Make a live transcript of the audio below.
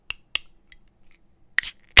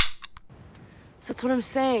So that's what I'm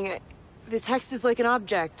saying. The text is like an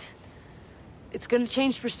object. It's gonna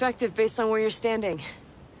change perspective based on where you're standing.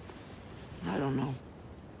 I don't know.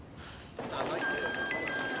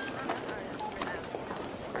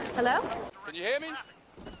 Hello? Can you hear me?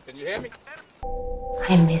 Can you hear me?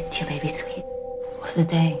 I missed you, baby sweet. It was a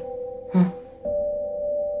day.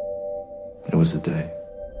 It was a day.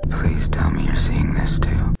 Please tell me you're seeing this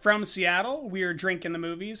too. From Seattle, we're Drinking the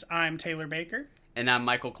Movies. I'm Taylor Baker. And I'm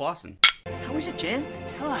Michael Clausen. How is it, Jen?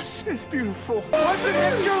 Tell us. It's beautiful. Once it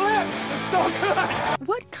hits your lips, it's so good.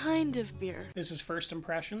 What kind of beer? This is First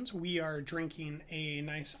Impressions. We are drinking a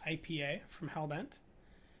nice IPA from Hellbent.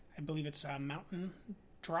 I believe it's a Mountain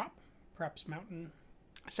Drop. Perhaps Mountain...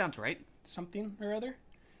 Sounds right. Something or other.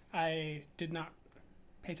 I did not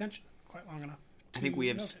pay attention quite long enough. I think we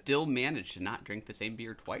have still managed to not drink the same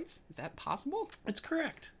beer twice. Is that possible? It's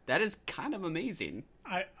correct. That is kind of amazing.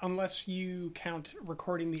 Unless you count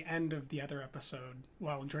recording the end of the other episode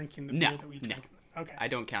while drinking the beer that we drank. No. Okay. I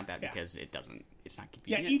don't count that because it's not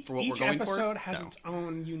convenient for what we're each going for. Each episode has its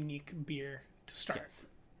own unique beer to start. Yes.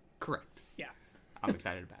 Correct. Yeah. I'm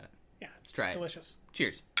excited about it. Yeah. Let's try it. Delicious.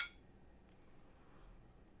 Cheers.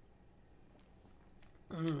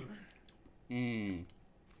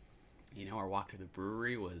 You know, our walk to the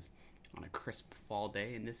brewery was on a crisp fall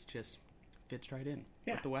day, and this just fits right in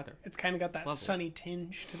with the weather. It's kind of got that sunny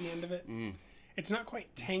tinge to the end of it. It's not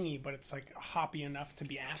quite tangy, but it's like hoppy enough to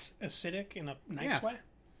be acidic in a nice way.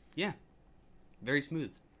 Yeah. Very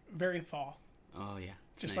smooth. Very fall. Oh, yeah.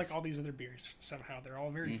 Just nice. Like all these other beers, somehow. They're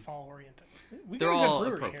all very fall-oriented. They're all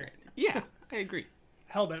appropriate. Yeah, I agree.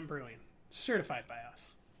 Hellbent Brewing. Certified by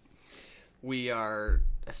us. We are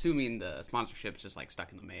assuming the sponsorship's just like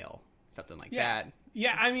stuck in the mail. Something like that.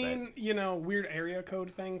 Yeah, I mean, weird area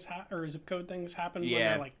code things or zip code things happen when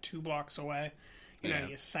they're like 2 blocks away. You know,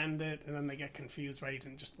 you send it and then they get confused, right?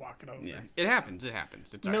 And just walk it over. Yeah, it happens.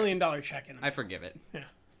 It's $1 million check-in. I forgive it. Yeah.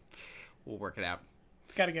 We'll work it out.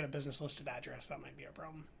 Got to get a business listed address. That might be a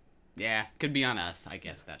problem. Yeah, could be on us. I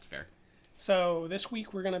guess that's fair. So this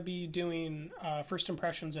week we're going to be doing First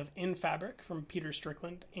Impressions of In Fabric from Peter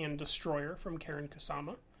Strickland and Destroyer from Karen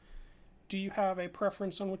Kusama. Do you have a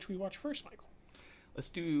preference on which we watch first, Michael? Let's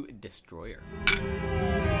do Destroyer.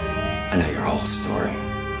 I know your whole story.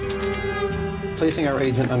 Placing our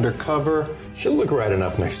agent undercover, she'll look right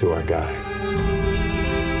enough next to our guy.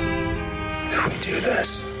 If we do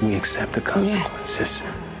this, we accept the consequences.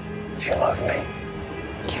 Do you love me?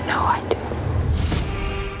 You know I do.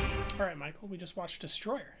 All right, Michael, we just watched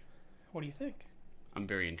Destroyer. What do you think? I'm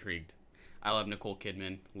very intrigued. I love Nicole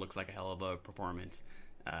Kidman. Looks like a hell of a performance.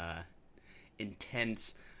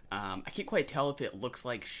 Intense. I can't quite tell if it looks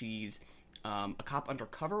like she's a cop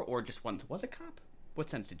undercover or just once was a cop.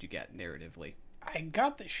 What sense did you get narratively? I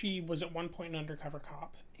got that she was at one point an undercover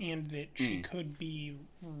cop and that she could be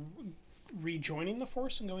rejoining the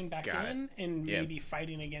force and going back in and maybe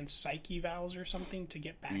fighting against psyche vows or something to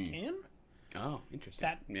get back in. Oh, interesting.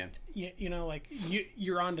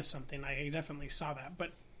 You're onto something. I definitely saw that,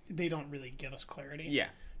 but they don't really give us clarity. Yeah.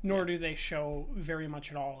 Nor do they show very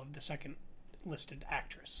much at all of the second listed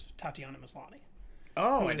actress, Tatiana Maslany.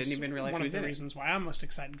 Oh, I didn't even realize one she of was the in reasons why I'm most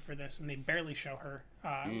excited for this, and they barely show her,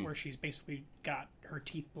 where she's basically got her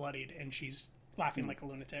teeth bloodied and she's laughing like a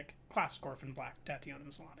lunatic. Classic Orphan Black, Tatiana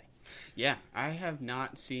Maslany. Yeah, I have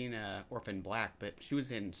not seen Orphan Black, but she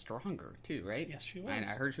was in Stronger too, right? Yes, she was. And I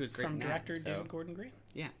heard she was great from in director that, David Gordon Green.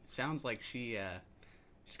 Yeah, sounds like she's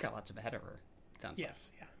got lots ahead of her.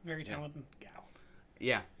 Very talented gal.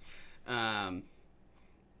 Yeah.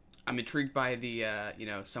 I'm intrigued by the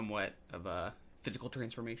somewhat of a physical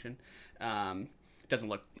transformation. Doesn't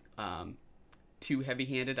look too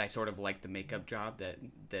heavy-handed. I sort of like the makeup job that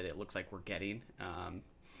it looks like we're getting.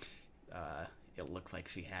 It looks like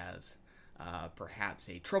she has perhaps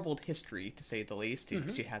a troubled history, to say the least.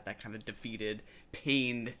 She has that kind of defeated,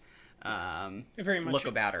 pained very much look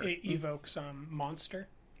about her. It evokes Monster.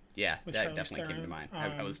 Yeah, that Charlize definitely Theron. came to mind.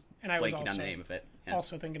 I was blanking on the name of it. Yeah.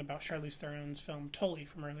 Also thinking about Charlize Theron's film Tully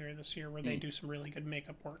from earlier this year, where they do some really good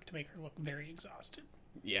makeup work to make her look very exhausted.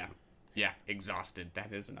 Yeah, exhausted.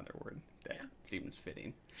 That is another word that seems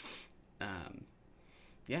fitting.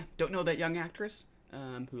 Don't know that young actress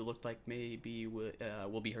who looked like maybe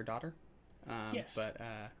will be her daughter. Yes. But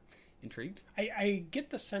intrigued. I get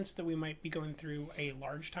the sense that we might be going through a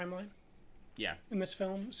large timeline. Yeah. In this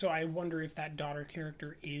film, so I wonder if that daughter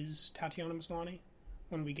character is Tatiana Maslany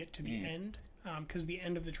when we get to the end, because the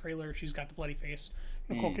end of the trailer, she's got the bloody face.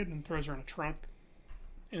 Nicole Kidman throws her in a trunk,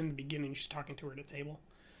 and in the beginning, she's talking to her at a table.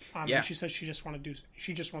 And she says she just wants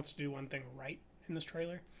to do one thing right in this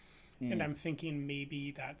trailer, and I'm thinking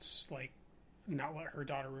maybe that's like not let her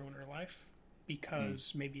daughter ruin her life.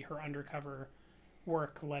 because maybe her undercover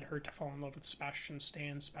work led her to fall in love with Sebastian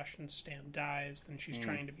Stan. Sebastian Stan dies, then she's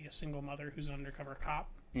trying to be a single mother who's an undercover cop,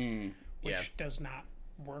 which does not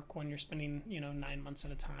work when you're spending 9 months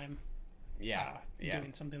at a time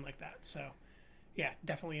doing something like that. So yeah,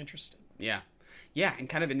 definitely interested. Yeah, and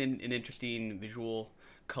kind of an interesting visual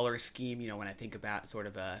color scheme. When I think about sort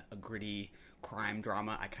of a gritty crime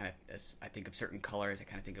drama, I think of certain colors. I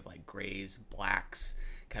kind of think of like grays, blacks,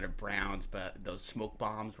 kind of browns, but those smoke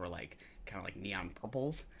bombs were like kind of like neon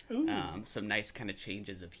purples. Some nice kind of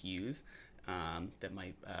changes of hues that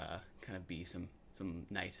might kind of be some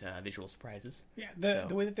nice visual surprises. Yeah,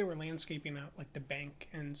 the way that they were landscaping out like the bank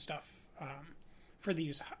and stuff for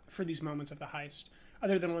these moments of the heist,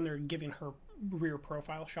 other than when they're giving her rear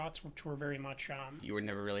profile shots, which were very much you were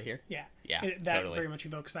never really here. That totally. very much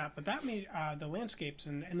evokes that. But that made the landscapes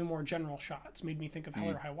and the more general shots made me think of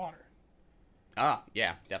Hell or High Water.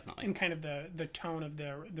 Yeah, definitely. And kind of the tone of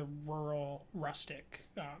the rural, rustic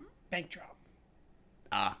bank job.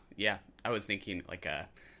 Yeah. I was thinking like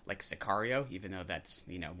Sicario, even though that's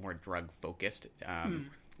more drug focused.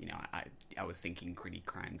 I was thinking gritty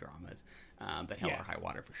crime dramas, but Hell or High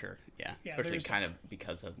Water for sure. Yeah, especially kind of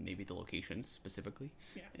because of maybe the locations specifically.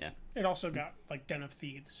 Yeah. It also got like Den of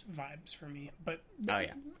Thieves vibes for me, but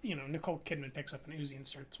Nicole Kidman picks up an Uzi and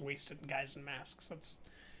starts wasting guys in masks. That's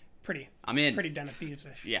pretty Den of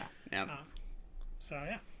Thieves-ish. Yeah. So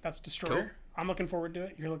yeah, that's Destroyer. Cool. I'm looking forward to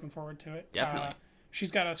it. You're looking forward to it. Definitely.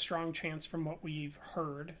 She's got a strong chance, from what we've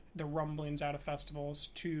heard, the rumblings out of festivals,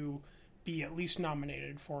 to be at least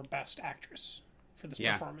nominated for Best Actress for this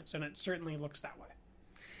performance, and it certainly looks that way.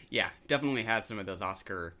 Yeah, definitely has some of those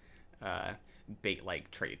Oscar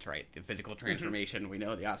bait-like traits, right? The physical transformation, we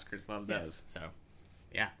know the Oscars love those. So,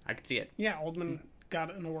 yeah, I could see it. Yeah, Oldman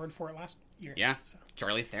got an award for it last year. Yeah, so.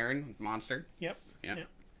 Charlize Theron, Monster. Yep.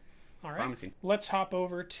 All right, promising. Let's hop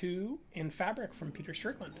over to In Fabric from Peter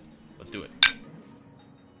Strickland. Let's do it.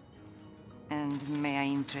 And may I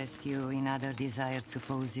interest you in other desired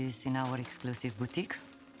supposes in our exclusive boutique?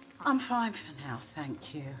 I'm fine for now,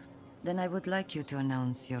 thank you. Then I would like you to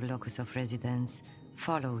announce your locus of residence,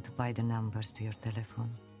 followed by the numbers to your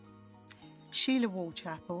telephone. Sheila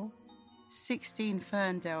Wallchapel, 16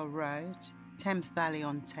 Ferndale Road, Thames Valley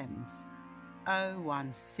on Thames.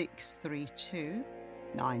 01632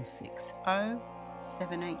 960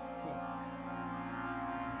 786.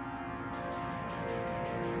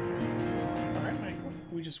 All right, Michael.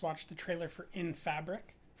 We just watched the trailer for In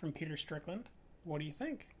Fabric from Peter Strickland. What do you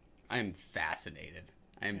think? I am fascinated.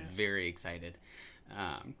 I am very excited.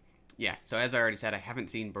 So as I already said, I haven't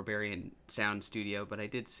seen Barbarian Sound Studio, but I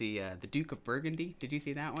did see The Duke of Burgundy. Did you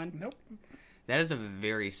see that one? Nope. That is a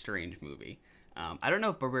very strange movie. I don't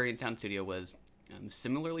know if Barbarian Sound Studio was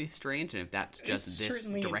similarly strange, and if that's just it's this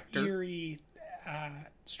certainly director. An eerie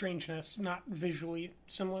strangeness, not visually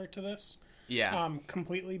similar to this. Yeah.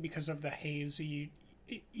 Completely because of the hazy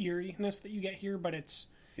eeriness that you get here, but it's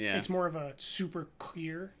more of a super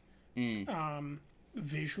clear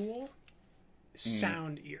visual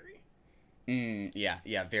sound eerie.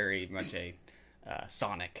 Yeah, very much a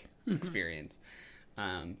sonic experience.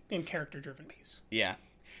 And character-driven piece. Yeah,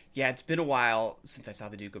 it's been a while since I saw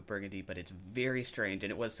The Duke of Burgundy, but it's very strange,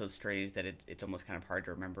 and it was so strange that it's almost kind of hard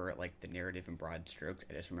to remember like the narrative in broad strokes.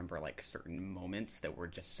 I just remember like certain moments that were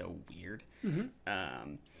just so weird.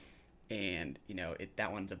 And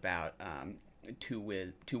that one's about two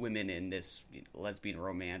women in this lesbian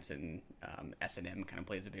romance, and S&M kind of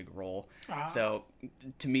plays a big role. So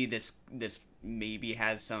to me, this maybe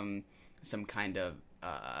has some kind of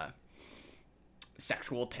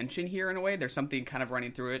sexual tension here in a way. There's something kind of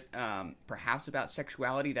running through it, perhaps about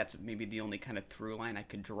sexuality. That's maybe the only kind of through line I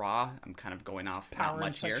could draw. I'm kind of going off power not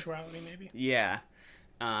much and sexuality here. Maybe. Yeah.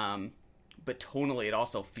 But tonally it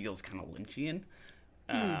also feels kind of Lynchian.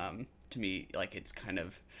 To me, like it's kind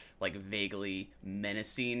of like vaguely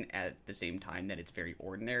menacing at the same time that it's very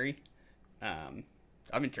ordinary. I'm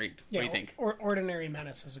intrigued. What do you think? Ordinary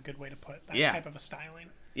menace is a good way to put that type of a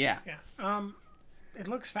styling. Yeah. It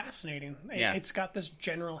looks fascinating. Yeah. It's got this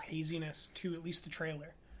general haziness to at least the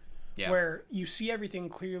trailer. Yeah. Where you see everything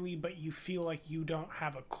clearly, but you feel like you don't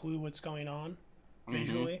have a clue what's going on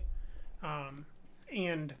visually.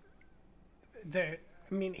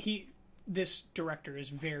 This director is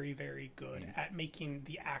very, very good at making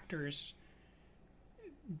the actors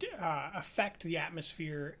affect the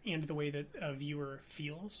atmosphere and the way that a viewer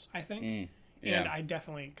feels, I think. And I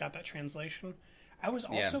definitely got that translation. I was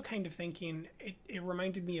also kind of thinking, it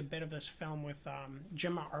reminded me a bit of this film with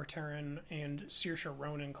Gemma Arterton and Saoirse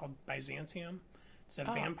Ronan called Byzantium. It's a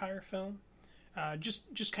vampire film.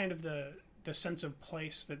 Just kind of the the sense of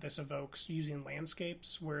place that this evokes using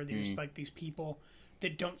landscapes where there's like these people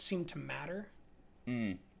that don't seem to matter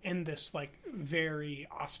in this like very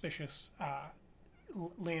auspicious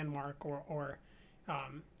landmark or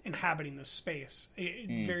inhabiting this space.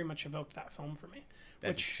 It very much evoked that film for me.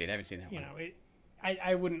 That's interesting. I haven't seen that one. You know,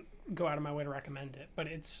 I wouldn't go out of my way to recommend it, but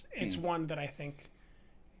it's one that I think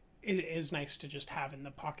it is nice to just have in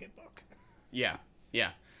the pocketbook. Yeah.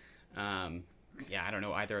 I don't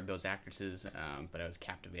know either of those actresses, but I was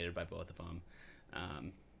captivated by both of them.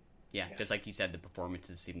 Just like you said, the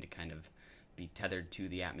performances seem to kind of be tethered to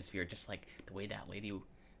the atmosphere, just like the way that lady,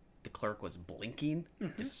 the clerk, was blinking,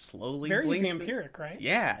 just slowly very blinking. vampiric, right?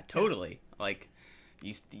 Yeah, totally. Like,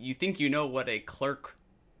 you think you know what a clerk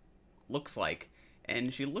looks like,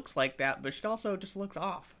 and she looks like that, but she also just looks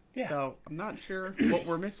off. Yeah. So I'm not sure what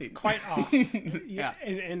we're missing. Quite off. Yeah.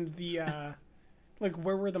 And the like,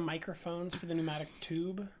 where were the microphones for the pneumatic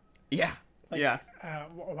tube? Yeah. Like,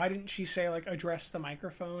 why didn't she say like address the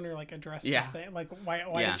microphone or like address this thing? Like why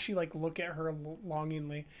did she like look at her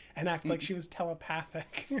longingly and act like she was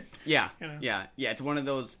telepathic? Yeah. You know? Yeah. It's one of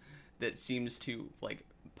those that seems to like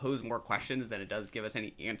pose more questions than it does give us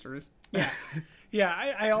any answers.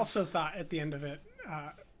 Yeah. I also thought at the end of it,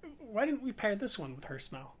 why didn't we pair this one with her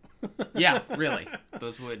smell? Yeah, really.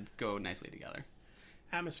 Those would go nicely together.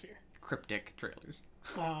 Atmosphere. Cryptic trailers.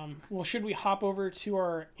 Well, should we hop over to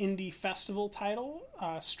our indie festival title,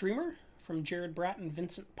 Streamer, from Jared Bratt and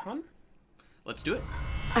Vincent Pun? Let's do it.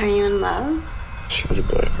 Are you in love? She has a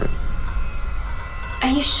boyfriend. Are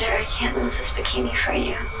you sure I can't lose this bikini for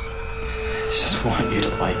you? I just want you to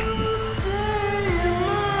like me.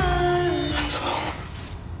 That's all.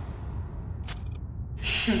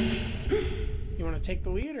 You want to take the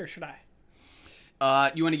lead, or should I?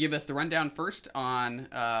 You want to give us the rundown first on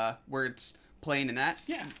where it's playing in that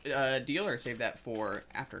deal, or save that for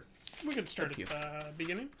after? We could start at the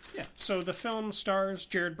beginning. Yeah. So the film stars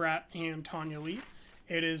Jared Bratt and Tanya Lee.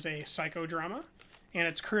 It is a psychodrama, and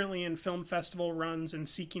it's currently in film festival runs and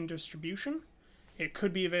seeking distribution. It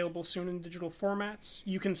could be available soon in digital formats.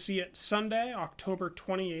 You can see it Sunday, October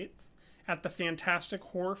 28th, at the Fantastic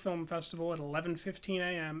Horror Film Festival at 11:15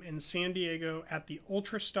 a.m. in San Diego at the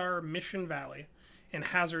UltraStar Mission Valley in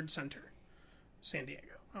Hazard Center, San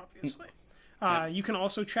Diego, obviously. You can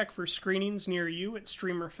also check for screenings near you at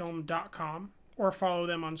streamerfilm.com or follow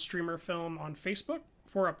them on Streamerfilm on Facebook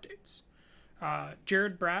for updates.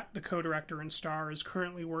 Jared Bratt, the co-director and star, is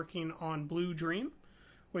currently working on Blue Dream,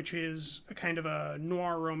 which is a kind of a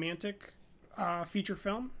noir romantic feature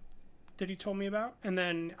film that he told me about. And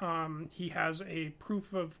then he has a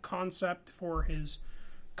proof of concept for his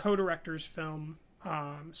co-director's film,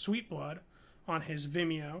 Sweet Blood, on his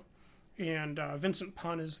Vimeo. And Vincent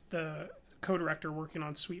Pun is the co-director working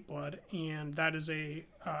on Sweet Blood, and that is a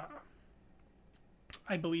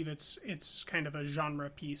I believe it's kind of a genre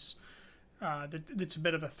piece that's a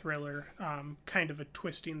bit of a thriller, kind of a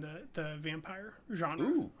twisting the vampire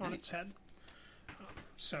genre on its head.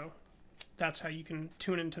 So that's how you can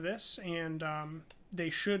tune into this, and they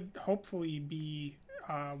should hopefully be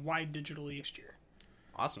wide digitally this year.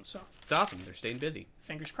 Awesome. So it's awesome. They're staying busy.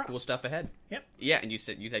 Fingers crossed. Cool stuff ahead. Yep. Yeah, and you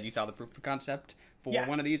said you saw the proof of concept for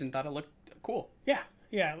one of these and thought it looked cool. Yeah,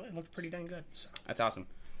 it looked pretty dang good. So that's awesome.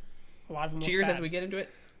 A lot of them. Cheers as we get into it.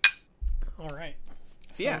 All right.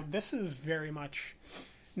 So this is very much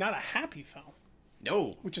not a happy film.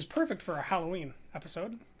 No. Which is perfect for a Halloween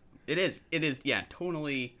episode. It is. Yeah,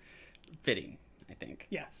 tonally fitting, I think.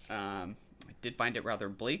 Yes. I did find it rather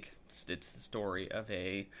bleak. It's the story of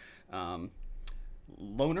a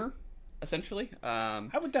loner, essentially. I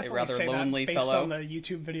would definitely a rather say lonely that based fellow. on the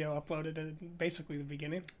YouTube video uploaded at basically the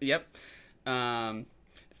beginning. Yep. The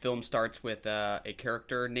film starts with a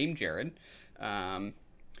character named Jared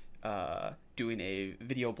doing a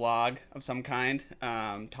video blog of some kind,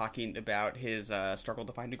 talking about his struggle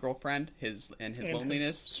to find a girlfriend, his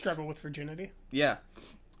loneliness. His struggle with virginity. Yeah.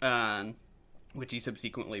 Which he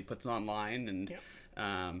subsequently puts online, and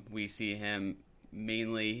we see him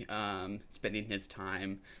mainly spending his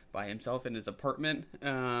time by himself in his apartment,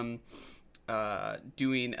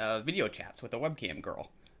 doing video chats with a webcam girl,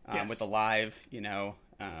 with a live,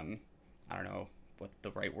 I don't know what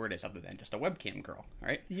the right word is other than just a webcam girl,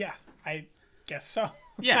 right? Yeah, I guess so.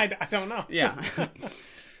 Yeah. I don't know. Yeah.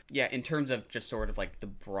 Yeah, in terms of just sort of like the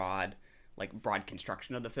broad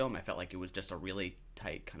construction of the film, I felt like it was just a really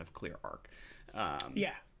tight, kind of clear arc.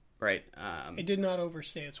 Yeah. Right. It did not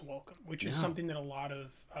overstay its welcome, which is something that a lot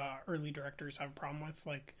of early directors have a problem with.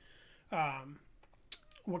 Like,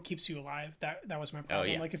 What Keeps You Alive, that was my problem.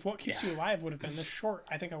 Oh, yeah. Like, if What Keeps You Alive would have been this short,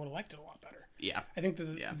 I think I would have liked it a lot better. Yeah. I think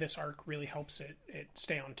that this arc really helps it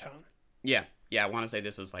stay on tone. Yeah, I want to say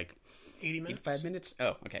this was like 80 minutes. 85 minutes.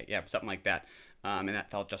 Oh, okay, yeah, something like that. And that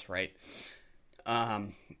felt just right.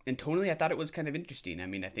 And tonally, I thought it was kind of interesting. I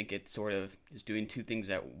mean, I think it sort of is doing two things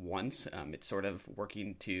at once. It's sort of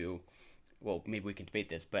working to, well, maybe we can debate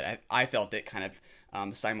this, but I felt it kind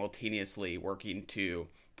of simultaneously working to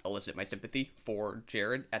elicit my sympathy for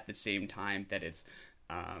Jared at the same time that it's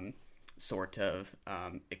sort of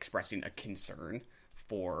expressing a concern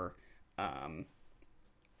for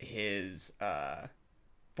his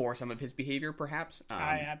for some of his behavior, perhaps.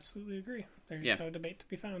 I absolutely agree. There's no debate to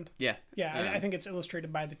be found. Yeah. I think it's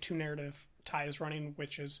illustrated by the two narrative ties running,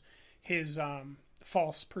 which is his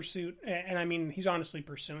false pursuit. And I mean, he's honestly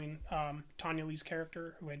pursuing Tanya Lee's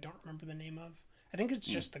character, who I don't remember the name of. I think it's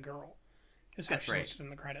just the girl is how she's listed in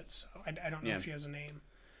the credits. So I don't know if she has a name.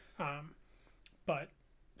 But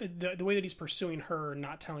the way that he's pursuing her,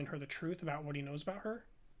 not telling her the truth about what he knows about her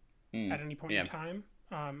at any point in time,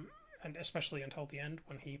 and especially until the end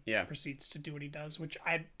when he proceeds to do what he does, which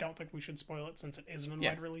I don't think we should spoil it since it isn't in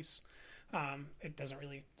wide release. It doesn't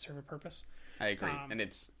really serve a purpose. I agree. And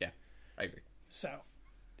it's, I agree. So,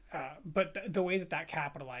 but the way that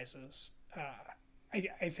capitalizes,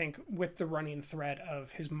 I think with the running thread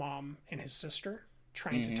of his mom and his sister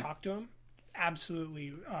trying to talk to him,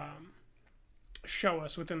 absolutely show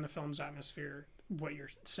us within the film's atmosphere what you're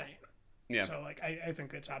saying. Yeah. So, like, I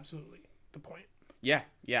think that's absolutely the point. Yeah.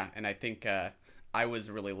 And I think I was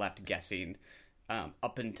really left guessing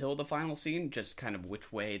up until the final scene, just kind of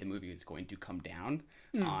which way the movie is going to come down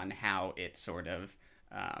on how it sort of,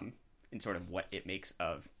 and sort of what it makes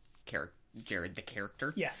of Jared the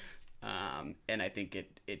character. Yes. And I think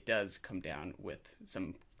it does come down with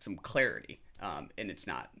some clarity. And it's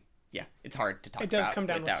not, it's hard to talk about. It does come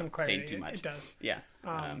down with some clarity. Saying too much. It does. Yeah.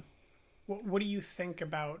 What do you think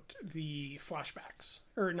about the flashbacks?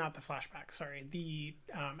 Or not the flashbacks, sorry. The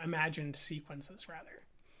imagined sequences, rather.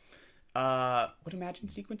 What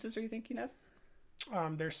imagined sequences are you thinking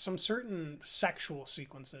of? There's some certain sexual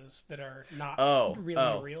sequences that are not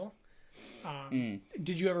really real.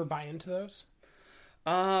 Did you ever buy into those?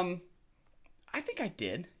 I think I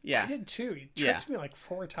did. Yeah. I did too. You tricked me like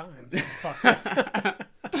 4 times.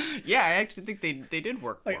 Yeah, I actually think they did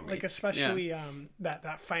work for me. Like especially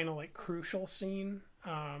that final like crucial scene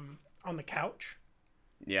on the couch.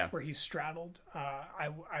 Yeah. Where he's straddled. I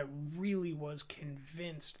really was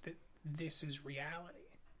convinced that this is reality.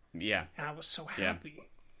 Yeah. And I was so happy.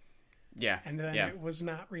 Yeah. And then it was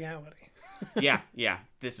not reality. Yeah.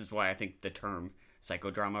 This is why I think the term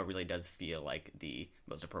psychodrama really does feel like the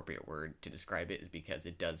most appropriate word to describe it, is because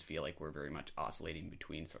it does feel like we're very much oscillating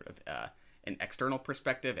between sort of an external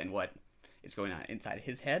perspective and what is going on inside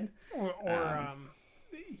his head. Or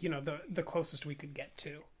the closest we could get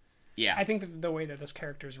to. Yeah. I think that the way that this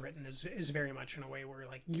character is written is very much in a way where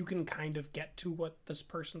like you can kind of get to what this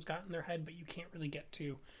person's got in their head, but you can't really get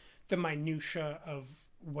to the minutia of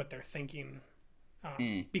what they're thinking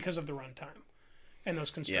because of the runtime and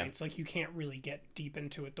those constraints. Like you can't really get deep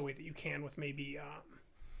into it the way that you can with maybe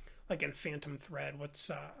like in Phantom Thread. What's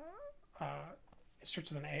it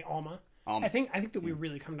starts with an A, Alma. I think that we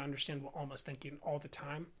really come to understand what Alma's thinking all the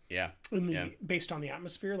time. Yeah. Based on the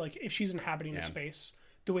atmosphere, like if she's inhabiting a space,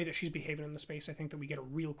 the way that she's behaving in the space, I think that we get a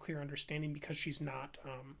real clear understanding because she's not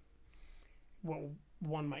what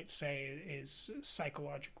one might say is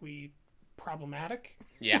psychologically problematic.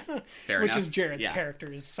 Yeah, fair Which enough. is Jared's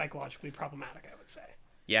character is psychologically problematic, I would say.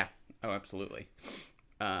 Yeah. Oh, absolutely.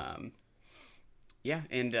 Yeah,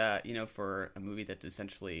 and for a movie that's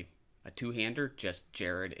essentially a two-hander, just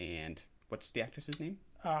Jared and what's the actress's name?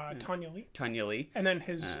 Tanya Lee. Tanya Lee. And then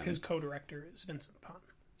his co-director is Vincent Pun.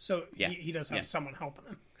 So he does have someone helping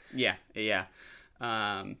him. Yeah.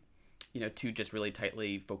 Two just really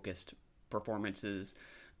tightly focused performances.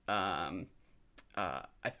 I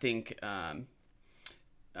think I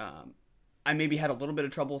maybe had a little bit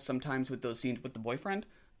of trouble sometimes with those scenes with the boyfriend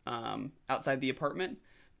outside the apartment.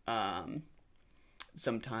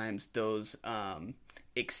 Sometimes those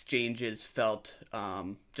exchanges felt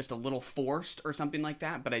just a little forced or something like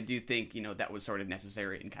that, but I do think that was sort of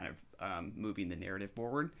necessary in kind of moving the narrative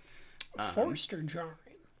forward. Forced or jarring?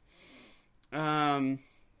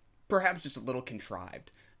 Perhaps just a little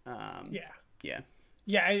contrived. Yeah,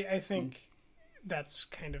 I think that's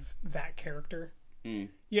kind of that character.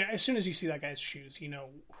 Yeah, as soon as you see that guy's shoes, you know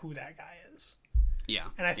who that guy is. Yeah.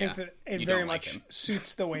 And I think that it very much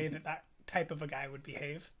suits the way that type of a guy would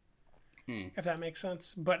behave. If that makes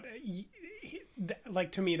sense. But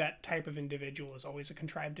like to me, that type of individual is always a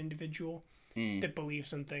contrived individual that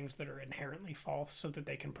believes in things that are inherently false so that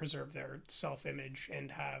they can preserve their self-image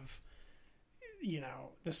and have,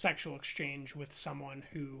 the sexual exchange with someone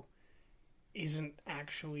who isn't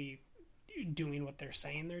actually doing what they're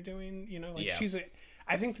saying they're doing. You know, like Yeah.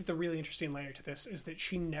 I think that the really interesting layer to this is that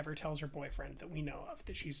she never tells her boyfriend that we know of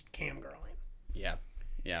that she's camgirling. Yeah.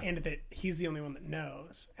 Yeah. And that he's the only one that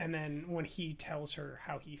knows. And then when he tells her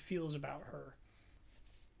how he feels about her,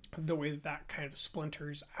 the way that kind of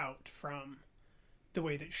splinters out from the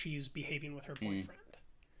way that she's behaving with her boyfriend.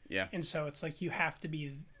 Yeah. And so it's like you have to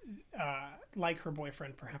be like her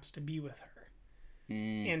boyfriend, perhaps, to be with her.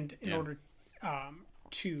 And in order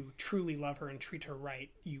to truly love her and treat her right,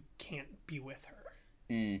 you can't be with her.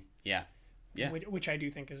 Yeah. Yeah. Which I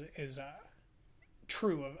do think is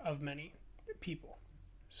true of many people.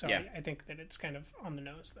 So Yeah. I think that it's kind of on the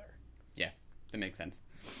nose there. Yeah, that makes sense.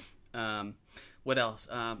 What else?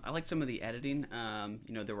 I like some of the editing.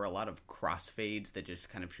 You know, there were a lot of crossfades that just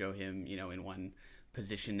kind of show him, you know, in one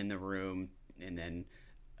position in the room, and then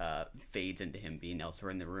fades into him being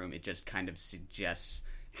elsewhere in the room. It just kind of suggests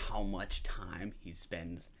how much time he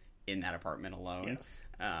spends in that apartment alone. Yes.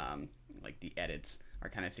 Like the edits are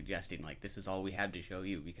kind of suggesting like this is all we had to show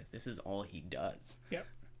you because this is all he does. Yep.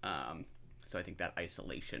 So I think that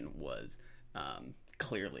isolation was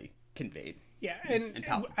clearly conveyed. Yeah, and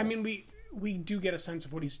palpable. I mean we do get a sense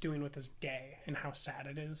of what he's doing with his day and how sad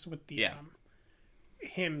it is with the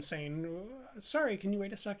him saying, "Sorry, can you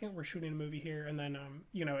wait a second? We're shooting a movie here," and then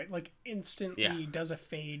you know, it like instantly does a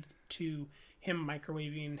fade to him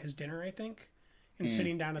microwaving his dinner, I think, and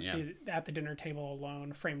sitting down at the dinner table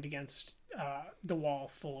alone, framed against the wall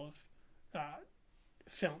full of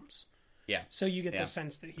films. Yeah. So you get the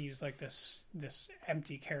sense that he's like this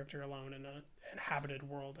empty character alone in an inhabited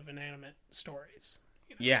world of inanimate stories.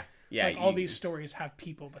 You know? Yeah. Yeah. Like all these stories have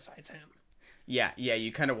people besides him. Yeah. Yeah.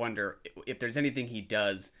 You kind of wonder if there's anything he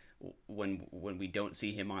does when we don't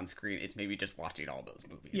see him on screen. It's maybe just watching all those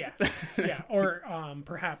movies. Yeah. Yeah. Or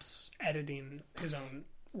perhaps editing his own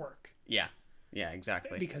work. Yeah. Yeah.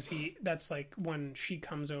 Exactly. Because that's like when she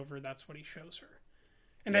comes over, that's what he shows her.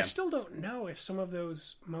 And I still don't know if some of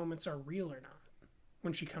those moments are real or not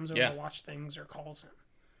when she comes over to watch things or calls him,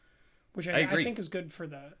 which I think is good for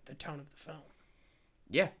the tone of the film.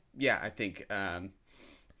 Yeah, yeah, I think, I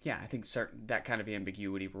think that kind of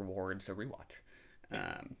ambiguity rewards a rewatch,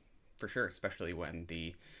 for sure, especially when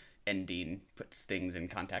the ending puts things in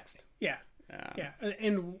context. Yeah, yeah,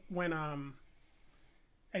 and when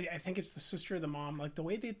I think it's the sister or the mom, like the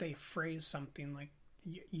way that they phrase something like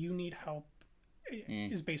 "you need help."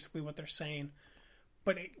 Is basically what they're saying,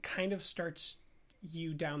 but it kind of starts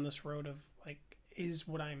you down this road of like, is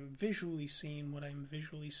what I'm visually seeing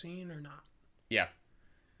or not? Yeah.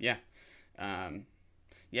 Yeah. Yeah.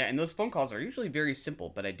 And those phone calls are usually very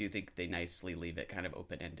simple, but I do think they nicely leave it kind of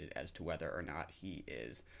open-ended as to whether or not he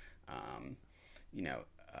is,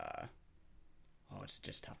 it's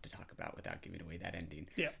just tough to talk about without giving away that ending.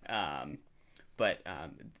 Yeah. But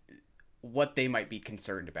what they might be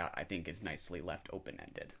concerned about, I think, is nicely left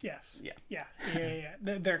open-ended. Yes. Yeah. Yeah.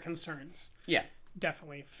 Their concerns. Yeah.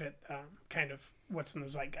 Definitely fit kind of what's in the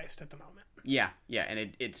zeitgeist at the moment. Yeah. Yeah.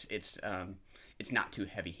 And it's not too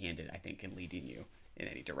heavy-handed, I think, in leading you in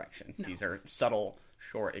any direction. No. These are subtle,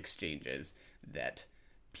 short exchanges that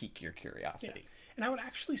pique your curiosity. Yeah. And I would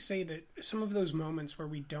actually say that some of those moments where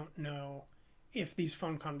we don't know if these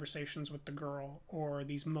phone conversations with the girl or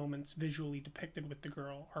these moments visually depicted with the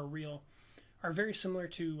girl are real are very similar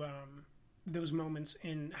to those moments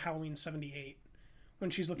in Halloween 78 when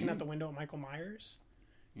she's looking out the window at Michael Myers.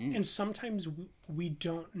 And sometimes we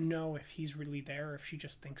don't know if he's really there or if she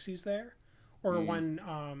just thinks he's there. Or when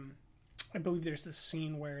I believe there's this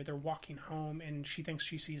scene where they're walking home and she thinks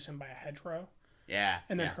she sees him by a hedgerow. Yeah.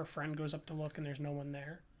 And then her friend goes up to look and there's no one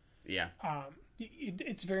there. Yeah.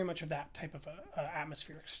 It's very much of that type of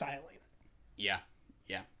atmospheric styling. Yeah.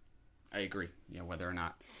 Yeah. I agree. Yeah, whether or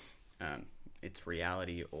not it's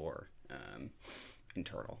reality or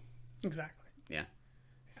internal. Exactly. Yeah.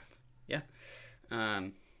 Yeah.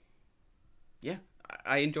 Yeah.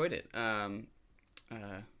 I enjoyed it.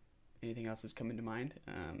 Anything else that's coming to mind?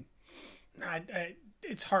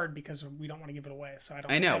 It's hard because we don't want to give it away, so I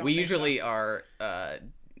don't. I know we usually are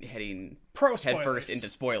heading head first into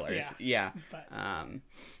spoilers. Yeah. But,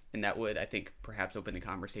 and that would, I think, perhaps open the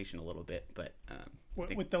conversation a little bit. But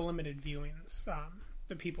with the limited viewings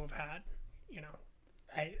that people have had,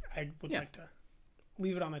 I would like to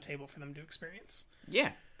leave it on the table for them to experience.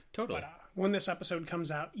 Yeah, totally. But when this episode comes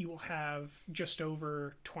out, you will have just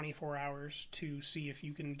over 24 hours to see if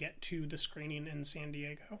you can get to the screening in San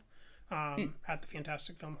Diego at the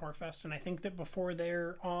Fantastic Film Horror Fest. And I think that before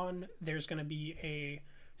they're on, there's going to be a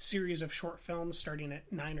series of short films starting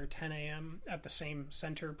at 9 or 10 a.m. at the same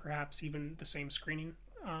center, perhaps even the same screening,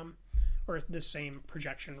 or the same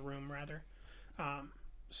projection room, rather.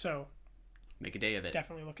 So make a day of it.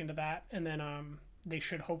 Definitely look into that. And then they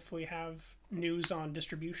should hopefully have news on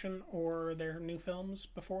distribution or their new films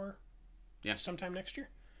before sometime next year.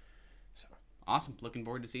 So awesome. Looking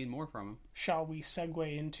forward to seeing more from them. Shall we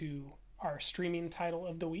segue into our streaming title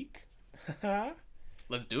of the week?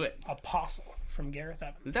 Let's do it. Apostle from Gareth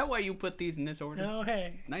Evans. Is that why you put these in this order? Oh,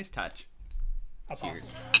 hey. Nice touch. Apostle.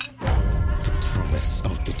 Cheers. The promise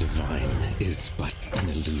of the divine is but an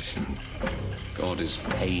illusion. God is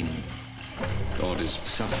pain. God is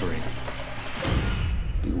suffering.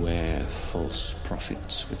 Beware false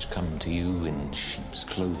prophets which come to you in sheep's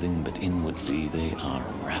clothing, but inwardly they are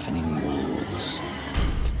ravening wolves.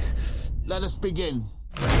 Let us begin.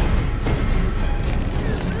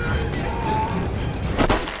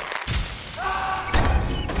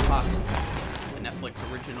 Awesome. A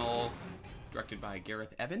Netflix original directed by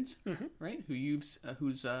Gareth Evans, right? Whose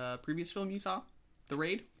previous film you saw, The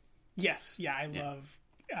Raid? Yes. Yeah, I love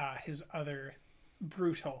his other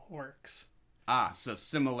brutal works. Ah, so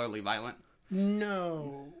similarly violent?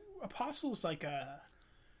 No. Apostle's like a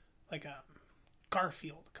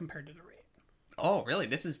Garfield compared to The Raid. Oh, really?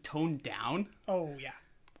 This is toned down? Oh, yeah.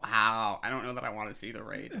 Wow. I don't know that I want to see The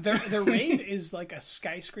Raid. The Raid is like a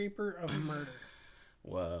skyscraper of murder.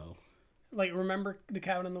 Whoa. Like, remember The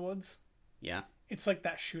Cabin in the Woods? Yeah. It's like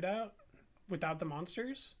that shootout without the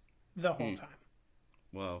monsters the whole time.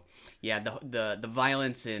 Whoa. Yeah, the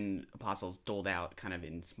violence in Apostles doled out kind of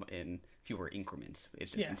in fewer increments.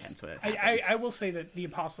 It's just intense when it happens. I will say that the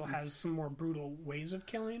Apostle has some more brutal ways of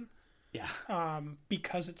killing. Yeah.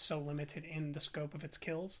 Because it's so limited in the scope of its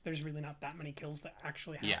kills. There's really not that many kills that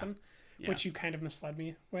actually happen. Yeah. Which you kind of misled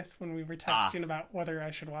me with when we were texting about whether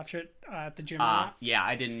I should watch it at the gym or not. Yeah,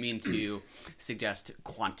 I didn't mean to suggest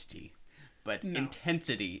quantity, but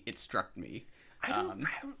intensity, it struck me. I don't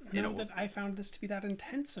know that I found this to be that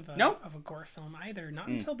intense of a gore film either. Not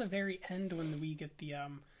until the very end when we get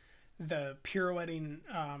the pirouetting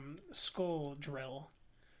skull drill.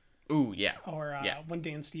 Ooh, yeah. Or when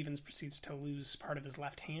Dan Stevens proceeds to lose part of his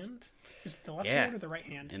left hand. Is it the left hand or the right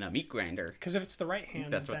hand? In a meat grinder. Because if it's the right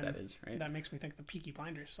hand, that's what that is, right? That makes me think the Peaky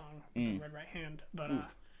Blinders song with the red right hand. But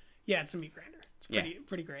yeah, it's a meat grinder. It's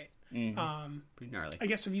pretty great. Mm-hmm. Pretty gnarly. I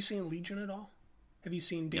guess, have you seen Legion at all? Have you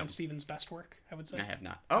seen Dan Stevens' best work, I would say? I have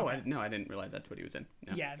not. Oh, okay. I didn't realize that's what he was in.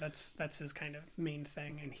 No. Yeah, that's his kind of main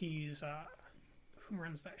thing. And he's... who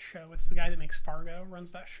runs that show? It's the guy that makes Fargo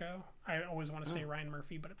runs that show. I always want to say Ryan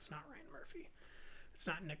Murphy, but it's not Ryan Murphy. It's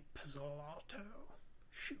not Nick Pizzolatto.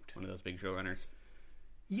 Shoot. One of those big showrunners.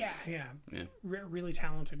 Yeah. Really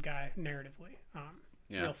talented guy, narratively.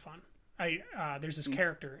 Real fun. There's this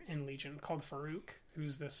character in Legion called Farouk,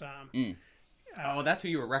 who's this... that's who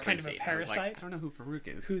you were referencing. Kind of a parasite. I don't know who Farouk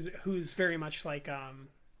is. Who's very much like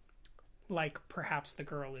perhaps the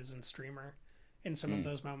girl is in Streamer in some of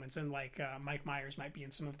those moments, and like Mike Myers might be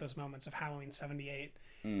in some of those moments of Halloween 78.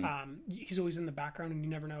 He's always in the background, and you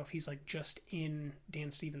never know if he's like just in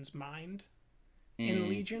Dan Stevens' mind in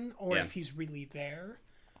Legion, or if he's really there,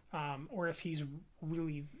 or if he's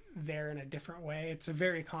really there in a different way. It's a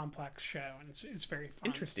very complex show, and it's very fun.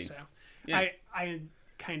 Interesting. So I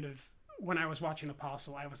kind of, when I was watching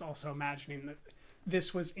Apostle, I was also imagining that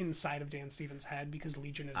this was inside of Dan Stevens' head, because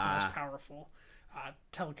Legion is the most powerful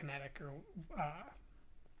telekinetic or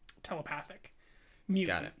telepathic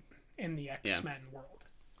mutant in the X-Men world.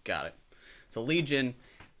 Got it. So Legion,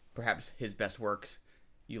 perhaps his best work.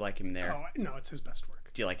 You like him there? Oh, no, it's his best work.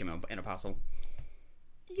 Do you like him in Apostle?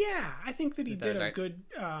 Yeah, I think that he did a good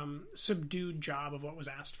subdued job of what was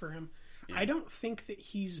asked for him. Yeah. I don't think that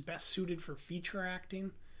he's best suited for feature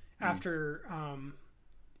acting after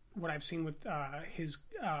what I've seen with his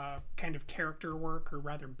kind of character work, or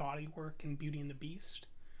rather body work, in Beauty and the Beast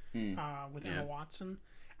with Emma Watson.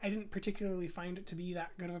 I didn't particularly find it to be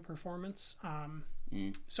that good of a performance.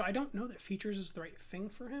 So I don't know that features is the right thing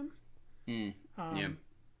for him.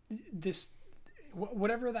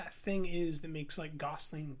 Whatever that thing is that makes like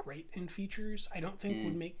Gosling great in features, I don't think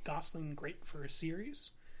would make Gosling great for a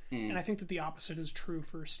series. And I think that the opposite is true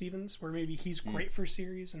for Stevens, where maybe he's great for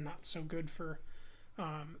series and not so good for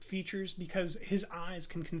features, because his eyes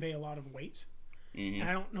can convey a lot of weight. And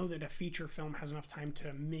I don't know that a feature film has enough time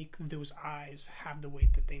to make those eyes have the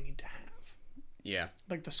weight that they need to have. Yeah.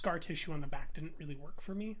 Like the scar tissue on the back didn't really work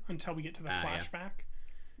for me until we get to the flashback.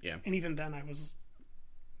 Yeah. And even then I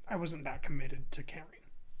wasn't that committed to caring.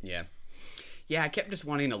 Yeah. Yeah, I kept just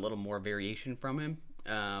wanting a little more variation from him.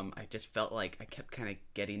 I just felt like I kept kind of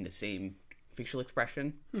getting the same facial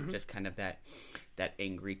expression, just kind of that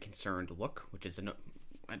angry, concerned look, which is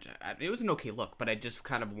it was an okay look, but I just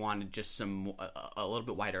kind of wanted just a little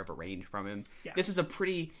bit wider of a range from him. Yeah. This is a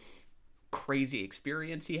pretty crazy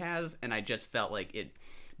experience he has, and I just felt like it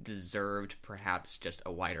deserved perhaps just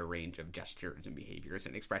a wider range of gestures and behaviors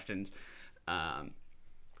and expressions.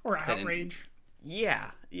 Or outrage.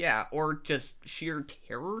 Yeah, or just sheer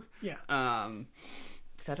terror. Yeah.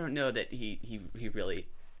 Because I don't know that he really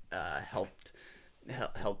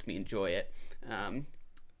helped me enjoy it.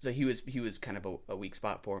 So he was kind of a weak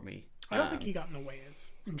spot for me. I don't think he got in the way of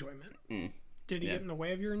enjoyment. Did he get in the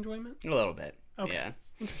way of your enjoyment? A little bit. Okay. Yeah.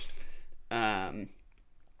 Interesting.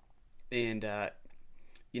 And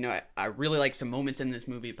I really like some moments in this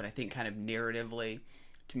movie, but I think kind of narratively,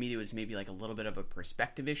 to me, it was maybe like a little bit of a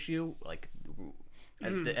perspective issue. Like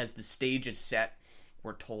as the stage is set,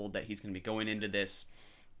 we're told that he's going to be going into this.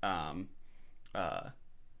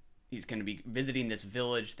 He's going to be visiting this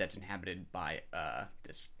village that's inhabited by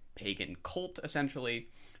this pagan cult, essentially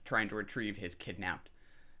trying to retrieve his kidnapped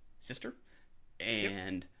sister.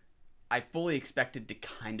 And I fully expected to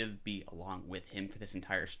kind of be along with him for this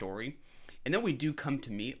entire story. And then we do come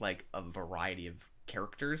to meet like a variety of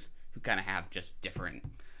characters who kind of have just different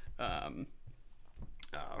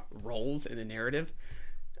roles in the narrative.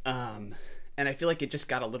 And I feel like it just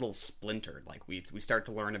got a little splintered. Like we start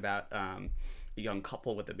to learn about a young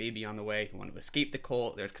couple with a baby on the way who want to escape the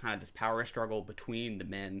cult. There's kind of this power struggle between the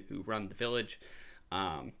men who run the village.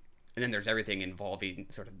 And then there's everything involving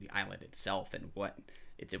sort of the island itself and what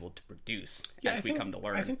it's able to produce as we come to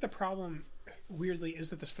learn. I think the problem, weirdly, is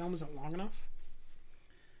that this film isn't long enough.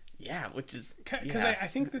 Yeah, which is... Because I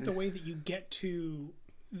think that the way that you get to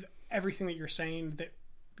everything that you're saying that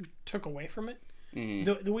took away from it,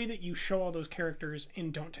 the way that you show all those characters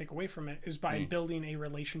and don't take away from it is by building a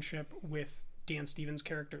relationship with Dan Stevens'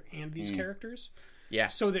 character and these characters. Yeah.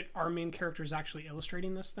 So that our main character is actually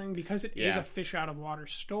illustrating this thing, because it is a fish out of water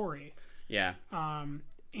story. Yeah.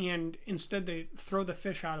 And instead they throw the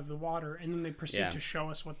fish out of the water and then they proceed to show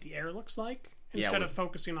us what the air looks like instead of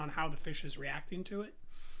focusing on how the fish is reacting to it,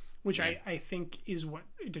 which I think is what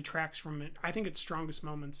detracts from it. I think its strongest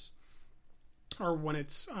moments are when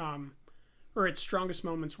its strongest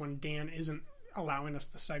moments when Dan isn't allowing us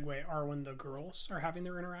the segue are when the girls are having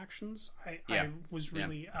their interactions. I was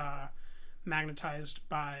really magnetized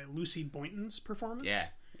by Lucy Boynton's performance.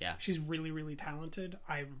 Yeah. She's really, really talented.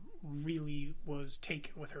 I really was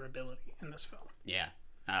taken with her ability in this film. Yeah.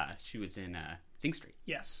 She was in Sing Street.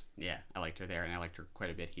 Yes. Yeah, I liked her there, and I liked her quite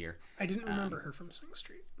a bit here. I didn't remember her from Sing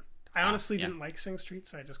Street. I honestly didn't like Sing Street,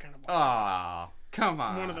 so I just kind of... Oh, come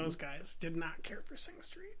on. One of those guys. Did not care for Sing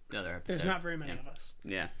Street. Another episode. There's not very many of us.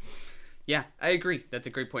 Yeah. Yeah, I agree. That's a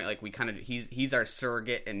great point. Like, we kind of... He's our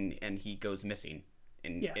surrogate, and he goes missing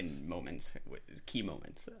in moments, key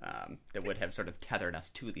moments, that would have sort of tethered us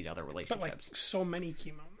to these other relationships. But, like, so many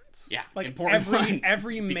key moments. Yeah, like important ones,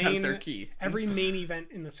 every because main, they're key. Every main event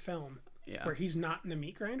in this film where he's not in the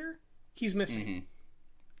meat grinder, he's missing.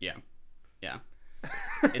 Yeah.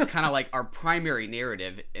 It's kind of like our primary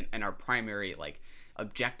narrative and our primary, like,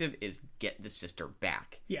 objective is get the sister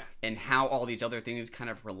back. Yeah. And how all these other things kind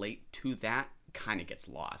of relate to that kind of gets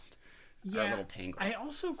lost. Yeah. A little tangled. I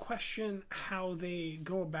also question how they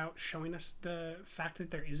go about showing us the fact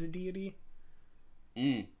that there is a deity.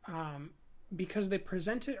 Because they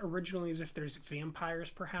present it originally as if there's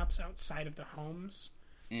vampires perhaps outside of the homes.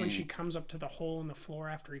 When she comes up to the hole in the floor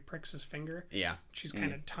after he pricks his finger. Yeah. She's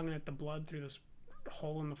kind of tonguing at the blood through this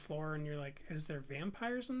hole in the floor, and you're like, is there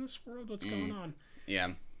vampires in this world? What's going on?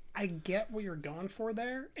 Yeah. I get what you're going for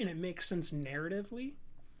there, and it makes sense narratively.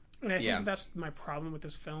 And I think that's my problem with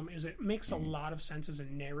this film, is it makes a lot of sense as a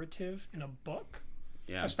narrative in a book.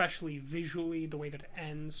 Yeah. Especially visually, the way that it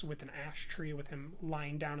ends with an ash tree with him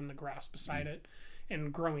lying down in the grass beside it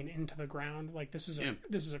and growing into the ground. Like, this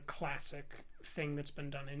is a classic thing that's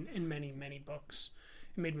been done in many, many books.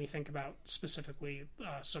 It made me think about specifically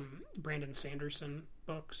some Brandon Sanderson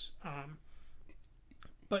books.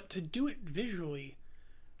 But to do it visually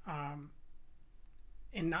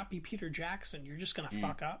and not be Peter Jackson, you're just going to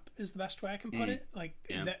fuck up, is the best way I can put it. Like,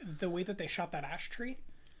 the way that they shot that ash tree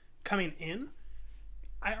coming in,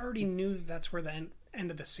 I already knew that that's where the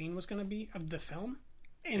end of the scene was going to be of the film.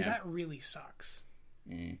 And that really sucks.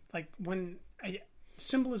 Like, when...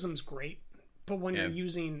 symbolism's great, but when you're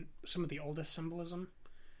using some of the oldest symbolism,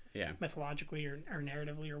 mythologically or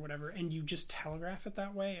narratively or whatever, and you just telegraph it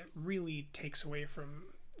that way, it really takes away from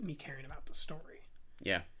me caring about the story.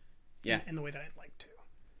 In the way that I'd like to.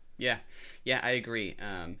 Yeah, I agree.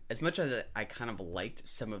 As much as I kind of liked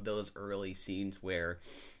some of those early scenes where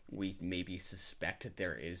we maybe suspect that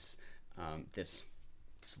there is this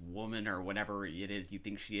woman or whatever it is you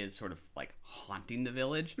think she is sort of like haunting the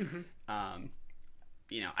village,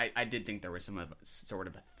 you know, I did think there was sort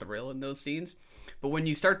of a thrill in those scenes. But when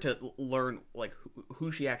you start to learn, like,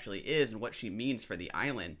 who she actually is and what she means for the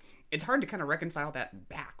island, it's hard to kind of reconcile that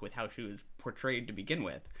back with how she was portrayed to begin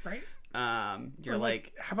with. Right. You're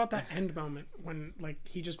like, how about that end moment when, like,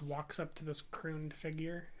 he just walks up to this crooned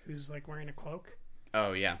figure who's, like, wearing a cloak?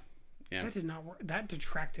 Oh, yeah. Yeah. That did not work. That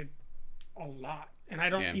detracted a lot. And I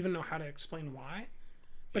don't even know how to explain why.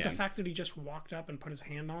 But the fact that he just walked up and put his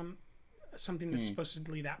hand on something that's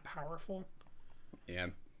supposedly that powerful. Yeah.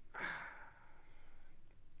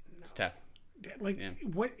 It's tough. Like,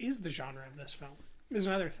 what is the genre of this film? Is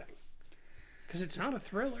another thing. Because it's not a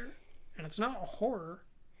thriller, and it's not a horror.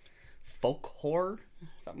 Folk horror?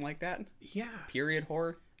 Something like that? Yeah. Period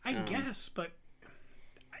horror? I guess, but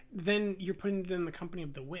then you're putting it in the company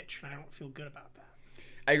of The Witch, and I don't feel good about that.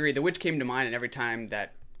 I agree. The Witch came to mind, and every time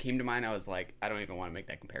that came to mind, I was like, I don't even want to make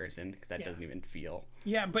that comparison, because that doesn't even feel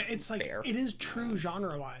but it's like, fair. It is true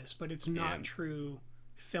genre-wise, but it's not true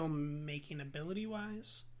filmmaking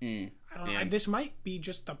ability-wise. I don't know. This might be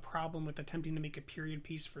just the problem with attempting to make a period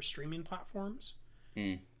piece for streaming platforms.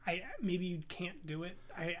 Maybe you can't do it.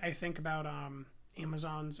 I think about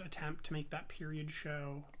Amazon's attempt to make that period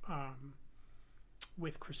show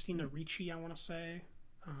with Christina Ricci, I want to say.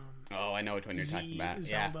 I know which one you're talking about.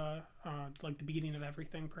 Zelda, like the beginning of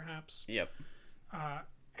everything, perhaps. Yep.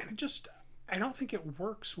 And I don't think it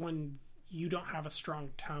works when you don't have a strong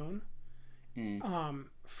tone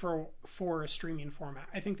for a streaming format.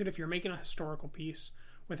 I think that if you're making a historical piece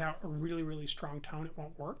without a really, really strong tone, it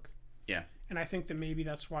won't work. Yeah. And I think that maybe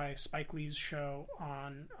that's why Spike Lee's show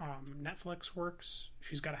on Netflix works.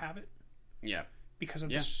 She's Got to Have It. Yeah. Because of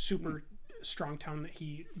the super strong tone that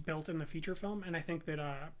he built in the feature film. And I think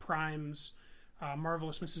that Prime's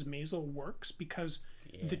Marvelous Mrs. Maisel works because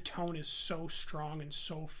the tone is so strong and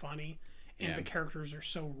so funny, and the characters are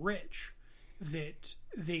so rich that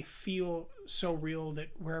they feel so real that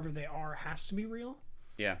wherever they are has to be real.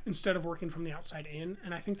 Yeah. Instead of working from the outside in.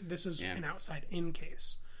 And I think that this is an outside in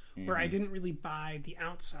case where I didn't really buy the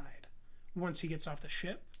outside once he gets off the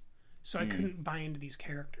ship. So I couldn't buy into these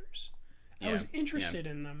characters. I was interested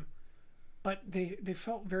in them, but they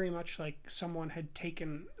felt very much like someone had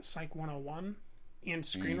taken Psych 101 and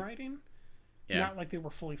screenwriting, not like they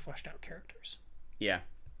were fully fleshed out characters. Yeah.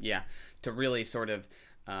 To really sort of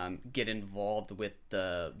get involved with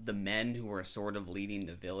the men who were sort of leading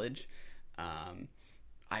the village.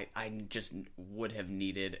 I just would have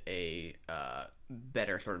needed a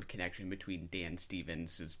better sort of connection between Dan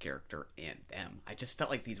Stevens' character and them. I just felt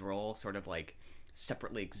like these were all sort of like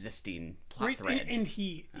separately existing plot threads. And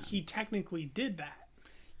he technically did that.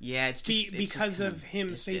 Yeah, it's just because of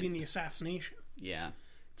him saving the assassination. Yeah.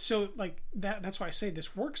 So like that's why I say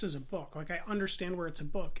this works as a book. Like I understand where it's a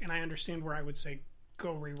book, and I understand where I would say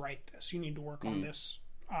go rewrite this. You need to work on this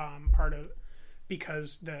part of,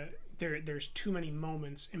 because there's too many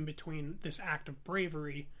moments in between this act of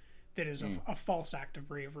bravery that is a false act of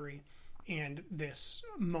bravery and this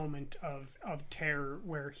moment of terror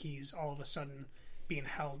where he's all of a sudden being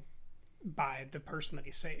held by the person that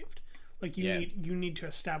he saved. Like you need to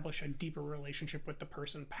establish a deeper relationship with the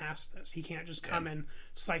person past this. He can't just come in,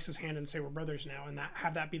 slice his hand, and say we're brothers now, and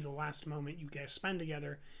have that be the last moment you guys spend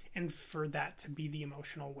together, and for that to be the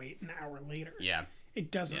emotional weight an hour later. Yeah,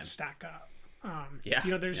 it doesn't stack up.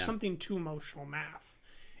 There's something to emotional math,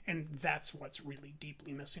 and that's what's really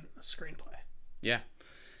deeply missing in the screenplay. Yeah,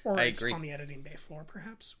 or I agree. On the editing bay floor,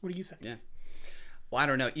 perhaps. What do you think? Yeah. Well, I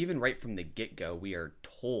don't know. Even right from the get-go, we are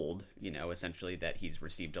told, essentially that he's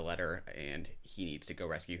received a letter and he needs to go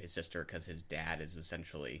rescue his sister because his dad is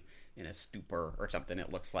essentially in a stupor or something, it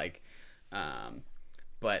looks like.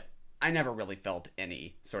 But I never really felt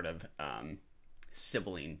any sort of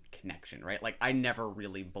sibling connection, right? Like, I never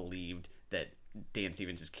really believed that Dan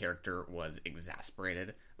Stevens' character was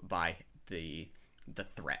exasperated by the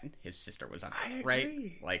threat his sister was under. I agree.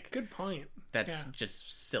 Right? Like, good point. That's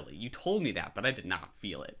just silly. You told me that, but I did not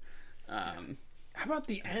feel it. How about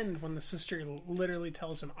the end when the sister literally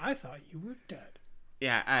tells him, "I thought you were dead"?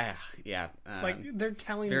 Yeah, like they're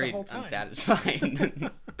telling very the whole time.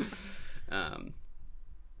 Unsatisfying.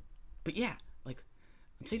 But yeah, like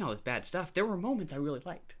I'm saying all this bad stuff. There were moments I really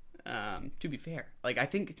liked. To be fair, like I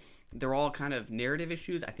think they're all kind of narrative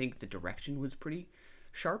issues. I think the direction was pretty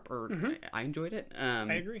sharp, I enjoyed it.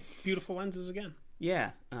 I agree. Beautiful lenses again.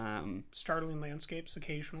 Yeah. Startling landscapes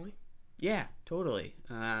occasionally. Yeah, totally.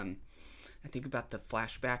 I think about the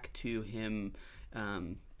flashback to him,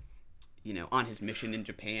 on his mission in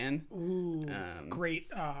Japan. Ooh, great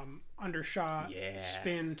undershot,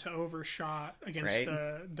 spin to overshot against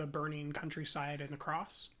the burning countryside and the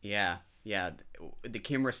cross. Yeah. The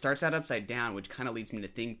camera starts out upside down, which kind of leads me to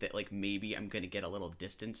think that like maybe I'm going to get a little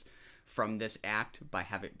distance from this act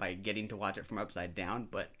by getting to watch it from upside down,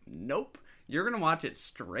 but nope. You're going to watch it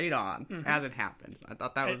straight on as it happens. I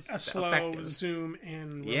thought that was a slow effective. zoom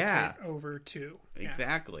and rotate over too.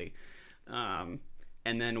 Exactly. And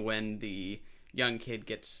then when the young kid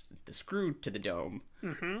gets screwed to the dome,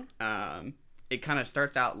 it kind of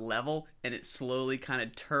starts out level and it slowly kind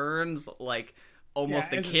of turns like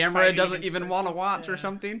almost the camera doesn't even want to watch or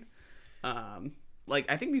something.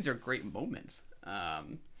 Like, I think these are great moments.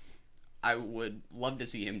 I would love to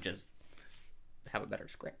see him just have a better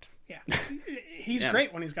script. Yeah, he's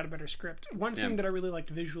great when he's got a better script. One thing that I really liked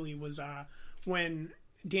visually was when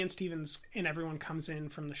Dan Stevens and everyone comes in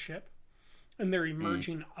from the ship and they're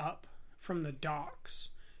emerging up from the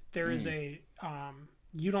docks. There is a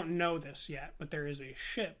you don't know this yet, but there is a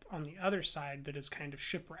ship on the other side that is kind of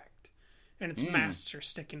shipwrecked, and its masts are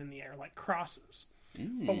sticking in the air like crosses.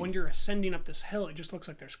 But when you're ascending up this hill, it just looks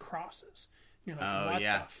like there's crosses. And you're like, what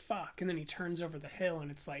the fuck? And then he turns over the hill, and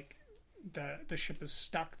it's like the ship is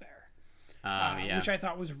stuck there. Which I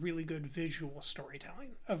thought was really good visual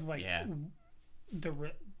storytelling of like the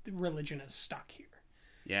religion is stuck here.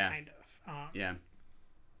 Kind of.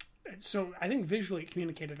 So I think visually it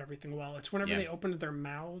communicated everything well. It's whenever they opened their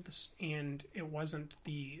mouths and it wasn't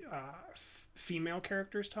the female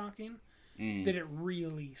characters talking that it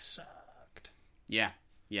really sucked. Yeah,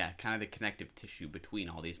 kind of the connective tissue between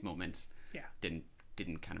all these moments.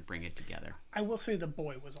 Didn't kind of bring it together. I will say the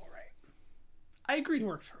boy was all right. I agree. He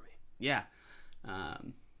worked for me. Yeah.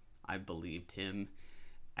 I believed him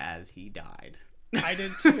as he died. I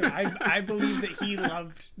did too. I believe that he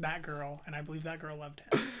loved that girl, and I believe that girl loved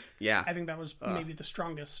him. Yeah. I think that was maybe the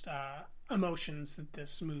strongest emotions that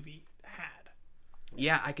this movie had.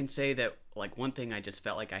 Yeah, I can say that, like, one thing I just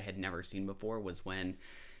felt like I had never seen before was when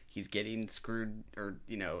he's getting screwed or,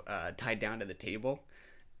 tied down to the table.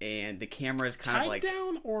 And the camera is kind of like... Tied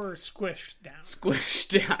down or squished down?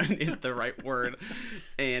 Squished down is the right word.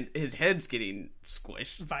 And his head's getting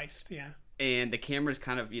squished. Viced, yeah. And the camera's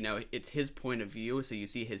kind of, it's his point of view. So you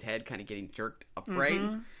see his head kind of getting jerked upright.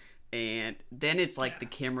 And then it's like the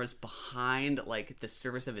camera's behind, like, the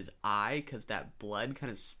surface of his eye. Because that blood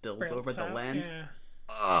kind of spills over the lens. Yeah.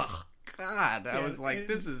 Ugh, God. I was like,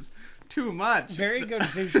 this is... too much. Very good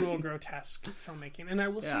visual grotesque filmmaking. And I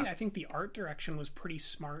will say, I think the art direction was pretty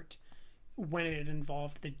smart when it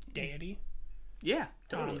involved the deity. Yeah,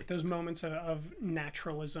 totally. Those moments of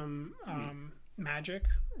naturalism, magic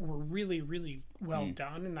were really, really well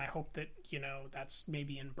done. And I hope that, that's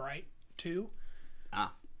maybe in Bright too.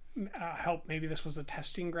 Hope maybe this was a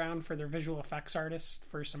testing ground for their visual effects artists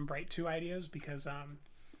for some Bright 2 ideas, because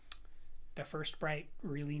the first Bright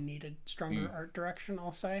really needed stronger art direction,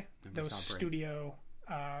 I'll say. Those studio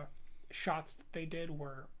shots that they did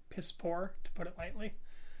were piss poor, to put it lightly.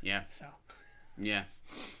 Yeah. So. Yeah.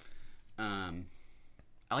 I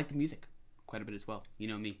like the music quite a bit as well. You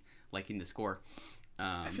know me, liking the score.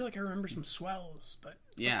 I feel like I remember some swells, but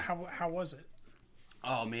how was it?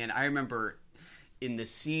 Oh, man, I remember in the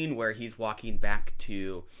scene where he's walking back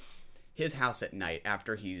to his house at night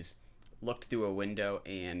after he's looked through a window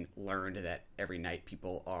and learned that every night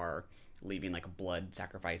people are leaving like a blood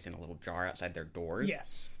sacrifice in a little jar outside their doors.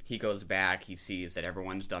 Yes. He goes back, he sees that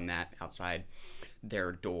everyone's done that outside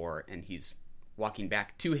their door, and he's walking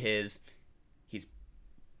back to he's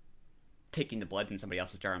taking the blood from somebody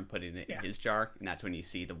else's jar and putting it in his jar, and that's when you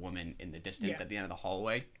see the woman in the distance at the end of the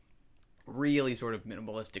hallway. Really sort of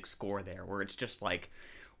minimalistic score there, where it's just like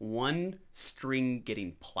one string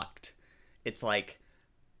getting plucked. It's like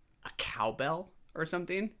a cowbell or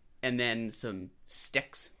something, and then some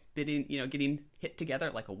sticks getting hit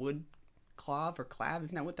together like a wood clav or clav,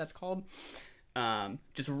 isn't that what that's called?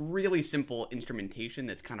 Just really simple instrumentation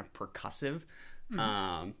that's kind of percussive,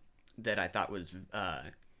 that I thought was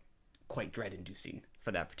quite dread-inducing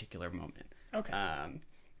for that particular moment. Okay.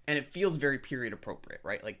 And it feels very period appropriate,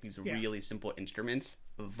 right? Like these really simple instruments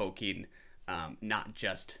evoking not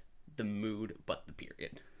just the mood, but the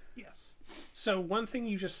period. Yes. So one thing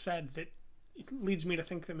you just said that leads me to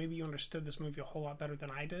think that maybe you understood this movie a whole lot better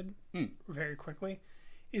than I did very quickly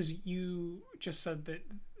is you just said that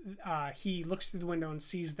he looks through the window and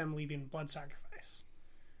sees them leaving blood sacrifice.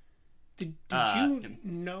 Did you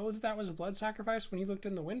know that was a blood sacrifice when you looked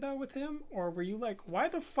in the window with him? Or were you like, why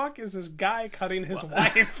the fuck is this guy cutting his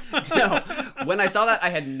wife? No. When I saw that, I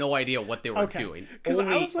had no idea what they were doing. Because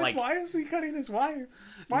I was like, why is he cutting his wife?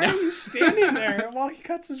 Why are you standing there while he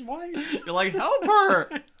cuts his wife? You're like, help her!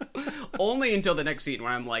 Only until the next scene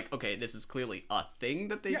where I'm like, okay, this is clearly a thing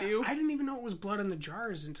that they do. I didn't even know it was blood in the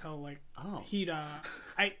jars until, like, he'd,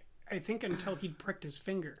 I think until he'd pricked his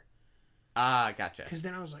finger. Ah, gotcha. Because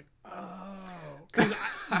then I was like, oh. Because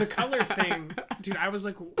the color thing, dude, I was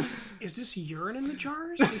like, is this urine in the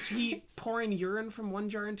jars? Is he pouring urine from one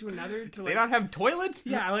jar into another? To, like... They don't have toilets?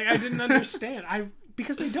 Yeah, like, I didn't understand.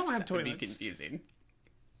 Because they don't have that would toilets. be confusing.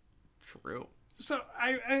 True. So,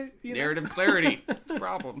 Narrative clarity.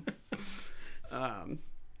 Problem.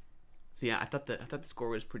 So, yeah, I thought the score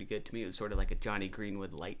was pretty good. To me, it was sort of like a Johnny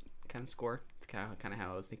Greenwood light kind of score. It's kind of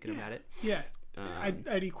how I was thinking about it. Yeah.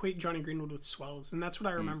 I'd equate Johnny Greenwood with swells, and that's what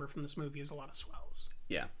I remember from this movie is a lot of swells.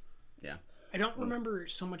 Yeah. I don't remember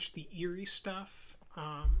so much the eerie stuff,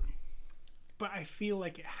 but I feel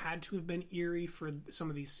like it had to have been eerie for some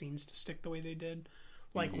of these scenes to stick the way they did.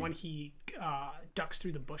 Like when he ducks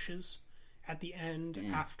through the bushes at the end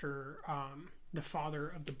after the father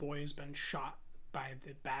of the boy has been shot by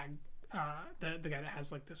the bag, the guy that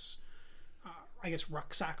has like this, I guess,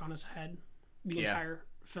 rucksack on his head the entire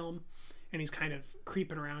film. And he's kind of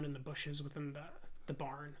creeping around in the bushes within the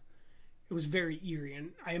barn. It was very eerie,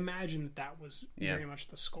 and I imagine that was very much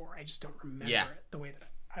the score. I just don't remember it the way that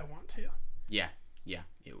I want to. Yeah.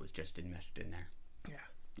 It was just enmeshed in there.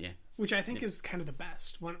 Yeah. Which I think is kind of the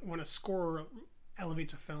best. When a score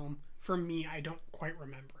elevates a film, for me, I don't quite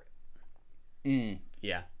remember it.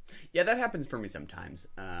 Yeah, that happens for me sometimes.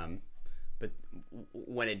 But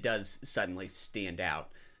when it does suddenly stand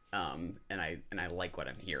out, and I like what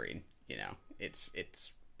I'm hearing, you know, it's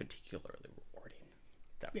particularly rewarding.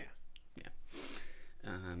 So, yeah.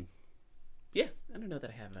 I don't know that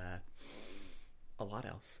I have a lot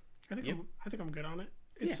else. I think I'm good on it.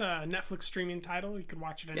 It's a Netflix streaming title. You could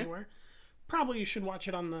watch it anywhere. Probably you should watch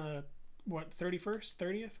it on the 31st,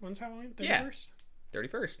 30th. When's Halloween? 31st.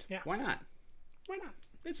 31st. Yeah. Why not?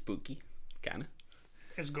 It's spooky, kind of.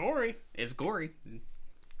 It's gory.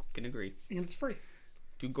 Can agree. And it's free.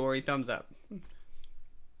 2 gory thumbs up.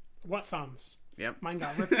 What thumbs? Yep. Mine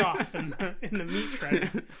got ripped off in the meat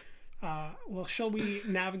shredder. Well, shall we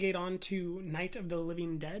navigate on to Night of the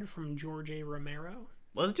Living Dead from George A. Romero?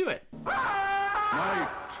 Let's do it. Night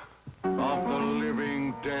of the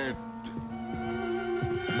Living Dead.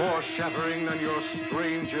 More shattering than your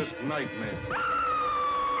strangest nightmare.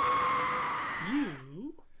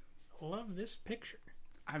 You love this picture.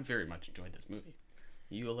 I very much enjoyed this movie.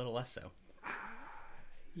 You a little less so.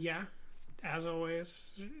 Yeah. As always,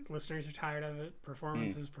 listeners are tired of it.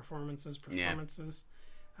 Performances. Yeah.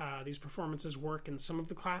 These performances work in some of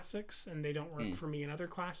the classics, and they don't work for me in other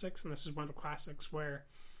classics. And this is one of the classics where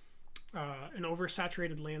an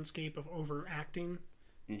oversaturated landscape of overacting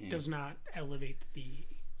does not elevate the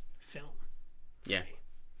film. Yeah,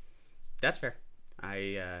 that's fair.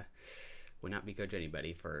 I would not begrudge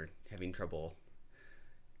anybody for having trouble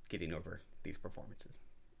getting over these performances.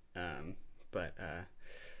 But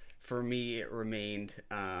for me, it remained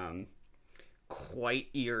quite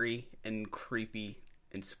eerie and creepy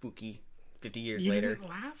and spooky 50 years later. You didn't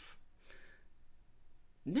laugh?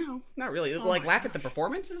 No, not really. Laugh at the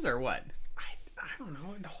performances or what? I don't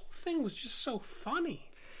know. The whole thing was just so funny.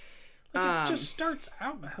 It just starts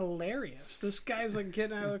out hilarious. This guy's like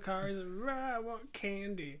getting out of the car. He's like, I want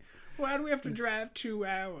candy. Why do we have to drive 2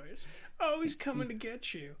 hours? Oh, he's coming to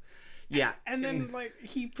get you. Yeah. And then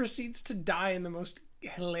he proceeds to die in the most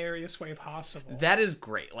hilarious way possible. That is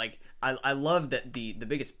great. I love that the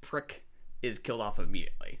biggest prick is killed off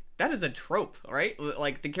immediately. That is a trope, right?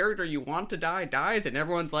 Like the character you want to die dies, and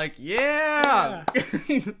everyone's like, yeah.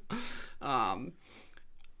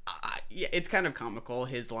 It's kind of comical.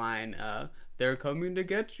 His line, "They're coming to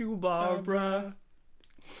get you, Barbara."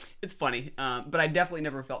 It's funny, but I definitely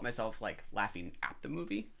never felt myself laughing at the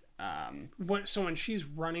movie. So when she's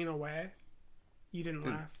running away, you didn't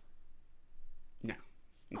laugh? No,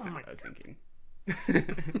 that's not what I was thinking.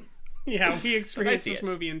 Yeah, we experienced this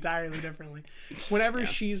movie entirely differently. Whenever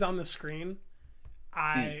she's on the screen,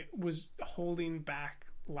 I was holding back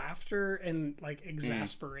laughter and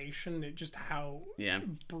exasperation at just how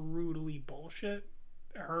brutally bullshit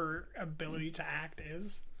her ability to act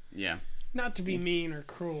is. Yeah. Not to be mean or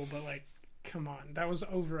cruel, but come on. That was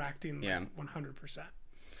overacting 100%.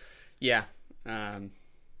 Yeah.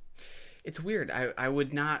 It's weird. I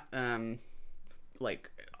would not I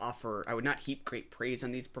would not heap great praise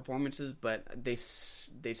on these performances, but they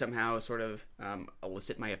somehow sort of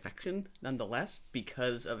elicit my affection nonetheless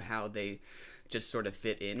because of how they just sort of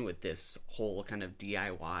fit in with this whole kind of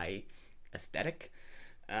DIY aesthetic.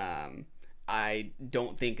 I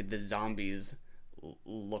don't think the zombies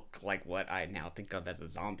look like what I now think of as a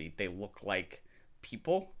zombie. They look like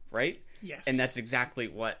people, right? Yes. And that's exactly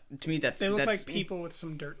what, to me, they look like people with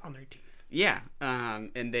some dirt on their teeth. Yeah.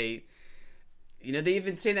 And they, they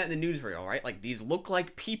even say that in the newsreel, right? Like, these look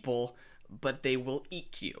like people, but they will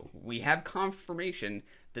eat you. We have confirmation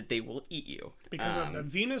that they will eat you. Because of the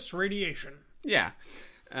Venus radiation. Yeah.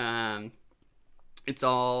 It's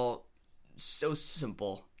all so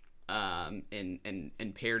simple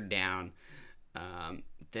and pared down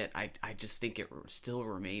that I just think it still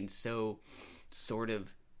remains so sort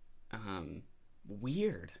of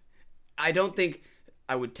weird. I don't think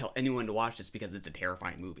I would tell anyone to watch this because it's a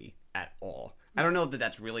terrifying movie at all. I don't know that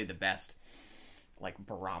that's really the best like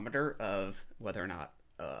barometer of whether or not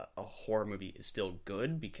a horror movie is still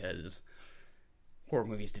good, because horror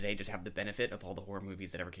movies today just have the benefit of all the horror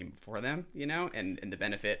movies that ever came before them, and the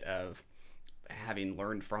benefit of having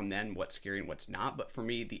learned from them what's scary and what's not. But for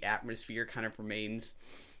me, the atmosphere kind of remains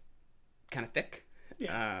kind of thick.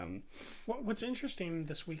 Yeah. What's interesting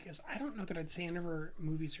this week is I don't know that I'd say any of her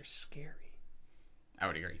movies are scary. I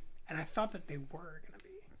would agree. And I thought that they were going to be.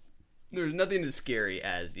 There's nothing as scary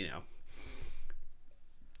as,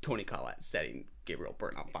 Toni Collette setting Gabriel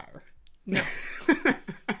Byrne on fire. No.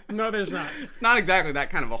 No, there's not. Not exactly that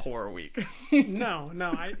kind of a horror week. No.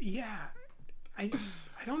 I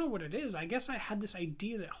don't know what it is. I guess I had this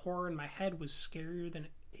idea that horror in my head was scarier than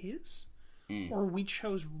it is. Or we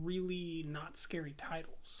chose really not scary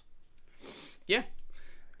titles. Yeah.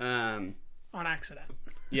 On accident.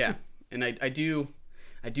 Yeah. And I do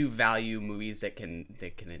value movies that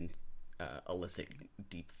can elicit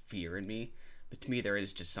deep fear in me. But to me, there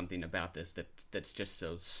is just something about this that's just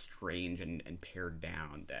so strange and pared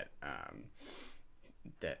down that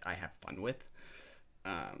I have fun with.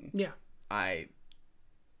 Yeah. I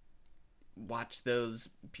watch those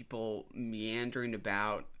people meandering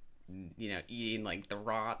about, eating like the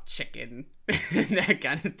raw chicken and that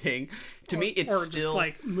kind of thing. To me, it's or still just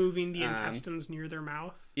like moving the intestines near their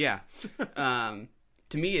mouth. Yeah. To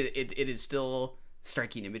me, it is still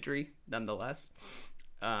striking imagery, nonetheless.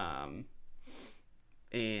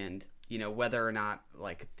 And whether or not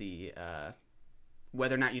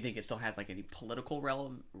whether or not you think it still has like any political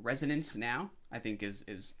resonance now, I think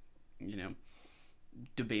is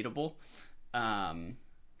debatable.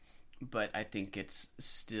 But I think it's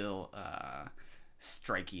still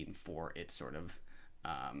striking for its sort of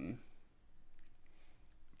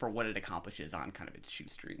for what it accomplishes on kind of its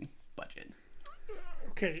shoestring budget.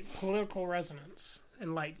 Okay, political resonance.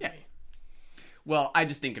 Enlighten me. Well, I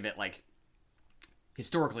just think of it like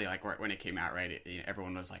historically, like when it came out, right?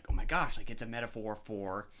 Everyone was like, "Oh my gosh!" Like it's a metaphor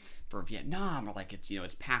for Vietnam, or like it's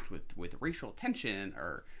it's packed with racial tension,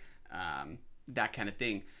 or that kind of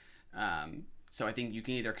thing. So I think you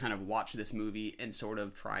can either kind of watch this movie and sort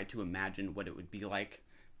of try to imagine what it would be like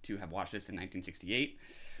to have watched this in 1968,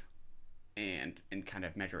 and kind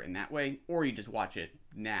of measure it in that way, or you just watch it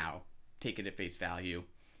now, take it at face value,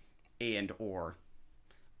 and or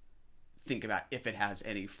think about if it has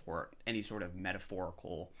any sort of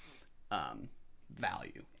metaphorical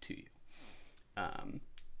value to you. I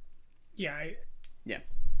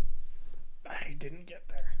didn't get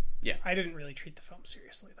there. Yeah. I didn't really treat the film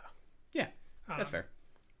seriously, though. Yeah, that's fair.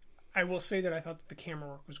 I will say that I thought that the camera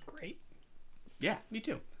work was great. Yeah, me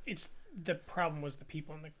too. The problem was the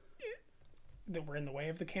people that were in the way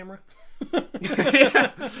of the camera. to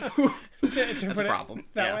that's a problem.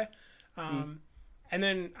 That way. And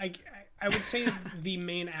then I would say the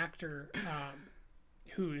main actor,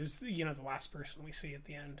 who is the last person we see at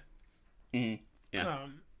the end. Mm-hmm. Yeah.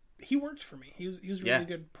 He worked for me. He was a really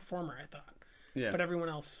good performer, I thought. Yeah. But everyone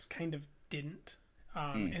else kind of didn't.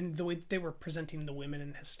 And the way that they were presenting the women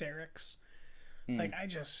in hysterics, like I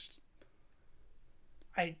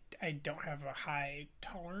don't have a high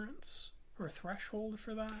tolerance or threshold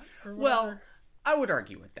for that. Or well, I would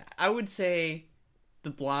argue with that. I would say the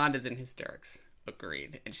blonde is in hysterics.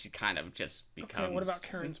 Agreed. And she kind of just becomes... Okay, what about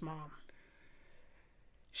Karen's mom?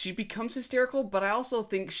 She becomes hysterical, but I also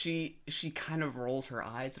think she kind of rolls her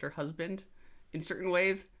eyes at her husband in certain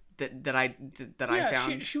ways that I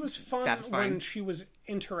found she was fun satisfying. when she was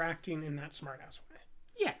interacting in that smartass way.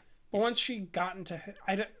 Yeah. But once she got into...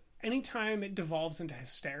 anytime it devolves into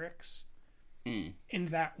hysterics in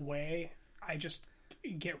that way, I just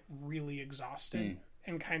get really exhausted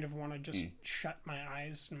and kind of want to just shut my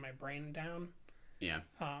eyes and my brain down. Yeah.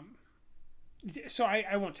 So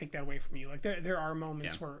I won't take that away from you. Like there are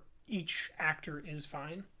moments where each actor is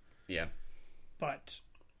fine. Yeah. But,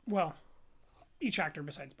 well, each actor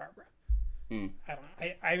besides Barbara. I don't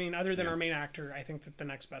know. I mean, other than our main actor, I think that the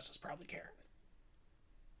next best is probably Karen.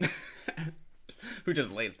 who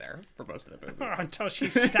just lays there for most of the movie. Until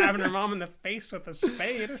she's stabbing her mom in the face with a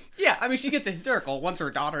spade. Yeah, I mean, she gets hysterical once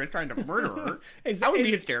her daughter is trying to murder her. That would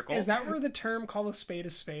be hysterical. Is that where the term "call a spade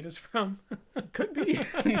is from"? Could be.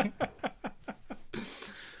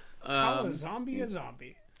 Call a zombie a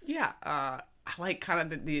zombie. Yeah, I like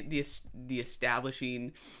kind of the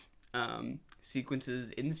establishing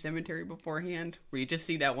sequences in the cemetery beforehand, where you just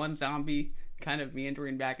see that one zombie kind of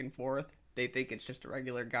meandering back and forth. They think it's just a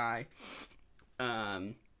regular guy.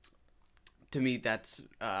 To me, that's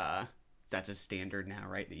a standard now,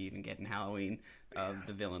 right? That you even get in Halloween of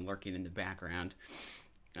the villain lurking in the background.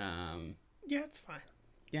 Yeah, it's fine.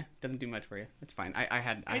 Yeah, doesn't do much for you. It's fine. I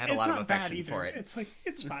had a lot of affection for it. It's like,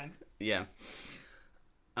 it's fine. Yeah.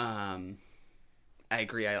 I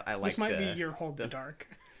agree. I like this might be your hold the dark.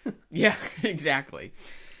 Yeah, exactly.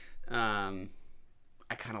 I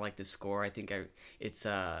kind of like the score. I think it's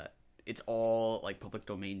all like public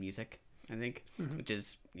domain music, I think, which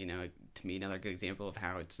is, to me, another good example of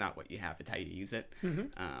how it's not what you have, it's how you use it.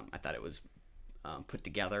 I thought it was put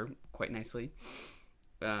together quite nicely.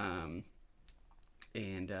 And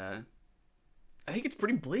I think it's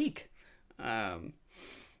pretty bleak. To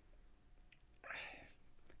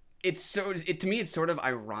me, it's sort of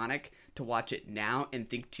ironic to watch it now and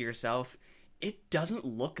think to yourself, it doesn't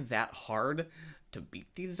look that hard to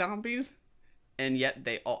beat these zombies, and yet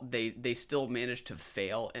they still manage to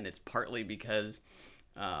fail, and it's partly because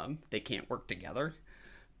they can't work together.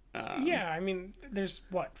 Yeah, I mean, there's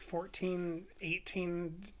 14,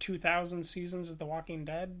 18, 2,000 seasons of The Walking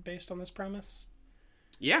Dead based on this premise.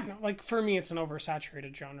 Yeah. Like, for me, it's an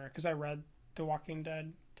oversaturated genre, because I read The Walking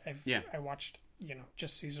Dead. I watched,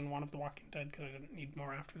 just season 1 of The Walking Dead, because I didn't need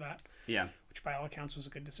more after that. Yeah. Which, by all accounts, was a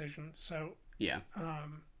good decision. So, yeah.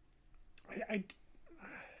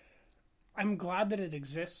 I'm glad that it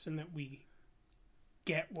exists and that we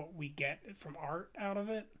get what we get from art out of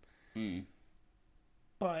it.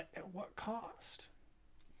 But at what cost?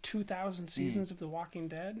 2,000 seasons of The Walking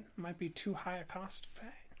Dead might be too high a cost to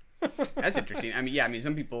pay. That's interesting. I mean,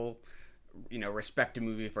 some people, respect a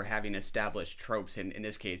movie for having established tropes. And in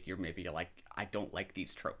this case, you're maybe like, I don't like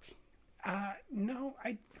these tropes. No,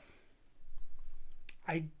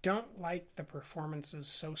 I don't like the performances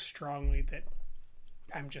so strongly that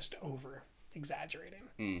I'm just over exaggerating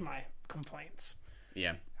my complaints.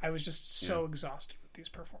 Yeah. I was just so exhausted with these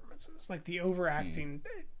performances. Like, the overacting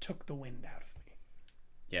took the wind out of me.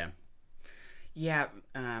 Yeah. Yeah.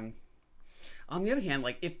 On the other hand,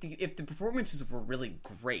 like, if the performances were really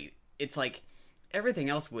great, it's like everything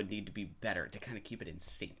else would need to be better to kind of keep it in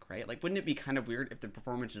sync, right? Like, wouldn't it be kind of weird if the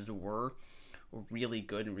performances were really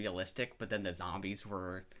good and realistic, but then the zombies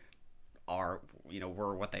were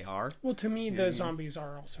what they are? Well, to me, the zombies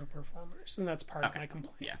are also performers, and that's part of my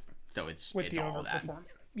complaint. Yeah. So it's with the all that. Overperforming.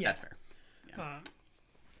 Yeah. That's fair. Yeah.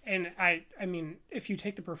 And I mean, if you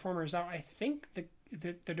take the performers out, I think the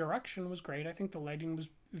direction was great. I think the lighting was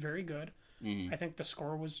very good. I think the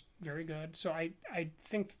score was very good. So I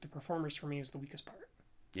think that the performers for me is the weakest part.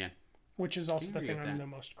 Yeah. Which is also the thing I'm the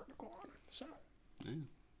most critical on. So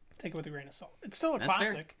take it with a grain of salt. It's still a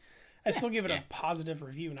classic. I still give it a positive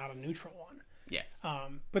review, not a neutral one. Yeah.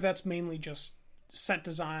 But that's mainly just set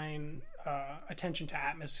design, attention to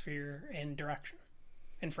atmosphere, and direction,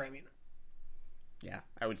 and framing. Yeah,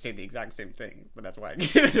 I would say the exact same thing, but that's why I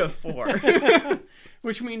give it a 4.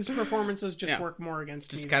 Which means performances just work more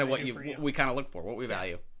against just me. Just kind of what we kind of look for, what we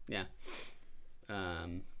value. Yeah. Yeah,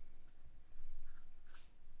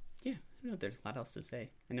 I don't know if there's a lot else to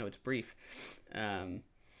say. I know it's brief. But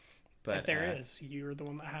if there is, you're the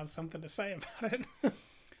one that has something to say about it.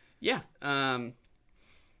 Yeah. I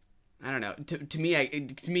don't know. To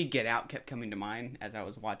me, Get Out kept coming to mind as I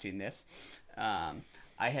was watching this.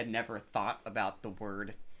 I had never thought about the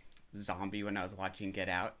word zombie when I was watching Get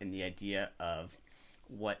Out, and the idea of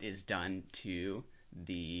what is done to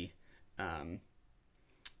the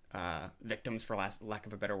victims, for lack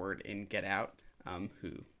of a better word, in Get Out,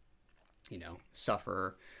 who,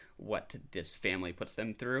 suffer what this family puts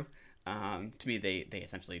them through. To me, they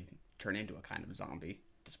essentially turn into a kind of zombie,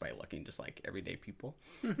 despite looking just like everyday people.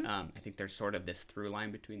 I think there's sort of this through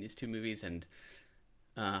line between these two movies, and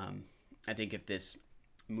I think if this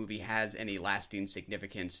movie has any lasting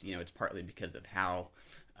significance, it's partly because of how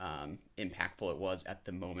impactful it was at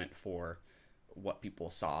the moment for what people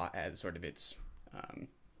saw as sort of its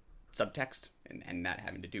subtext, and that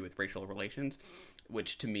having to do with racial relations,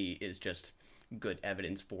 which to me is just good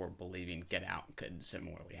evidence for believing Get Out could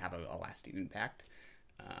similarly have a lasting impact.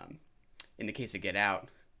 In the case of Get Out,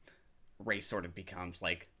 race sort of becomes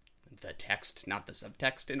like the text, not the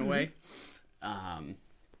subtext in a way.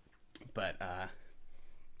 But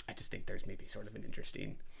I just think there's maybe sort of an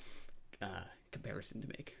interesting comparison to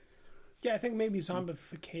make. Yeah, I think maybe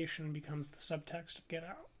zombification becomes the subtext of Get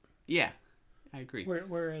Out. Yeah, I agree.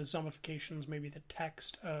 Whereas zombification is maybe the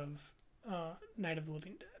text of Night of the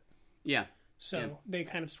Living Dead. Yeah. So they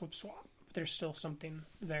kind of swap. But there's still something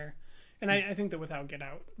there. And I think that without Get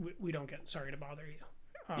Out, we don't get Sorry to Bother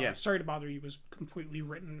You. Sorry to Bother You was completely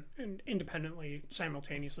written independently,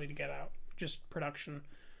 simultaneously to Get Out. Just production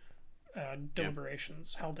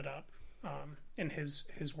deliberations held it up, and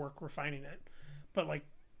his work refining it. But like,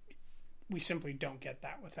 we simply don't get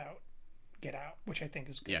that without Get Out, which I think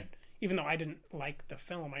is good. Yeah. Even though I didn't like the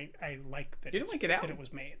film, I like that. You didn't like Get Out? That it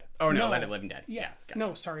was made. Oh no, Night of the Living Dead. Yeah. Gotcha.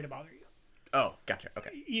 No, Sorry to Bother You. Oh, gotcha. Okay.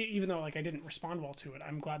 Even though like I didn't respond well to it,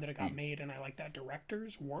 I'm glad that it got made, and I like that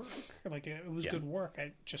director's work. Like it was good work.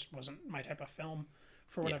 It just wasn't my type of film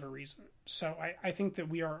for whatever reason. So I think that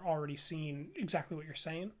we are already seeing exactly what you're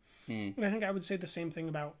saying. And I think I would say the same thing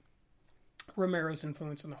about Romero's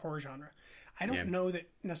influence in the horror genre. I don't know that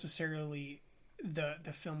necessarily the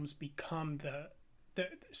films become the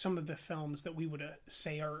some of the films that we would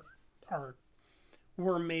say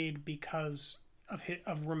were made because of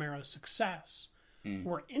Romero's success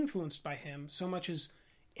were influenced by him so much as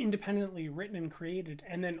independently written and created,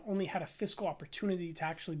 and then only had a fiscal opportunity to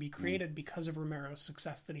actually be created because of Romero's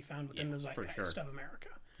success that he found within the zeitgeist of America.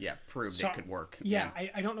 Yeah, proved it could work. Yeah,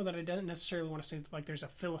 I don't know that I don't necessarily want to say that, like, there's a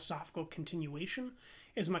philosophical continuation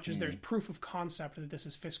as much as there's proof of concept that this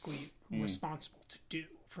is fiscally responsible to do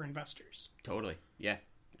for investors. Totally. Yeah,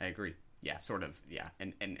 I agree. Yeah, sort of. Yeah,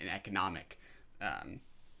 and an economic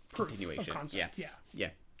proof continuation. Of concept. Yeah,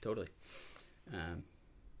 totally.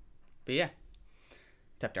 But yeah,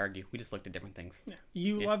 tough to argue. We just looked at different things. Yeah.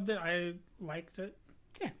 You loved it. I liked it.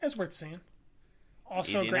 Yeah, it's worth seeing.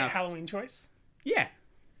 Also, Easy a great enough. Halloween choice. Yeah.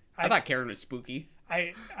 I thought Karen was spooky.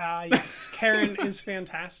 Yes, Karen is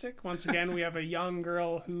fantastic. Once again, we have a young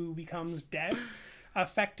girl who becomes dead,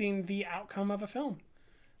 affecting the outcome of a film.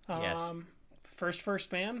 Yes.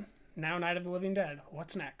 First Man, now Night of the Living Dead.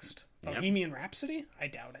 What's next? Bohemian Rhapsody? I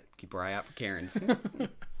doubt it. Keep your eye out for Karens.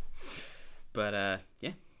 But,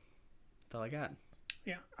 yeah. That's all I got.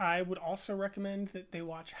 Yeah. I would also recommend that they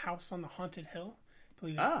watch House on the Haunted Hill. I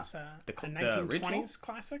believe it's the 1920s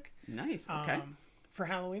classic. Nice. Okay. For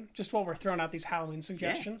Halloween, just while we're throwing out these Halloween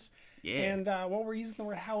suggestions. Yeah. And while we're using the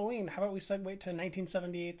word Halloween, how about we segue to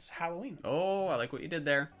 1978's Halloween? Oh, I like what you did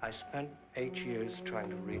there. I spent 8 years trying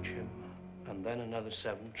to reach him, and then another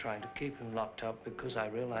 7 trying to keep him locked up because I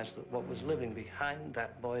realized that what was living behind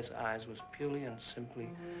that boy's eyes was purely and simply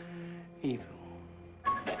evil.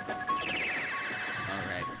 All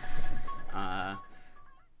right.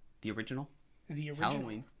 The original? The original.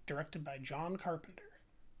 Halloween. Directed by John Carpenter.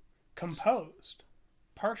 Composed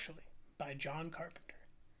partially by John Carpenter.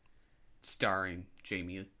 Starring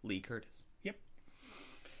Jamie Lee Curtis. Yep.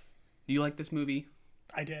 Do you like this movie?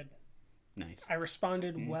 I did. Nice. I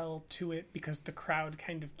responded well to it because the crowd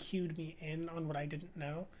kind of cued me in on what I didn't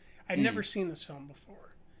know. I'd never seen this film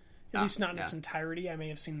before. At least not in its entirety. I may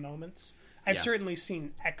have seen moments. I've certainly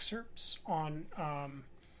seen excerpts on,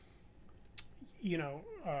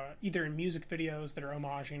 either in music videos that are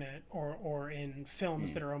homaging it, or in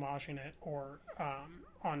films that are homaging it, or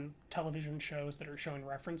on television shows that are showing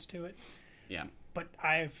reference to it. Yeah. But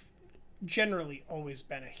I've generally always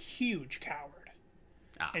been a huge coward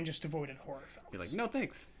and just avoided horror films. You're like, no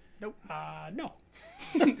thanks. Nope. No.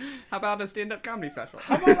 How about a stand-up comedy special?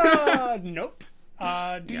 How about nope.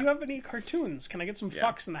 Do you have any cartoons? Can I get some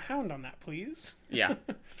Fox and the Hound on that, please? Yeah.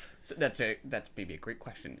 So that's maybe a great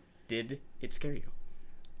question. Did it scare you?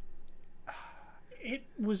 It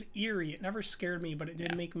was eerie. It never scared me, but it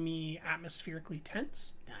did make me atmospherically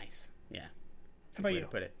tense. Nice. Yeah. How about you? To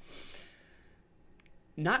put it.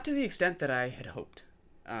 Not to the extent that I had hoped.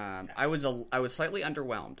 I was slightly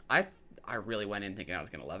underwhelmed. I really went in thinking I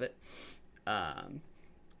was going to love it.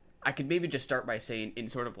 I could maybe just start by saying, in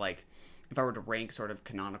sort of like, if I were to rank sort of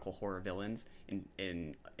canonical horror villains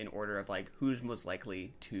in order of like who's most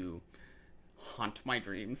likely to haunt my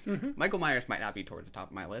dreams, Michael Myers might not be towards the top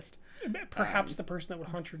of my list. Perhaps the person that would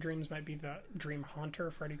haunt your dreams might be the dream haunter,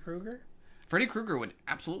 Freddy Krueger. Freddy Krueger would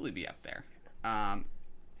absolutely be up there.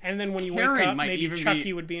 And then when you wake up, maybe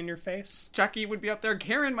Chucky would be in your face. Chucky would be up there.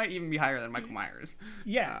 Karen might even be higher than Michael Myers.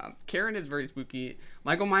 Yeah. Karen is very spooky.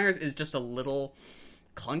 Michael Myers is just a little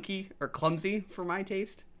clunky or clumsy for my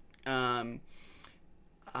taste. I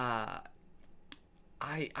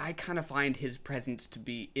kind of find his presence to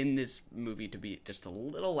be in this movie to be just a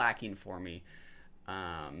little lacking for me.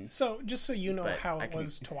 So just so you know how it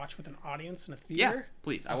was to watch with an audience in a theater. Yeah,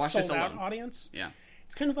 please. I watched this alone. Audience. Yeah.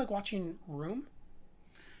 It's kind of like watching Room.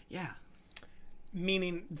 Yeah.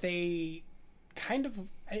 meaning they kind of...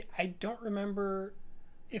 I don't remember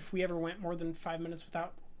if we ever went more than 5 minutes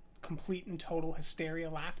without complete and total hysteria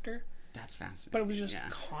laughter. That's fascinating. But it was just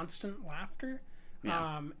constant laughter.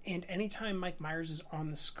 Yeah. And anytime Mike Myers is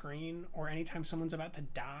on the screen or anytime someone's about to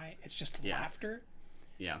die, it's just laughter.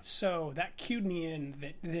 Yeah. So that cued me in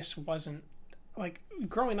that this wasn't... Like,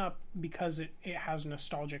 growing up, because it has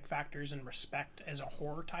nostalgic factors and respect as a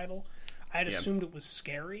horror title, I had assumed it was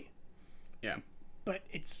scary. Yeah. But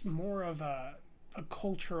it's more of a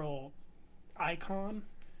cultural icon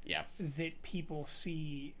that people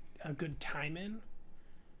see a good time in.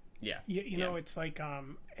 Yeah. You know, it's like,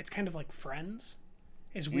 it's kind of like Friends.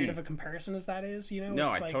 As weird of a comparison as that is, you know? No,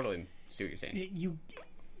 it's I like, totally see what you're saying.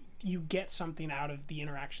 You get something out of the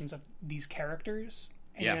interactions of these characters,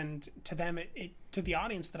 and to them, to the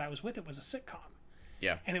audience that I was with, it was a sitcom.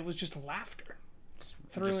 Yeah. And it was just laughter.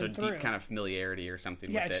 Just a deep kind of familiarity or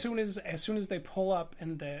something. Yeah, with as soon as they pull up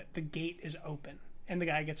and the gate is open and the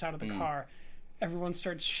guy gets out of the car, everyone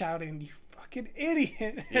starts shouting, "You fucking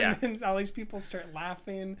idiot!" And then all these people start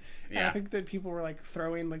laughing. And I think that people were like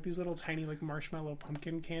throwing like these little tiny like marshmallow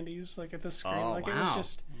pumpkin candies like at the screen. It was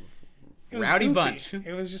just rowdy goofy. bunch.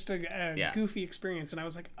 It was just a goofy experience, and I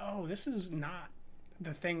was like, "Oh, this is not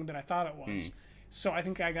the thing that I thought it was." So I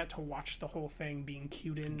think I got to watch the whole thing being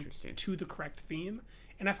cued in to the correct theme.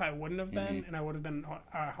 And if I wouldn't have been, and I would have been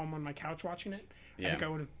home on my couch watching it, I think I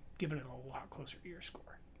would have given it a lot closer to your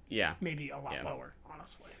score. Yeah. Maybe a lot lower,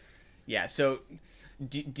 honestly. Yeah, so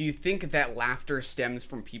do you think that laughter stems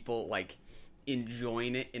from people, like,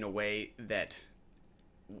 enjoying it in a way that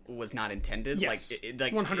was not intended? Yes,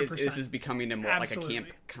 like 100%. This is becoming a more Absolutely. like a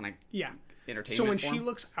camp kind of entertainment So when form? she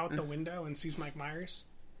looks out the window and sees Mike Myers,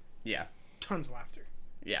 tons of laughter.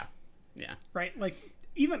 Yeah. Right? Like,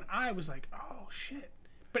 even I was like, oh, shit.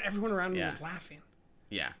 But everyone around me was laughing.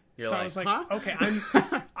 Yeah. So I was like, okay,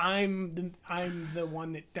 I'm the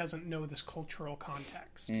one that doesn't know this cultural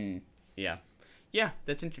context. Yeah,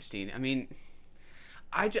 that's interesting. I mean,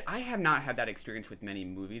 I have not had that experience with many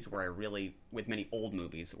movies with many old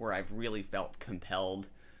movies where I've really felt compelled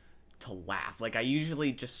to laugh. Like, I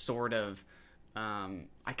usually just sort of,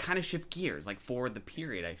 I kind of shift gears, like, for the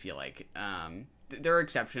period, I feel like. There are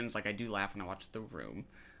exceptions, like, I do laugh when I watch The Room.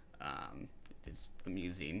 It's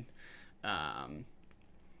amusing.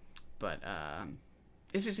 But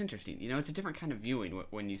it's just interesting. You know, it's a different kind of viewing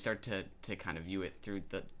when you start to kind of view it through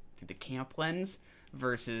the camp lens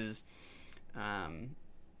versus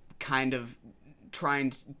kind of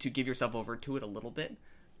trying to give yourself over to it a little bit.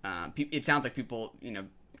 It sounds like people, you know,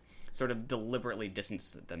 sort of deliberately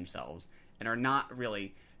distance themselves and are not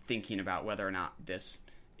really thinking about whether or not this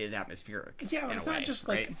is atmospheric. Yeah, it's not just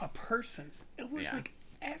like a person. It was like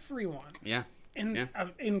everyone. Yeah.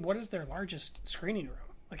 And what is their largest screening room?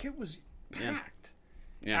 Like, it was packed.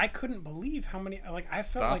 Yeah. I couldn't believe how many. Like, I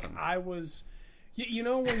felt awesome. like I was. You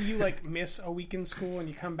know when you like miss a week in school and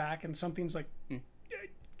you come back and something's like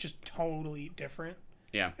just totally different.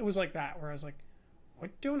 Yeah. It was like that where I was like, what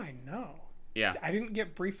don't I know? Yeah. I didn't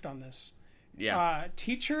get briefed on this. Yeah.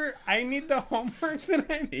 Teacher, I need the homework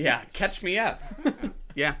that I missed. Yeah. Catch me up.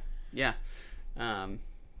 Yeah.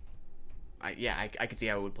 I could see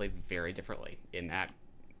how it would play very differently in that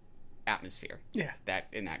atmosphere. Yeah.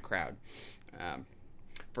 In that crowd,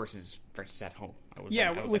 versus at home. I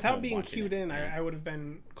was without being cued in, I would have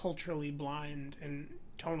been culturally blind and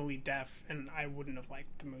tonally deaf, and I wouldn't have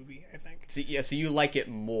liked the movie, I think. So you like it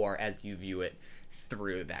more as you view it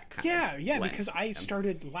through that kind of lens. Because I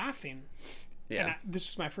started laughing. Yeah. And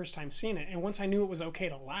this was my first time seeing it, and once I knew it was okay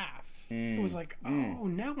to laugh, it was like, oh,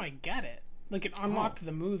 now I get it. Like, it unlocked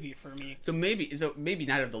the movie for me. So maybe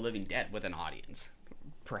Night of the Living Dead with an audience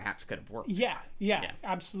perhaps could have worked. Yeah,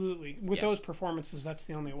 absolutely. With those performances, that's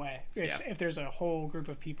the only way. If there's a whole group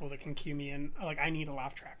of people that can cue me in, like, I need a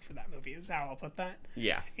laugh track for that movie, is how I'll put that.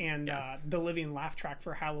 Yeah. And the living laugh track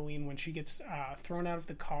for Halloween when she gets thrown out of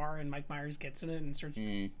the car and Mike Myers gets in it and starts,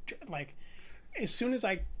 like, as soon as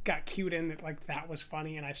I got cued in that, like, that was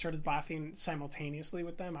funny and I started laughing simultaneously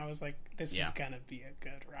with them, I was like, this is gonna be a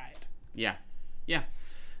good ride. Yeah.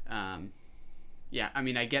 I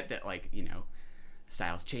mean, I get that, like, you know,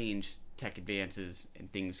 styles change, tech advances, and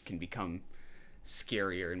things can become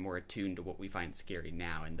scarier and more attuned to what we find scary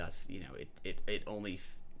now, and thus, you know, it only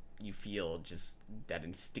you feel just that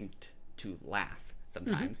instinct to laugh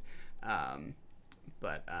sometimes. I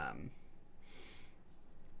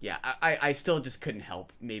still just couldn't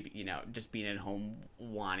help, maybe, you know, just being at home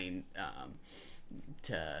wanting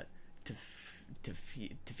to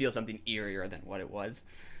feel something eerier than what it was.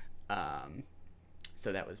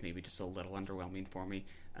 So that was maybe just a little underwhelming for me.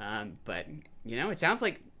 But, you know, it sounds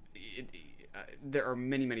like there are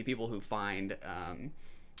many people who find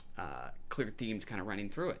clear themes kind of running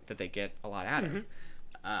through it that they get a lot out of.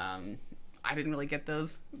 I didn't really get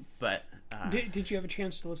those, but did you have a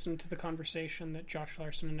chance to listen to the conversation that Josh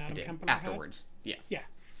Larson and Adam Kempener afterwards? had?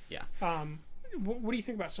 Yeah. What do you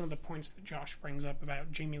think about some of the points that Josh brings up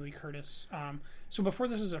about Jamie Lee Curtis? So before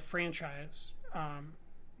this is a franchise,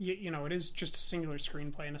 you know, it is just a singular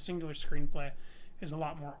screenplay, and a singular screenplay is a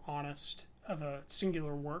lot more honest of a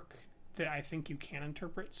singular work that I think you can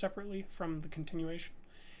interpret separately from the continuation.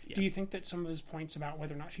 Yeah. Do you think that some of his points about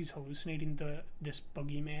whether or not she's hallucinating this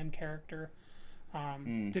boogeyman character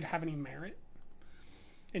did have any merit?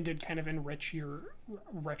 And did kind of enrich your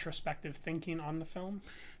retrospective thinking on the film?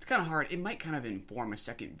 It's kind of hard. It might kind of inform a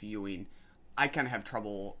second viewing. I kind of have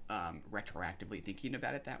trouble retroactively thinking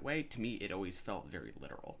about it that way. To me, it always felt very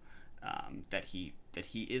literal. That he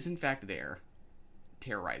is in fact there,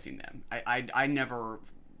 terrorizing them. I never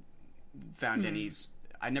found any.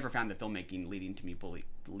 I never found the filmmaking leading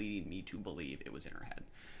me to believe it was in her head.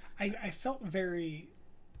 I felt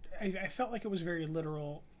like it was very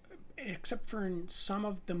literal, except for in some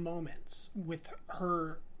of the moments with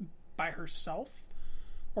her by herself,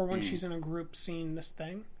 or when she's in a group seeing this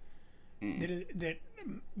thing that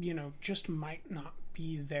you know just might not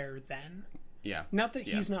be there then. Yeah. Not that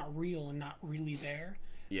he's not real and not really there.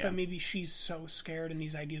 Yeah. But maybe she's so scared and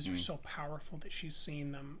these ideas are so powerful that she's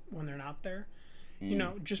seeing them when they're not there. You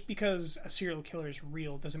know, just because a serial killer is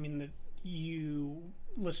real doesn't mean that you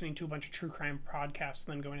listening to a bunch of true crime podcasts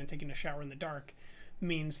and then going and taking a shower in the dark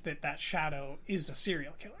means that shadow is a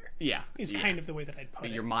serial killer. Yeah. Is kind of the way that I'd put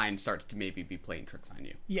it. Your mind starts to maybe be playing tricks on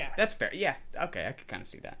you. Yeah. That's fair. Yeah. Okay, I could kind of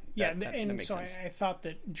see that. Yeah, that and so I thought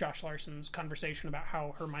that Josh Larson's conversation about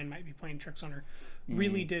how her mind might be playing tricks on her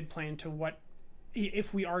really did play into what,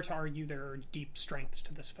 if we are to argue there are deep strengths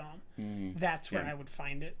to this film, that's where I would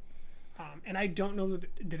find it. And I don't know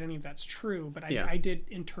that any of that's true, but I did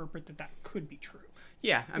interpret that could be true.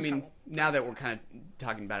 Yeah, I mean, now that we're kind of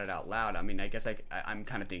talking about it out loud, I mean, I guess I'm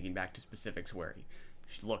kind of thinking back to specifics where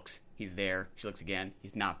she looks, he's there, she looks again,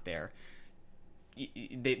 he's not there.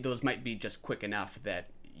 Those might be just quick enough that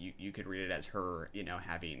you could read it as her, you know,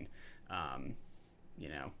 having, you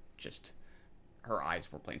know, just her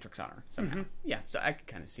eyes were playing tricks on her somehow. Yeah, so I could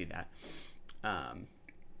kind of see that.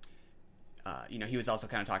 You know, he was also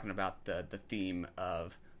kind of talking about the theme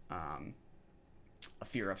of a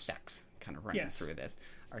fear of sex kind of running through this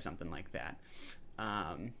or something like that.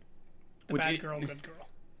 The bad girl, good girl.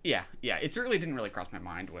 Yeah. It certainly didn't really cross my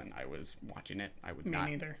mind when I was watching it. Me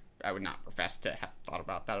neither. I would not profess to have thought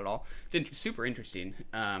about that at all. It's super interesting.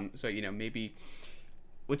 So, you know, maybe...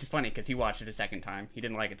 Which is funny because he watched it a second time. He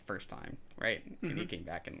didn't like it the first time, right? And he came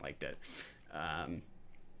back and liked it.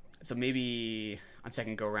 So maybe on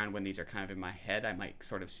second go around when these are kind of in my head, I might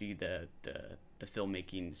sort of see the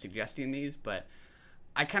filmmaking suggesting these, but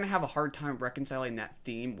I kind of have a hard time reconciling that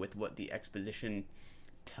theme with what the exposition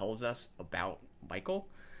tells us about Michael.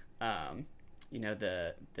 You know,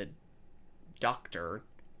 the doctor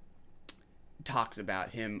talks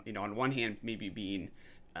about him, you know, on one hand maybe being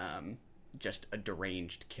just a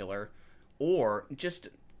deranged killer or just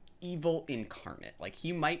evil incarnate. Like,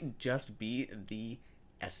 he might just be the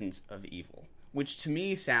essence of evil, which to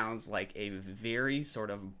me sounds like a very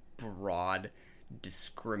sort of broad,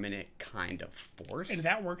 discriminate kind of force. And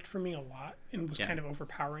that worked for me a lot and was kind of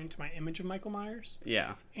overpowering to my image of Michael Myers.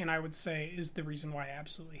 Yeah. And I would say is the reason why I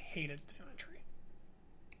absolutely hated the imagery.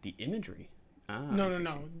 The imagery? No.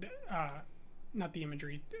 Not the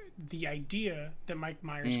imagery. The idea that Mike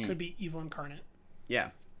Myers could be evil incarnate.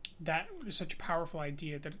 Yeah. That is such a powerful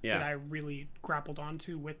idea that I really grappled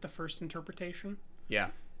onto with the first interpretation. Yeah.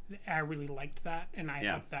 I really liked that, and I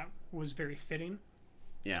thought that was very fitting.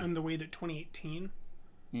 Yeah. And the way that 2018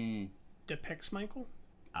 depicts Michael.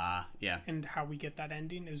 Yeah. And how we get that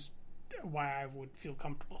ending is why I would feel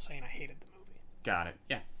comfortable saying I hated the movie. Got it.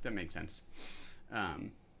 Yeah, that makes sense.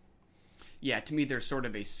 Yeah, to me, there's sort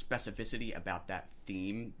of a specificity about that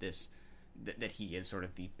theme, that he is sort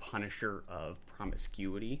of the punisher of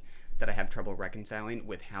promiscuity, that I have trouble reconciling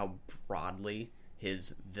with how broadly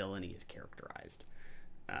his villainy is characterized.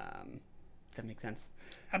 Does that make sense?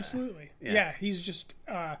 Absolutely. Yeah, he's just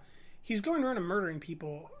he's going around and murdering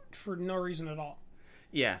people for no reason at all.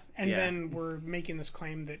 Yeah. And then we're making this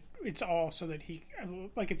claim that it's all so that he,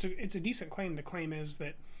 like, it's a decent claim. The claim is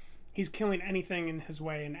that he's killing anything in his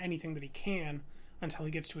way and anything that he can until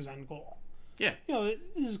he gets to his end goal. Yeah. You know,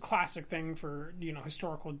 this is a classic thing for, you know,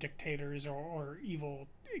 historical dictators or evil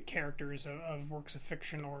characters of works of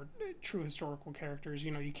fiction or true historical characters.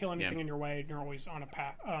 You know, you kill anything in your way and you're always on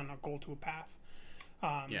a goal to a path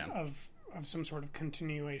of of some sort of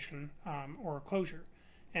continuation or closure.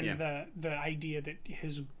 And the idea that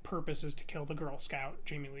his purpose is to kill the Girl Scout,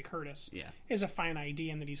 Jamie Lee Curtis, is a fine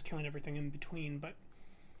idea, and that he's killing everything in between. But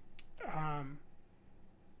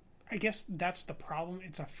I guess that's the problem.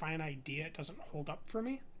 It's a fine idea. It doesn't hold up for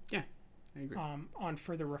me. Yeah, I agree. On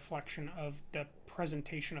further reflection of the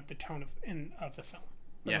presentation of the tone of the film.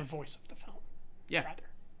 Or the voice of the film. Yeah. Rather.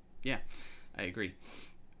 Yeah, I agree.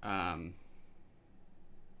 I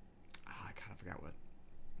kind of forgot what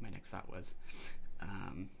my next thought was.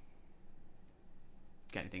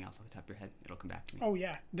 Got anything else on the top of your head? It'll come back to me. Oh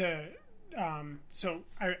yeah, so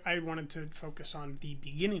I wanted to focus on the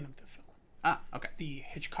beginning of the film. Ah, okay. The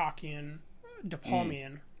Hitchcockian, De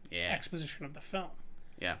Palmian exposition of the film.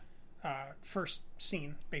 Yeah. First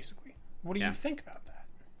scene, basically. What do you think about that?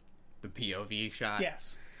 The POV shot.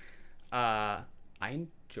 Yes. I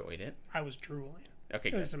enjoyed it. I was drooling. Okay,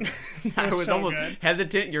 it good. was amazing. I was so almost good.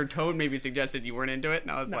 hesitant. Your tone maybe suggested you weren't into it,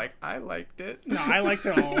 and I was like, I liked it. No, I liked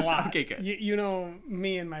it a lot. Okay, good. You know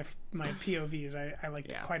me and my POVs. I liked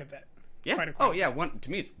it quite a bit. Yeah. Quite To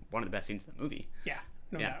me, it's one of the best scenes in the movie. Yeah.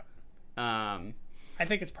 No doubt. I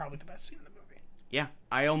think it's probably the best scene in the movie. Yeah,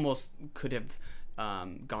 I almost could have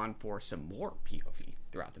gone for some more POV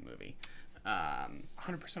throughout the movie.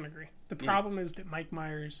 100% agree. The problem is that Mike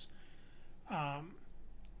Myers.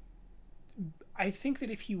 I think that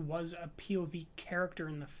if he was a POV character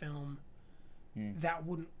in the film, that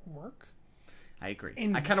wouldn't work. I agree.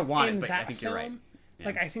 I kind of want it, but I think film, you're right. Yeah.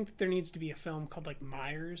 Like, I think that there needs to be a film called, like,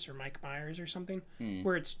 Myers or Mike Myers or something,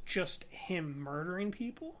 where it's just him murdering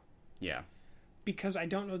people. Yeah. Because I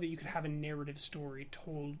don't know that you could have a narrative story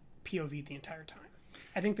told POV the entire time.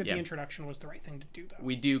 I think that the introduction was the right thing to do, though.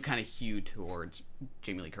 We do kind of hew towards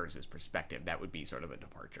Jamie Lee Curtis's perspective. That would be sort of a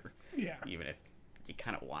departure. Yeah. Even if you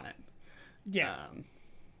kind of want it. Yeah.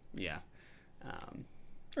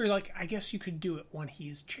 Or, like, I guess you could do it when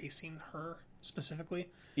he's chasing her specifically.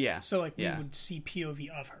 Yeah. So, like, we would see POV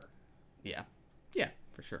of her. Yeah. Yeah,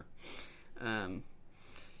 for sure.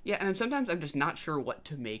 Yeah, and sometimes I'm just not sure what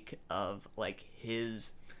to make of, like,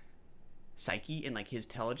 his psyche and, like, his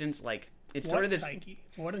intelligence. Like, it's what sort of this... psyche?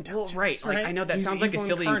 What intelligence? Well, right. Like, right? I know that He's sounds like a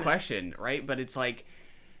silly incarnate. question, right? But it's like,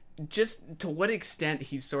 just to what extent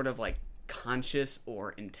he's sort of, like, conscious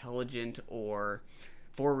or intelligent or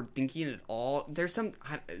forward thinking at all. There's some,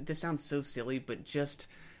 this sounds so silly, but just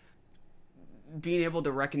being able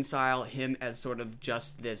to reconcile him as sort of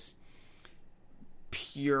just this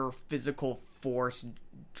pure physical force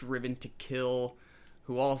driven to kill,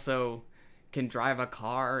 who also can drive a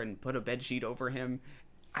car and put a bedsheet over him.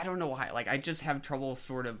 I don't know why. Like, I just have trouble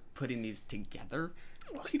sort of putting these together.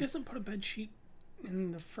 Well, he doesn't put a bedsheet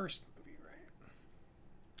in the first movie,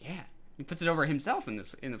 right? Yeah. He puts it over himself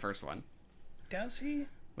in the first one. Does he?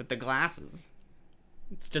 With the glasses.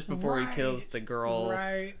 It's just before he kills the girl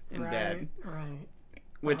in bed. Right.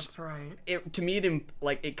 Which, that's right. To me,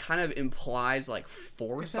 it kind of implies, like,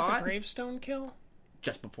 forethought. Is that the gravestone kill?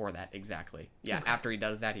 Just before that, exactly. Yeah, okay. After he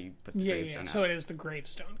does that, he puts the gravestone out. So it is the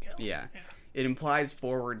gravestone kill. Yeah. It implies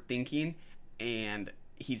forward thinking, and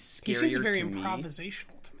he's scarier to me. He seems very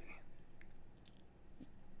improvisational to me.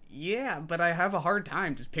 Yeah, but I have a hard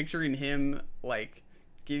time just picturing him, like,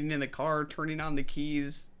 getting in the car, turning on the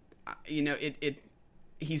keys. You know,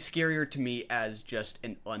 he's scarier to me as just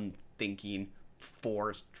an unthinking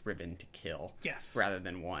force driven to kill. Yes. Rather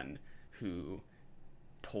than one who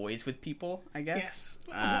toys with people, I guess.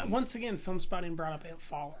 Yes. Once again, Film Spotting brought up It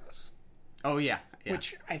Follows. Oh, yeah.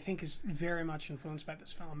 Which I think is very much influenced by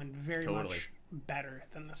this film and very much better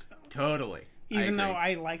than this film. Totally. Even though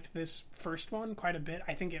I liked this first one quite a bit,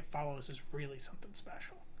 I think It Follows is really something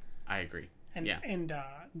special. I agree. And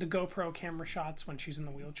the GoPro camera shots when she's in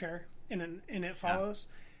the wheelchair in It Follows,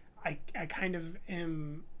 I kind of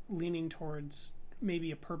am leaning towards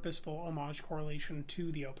maybe a purposeful homage correlation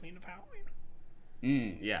to the opening of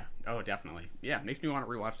Halloween. Yeah. Oh, definitely. Yeah, makes me want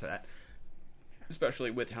to rewatch that.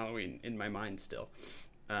 Especially with Halloween in my mind still.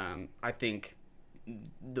 I think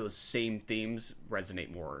those same themes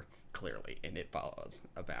resonate more clearly in It Follows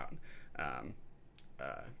about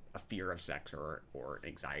a fear of sex or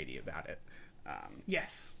anxiety about it.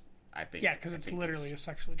 Yes. I think. Yeah, because it's literally a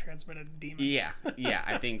sexually transmitted demon. Yeah.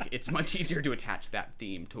 I think it's much easier to attach that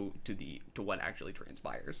theme to what actually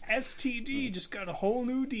transpires. STD just got a whole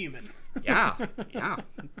new demon. Yeah.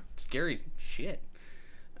 Scary shit.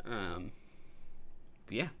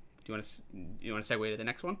 Yeah. Do you want to segue to the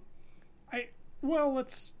next one?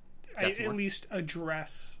 Let's at least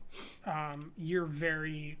address. You're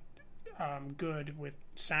very good with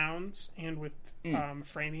sounds and with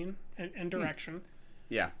framing and direction.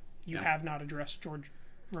 Yeah. You have not addressed George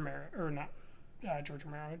Romero, or not George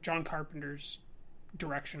Romero, John Carpenter's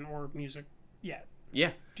direction or music yet.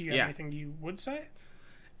 Yeah. Do you have anything you would say?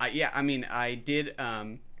 Yeah, I mean, I did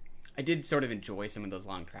sort of enjoy some of those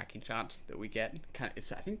long tracking shots that we get. I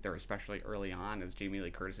think they're especially early on as Jamie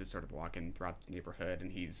Lee Curtis is sort of walking throughout the neighborhood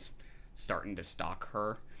and he's starting to stalk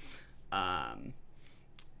her.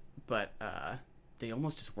 But they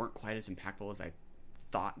almost just weren't quite as impactful as I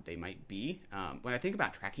thought they might be. When I think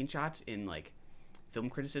about tracking shots in like film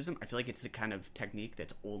criticism, I feel like it's the kind of technique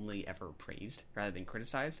that's only ever praised rather than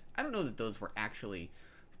criticized. I don't know that those were actually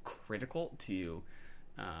critical to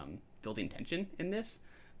building tension in this.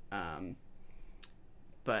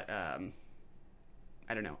 But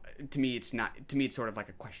I don't know. To me, it's sort of like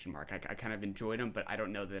a question mark. I kind of enjoyed them, but I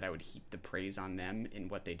don't know that I would heap the praise on them in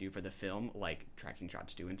what they do for the film, like tracking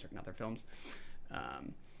shots do in certain other films.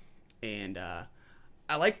 And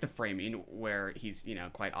I like the framing where he's,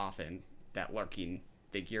 quite often that lurking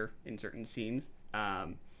figure in certain scenes.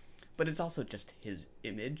 But it's also just his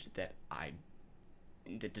image that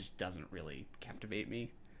just doesn't really captivate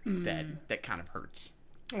me. That kind of hurts.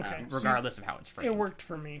 Okay. Regardless of how it's framed. It worked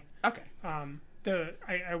for me. Okay.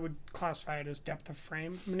 I would classify it as depth of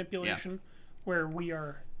frame manipulation, where we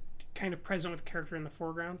are kind of present with the character in the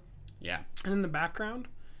foreground. Yeah. And in the background,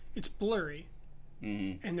 it's blurry,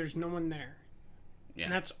 and there's no one there. Yeah.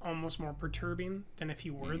 And that's almost more perturbing than if he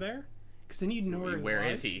were there, because then you'd know where he was. Where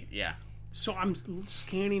is he? Yeah. So I'm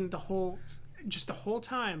scanning the whole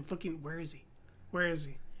time, looking, where is he? Where is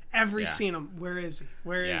he? Every scene, where is he?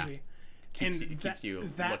 Where is he? Keeps you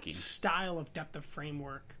that looking. style of depth of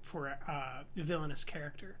framework for a villainous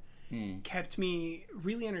character kept me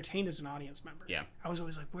really entertained as an audience member. Yeah. I was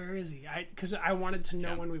always like, where is he? Because I wanted to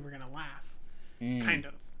know when we were going to laugh, kind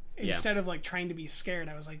of. Instead of like trying to be scared,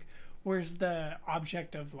 I was like, where's the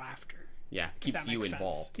object of laughter? Yeah, keeps you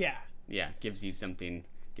involved. Yeah. Yeah, gives you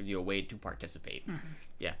a way to participate.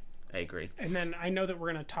 Yeah, I agree. And then I know that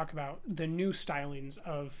we're going to talk about the new stylings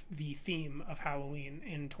of the theme of Halloween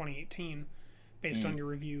in 2018 based on your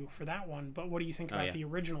review for that one. But what do you think about the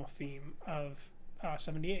original theme of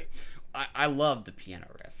 78? I love the piano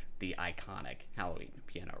riff, the iconic Halloween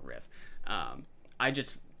piano riff.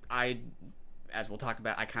 As we'll talk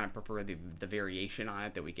about, I kind of prefer the variation on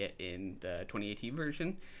it that we get in the 2018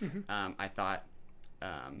 version. I thought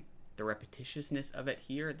the repetitiousness of it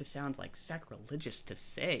here, this sounds like sacrilegious to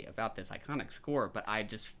say about this iconic score, but I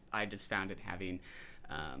just found it having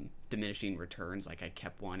diminishing returns. Like I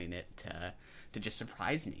kept wanting it to just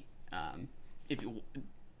surprise me.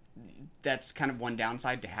 That's kind of one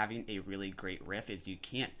downside to having a really great riff is you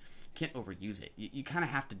can't overuse it. You kind of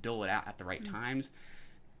have to dole it out at the right times.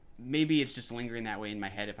 Maybe it's just lingering that way in my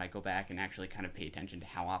head. If I go back and actually kind of pay attention to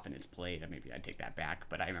how often it's played, maybe I'd take that back.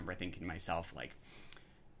 But I remember thinking to myself, like,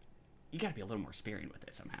 you got to be a little more sparing with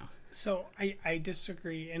it somehow. So I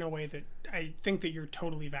disagree in a way that I think that you're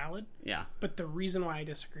totally valid. Yeah. But the reason why I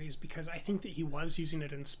disagree is because I think that he was using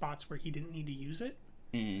it in spots where he didn't need to use it.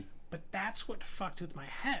 But that's what fucked with my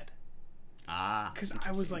head. Because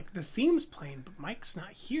I was like, the theme's playing, but Mike's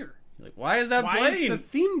not here. Like, why is that playing? Why is the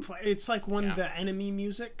theme play? It's like when the enemy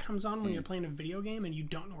music comes on when you're playing a video game and you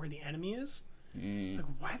don't know where the enemy is. Like,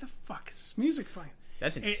 why the fuck is this music playing?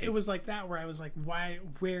 That's interesting. It was like that where I was like,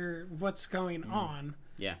 what's going on?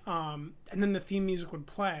 Yeah. And then the theme music would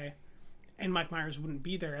play and Mike Myers wouldn't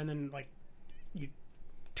be there. And then, like, you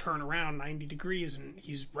turn around 90 degrees and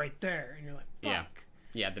he's right there. And you're like, fuck.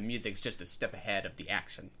 Yeah, the music's just a step ahead of the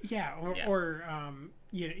action. Yeah, or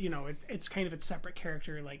it's kind of a separate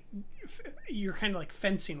character. Like, you're kind of like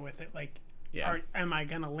fencing with it. Like, am I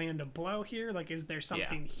going to land a blow here? Like, is there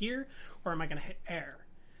something here? Or am I going to hit air?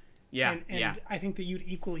 Yeah, and I think that you'd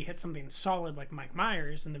equally hit something solid like Mike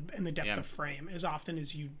Myers in the depth of frame as often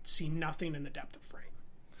as you see nothing in the depth of frame.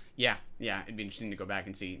 Yeah, it'd be interesting to go back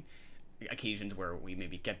and see occasions where we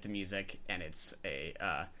maybe get the music and it's a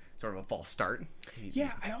sort of a false start.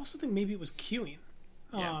 Yeah, I also think maybe it was cueing.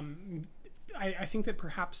 I think that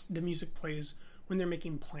perhaps the music plays when they're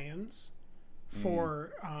making plans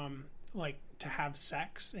for like to have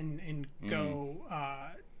sex and go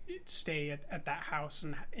stay at that house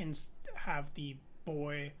and have the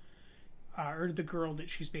boy or the girl that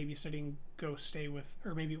she's babysitting go stay with,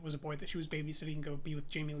 or maybe it was a boy that she was babysitting and go be with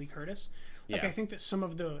Jamie Lee Curtis. Like, I think that some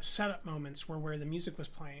of the setup moments were where the music was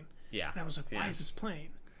playing. Yeah. And I was like, why is this playing?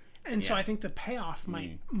 And so I think the payoff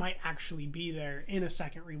might actually be there in a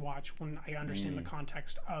second rewatch when I understand the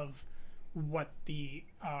context of what the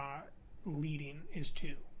leading is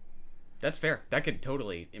to. That's fair. That could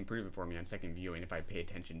totally improve it for me on second viewing if I pay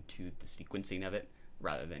attention to the sequencing of it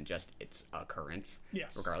rather than just its occurrence.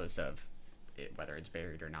 Yes. Regardless of whether it's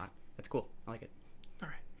varied or not. That's cool. I like it. All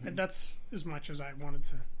right. That's as much as I wanted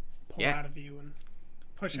to pull out of you and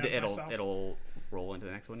push out myself. It'll roll into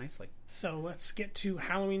the next one nicely. So let's get to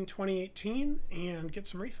Halloween 2018 and get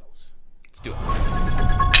some refills. Let's do it.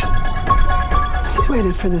 He's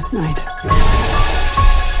waited for this night.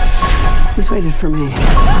 He's waited for me.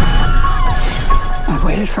 I've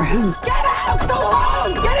waited for him. Get out the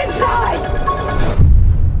room! Get inside!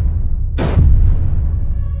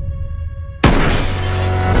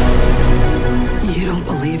 You don't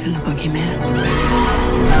believe in the boogeyman?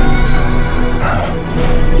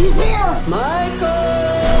 He's here! Michael!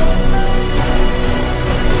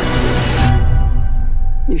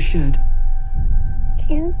 You should.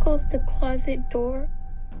 Can you close the closet door?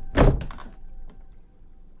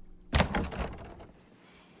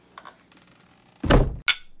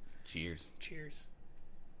 Cheers. Cheers.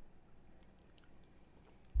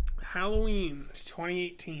 Halloween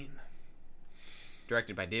 2018.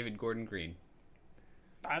 Directed by David Gordon Green.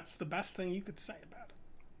 That's the best thing you could say about it.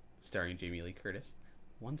 Starring Jamie Lee Curtis.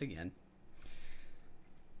 Once again.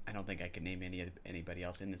 I don't think I could name anybody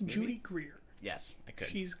else in this movie. Judy Greer. Yes, I could.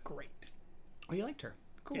 She's great. Oh, you liked her?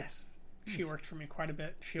 Cool. Yes. She worked for me quite a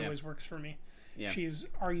bit. She always works for me. Yeah. She's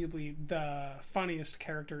arguably the funniest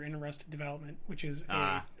character in Arrested Development, which is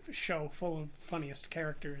a show full of funniest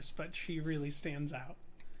characters, but she really stands out.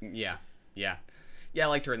 Yeah. Yeah, I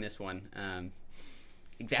liked her in this one.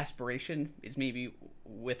 Exasperation is maybe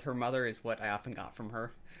with her mother is what I often got from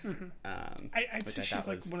her. Mm-hmm. I'd say she's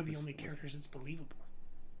like one of the only characters that's believable.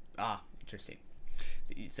 Ah, interesting.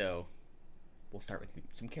 So we'll start with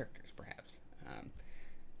some characters, perhaps.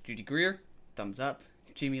 Judy Greer, thumbs up.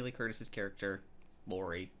 Jamie Lee Curtis's character,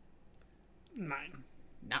 Laurie, 9.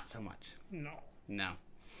 Not so much. No.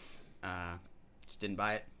 Just didn't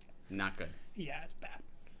buy it. Not good. Yeah, it's bad.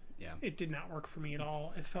 Yeah. It did not work for me at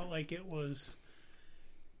all. It felt like it was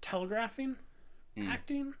telegraphing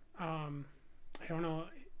acting. I don't know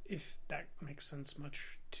if that makes sense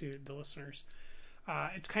much to the listeners.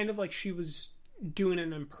 It's kind of like she was doing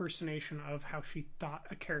an impersonation of how she thought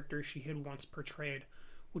a character she had once portrayed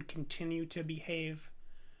would continue to behave.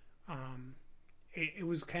 It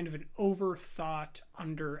was kind of an overthought,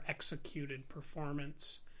 under-executed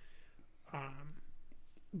performance.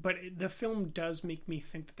 But the film does make me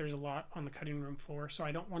think that there's a lot on the cutting room floor, so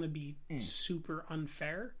I don't want to be super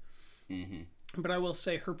unfair. Mm-hmm. But I will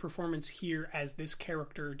say her performance here as this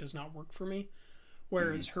character does not work for me.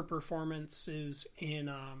 Whereas her performances in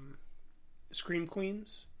Scream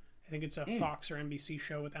Queens, I think it's a Fox or NBC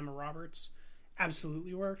show with Emma Roberts,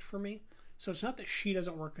 absolutely worked for me. So it's not that she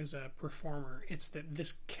doesn't work as a performer, it's that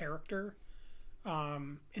this character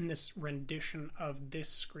in this rendition of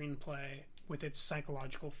this screenplay with its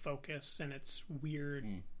psychological focus and its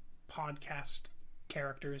weird podcast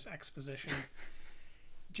characters exposition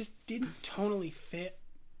just didn't tonally fit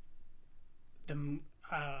the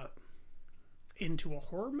into a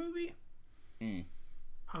horror movie. And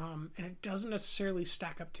it doesn't necessarily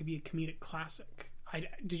stack up to be a comedic classic.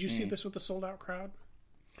 Did you see this with a sold out crowd?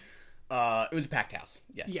 It was a packed house.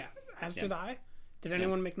 Yes. Yeah, as did I. Did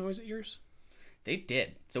anyone make noise at yours? They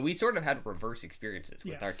did. So we sort of had reverse experiences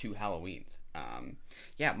with our 2 Halloweens.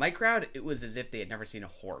 My crowd, it was as if they had never seen a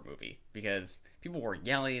horror movie because people were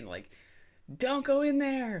yelling like, "Don't go in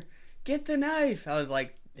there! Get the knife!" I was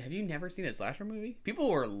like, have you never seen a slasher movie? People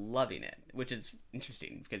were loving it, which is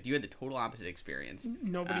interesting because you had the total opposite experience.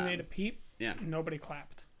 Nobody made a peep. Yeah. Nobody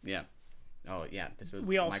clapped. Yeah. Oh, yeah.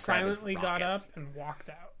 We all silently got up and walked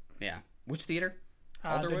out. Yeah. Which theater?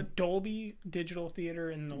 The Dolby Digital Theater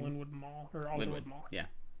in the Linwood Mall, or Alderwood Mall. Yeah.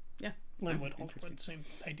 Yeah. Linwood, Alderwood, same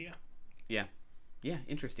idea. Yeah. Yeah,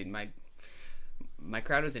 interesting. My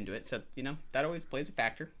crowd was into it, so, that always plays a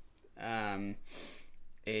factor. And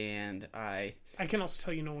I can also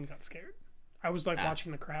tell you no one got scared. I was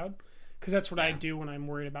watching the crowd, because that's what I do when I'm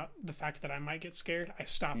worried about the fact that I might get scared. I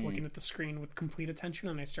stop looking at the screen with complete attention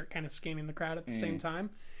and I start kind of scanning the crowd at the same time.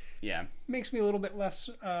 Yeah. Makes me a little bit less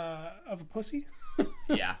of a pussy.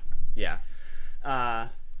 Yeah. I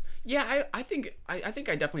think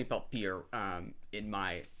I definitely felt fear in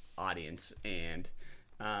my audience, and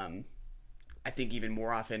I think even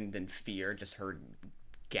more often than fear, just heard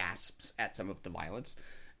gasps at some of the violence,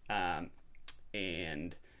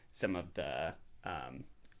 and some of the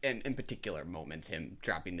and in particular moments, him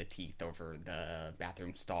dropping the teeth over the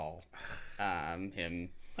bathroom stall, him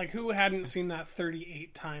who hadn't seen that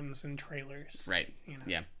 38 times in trailers, right?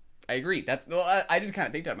 Yeah, I agree. I did kind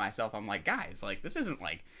of think to myself, I'm like, guys, this isn't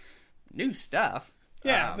new stuff.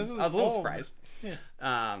 Yeah, this is I was a little surprised. Yeah.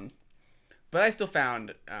 But I still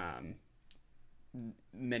found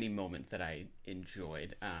many moments that I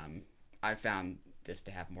enjoyed. I found this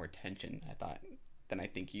to have more tension, I thought, than I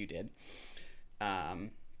think you did. I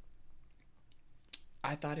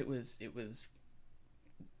thought it was.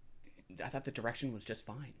 I thought the direction was just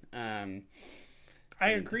fine. I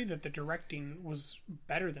agree that the directing was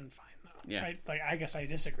better than fine, though. Yeah. I guess I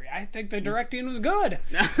disagree. I think the directing was good.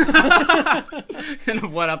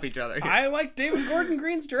 And one up each other here. I like David Gordon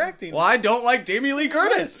Green's directing. Well, I don't like Jamie Lee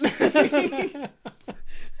Curtis.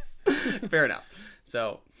 Fair enough.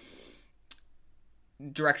 So,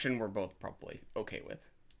 direction we're both probably okay with.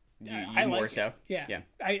 You more like so? Yeah.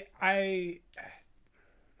 I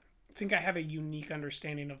think I have a unique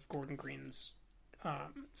understanding of Gordon Green's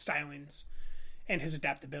stylings and his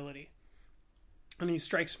adaptability. And he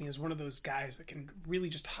strikes me as one of those guys that can really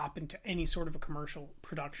just hop into any sort of a commercial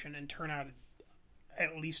production and turn out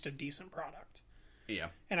at least a decent product. Yeah.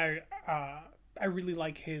 And I really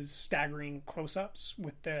like his staggering close-ups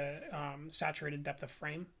with the saturated depth of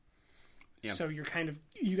frame. Yeah. So you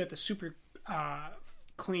get the super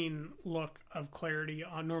clean look of clarity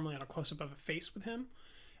normally on a close-up of a face with him.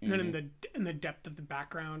 And then in the depth of the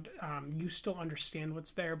background, you still understand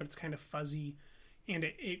what's there, but it's kind of fuzzy, and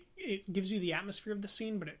it gives you the atmosphere of the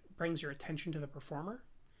scene, but it brings your attention to the performer.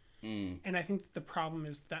 And I think that the problem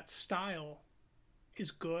is that style is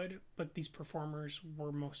good, but these performers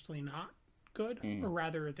were mostly not good, or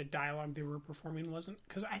rather the dialogue they were performing wasn't.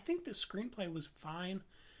 Because I think the screenplay was fine.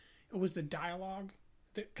 It was the dialogue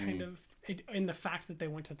that kind of, and the fact that they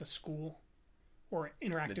went to the school or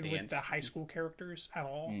interacted with the high school characters at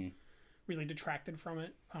all really detracted from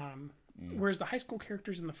it. Whereas the high school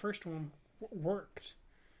characters in the first one worked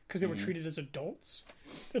because they were treated as adults.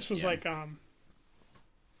 This was like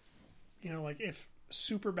if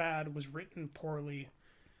Superbad was written poorly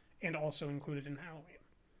and also included in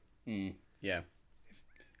Halloween. Yeah.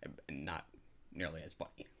 Not nearly as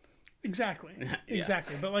funny. Exactly.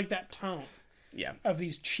 Exactly. But like that tone of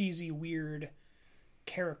these cheesy, weird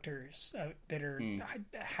characters that are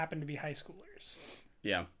happen to be high schoolers.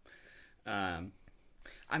 Yeah. I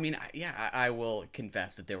mean, I will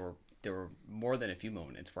confess that there were more than a few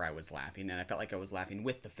moments where I was laughing, and I felt like I was laughing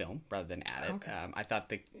with the film rather than at it. Okay. I thought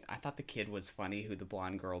the kid was funny who the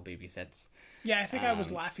blonde girl babysits. Yeah, I think I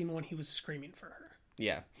was laughing when he was screaming for her.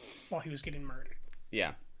 Yeah. While he was getting murdered.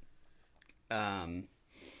 Yeah. I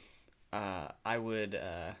would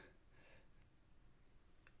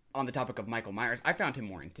on the topic of Michael Myers, I found him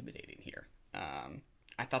more intimidating here.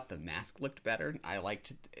 I thought the mask looked better. I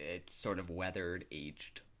liked its sort of weathered,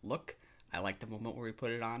 aged look. I liked the moment where he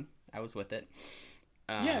put it on. I was with it.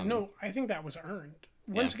 I think that was earned.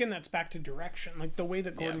 Once again, that's back to direction. Like the way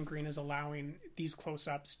that Gordon Green is allowing these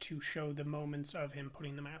close-ups to show the moments of him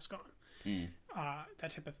putting the mask on.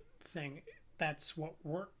 That type of thing. That's what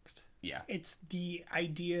worked. Yeah. It's the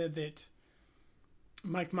idea that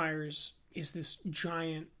Mike Myers is this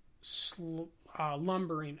giant,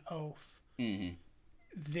 lumbering oaf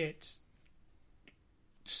that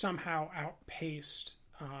somehow outpaced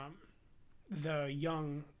the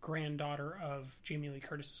young granddaughter of Jamie Lee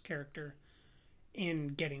Curtis's character in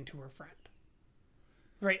getting to her friend.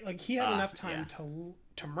 Right? Like, he had enough time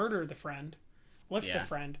to murder the friend, lift the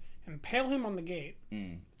friend, and impale him on the gate.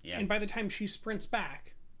 And by the time she sprints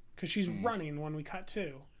back, because she's running when we cut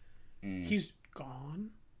to, he's gone.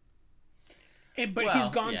 But he's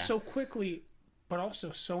gone so quickly, but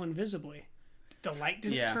also so invisibly. The light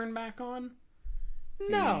didn't turn back on?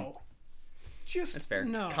 No. Just that's fair.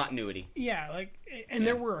 No. Continuity. Yeah, and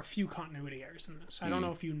there were a few continuity errors in this. I don't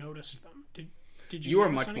know if you noticed them. Did you? You were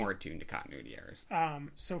much more attuned to continuity errors.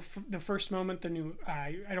 So the first moment, the new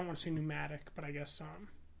I don't want to say pneumatic, but I guess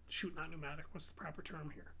not pneumatic. What's the proper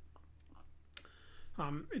term here?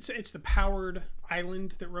 It's the powered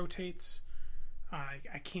island that rotates. I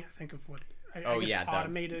can't think of what. I guess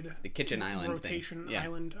automated the kitchen island rotation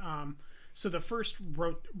island. So the first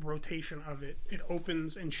rotation of it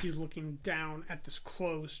opens and she's looking down at this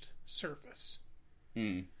closed surface.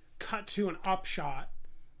 Cut to an upshot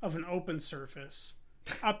of an open surface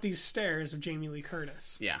up these stairs of Jamie Lee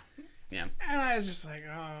Curtis. Yeah. And I was just like,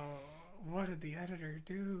 oh, what did the editor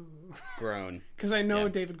do? Groan. Because I know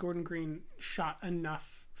David Gordon Green shot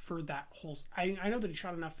enough for that whole... I know that he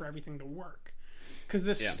shot enough for everything to work. Because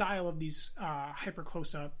this style of these hyper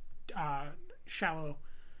close-up, shallow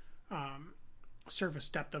surface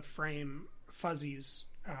depth of frame fuzzies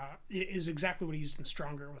is exactly what he used in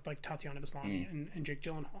Stronger with like Tatiana Maslany and Jake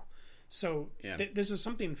Gyllenhaal. So this is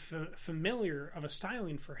something familiar of a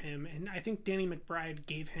styling for him, and I think Danny McBride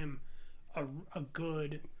gave him a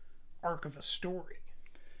good arc of a story.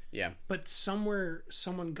 Yeah. But somewhere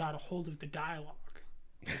someone got a hold of the dialogue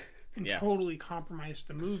and totally compromised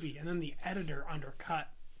the movie, and then the editor undercut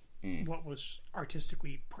what was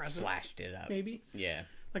artistically present. Slashed it up. Maybe. Yeah.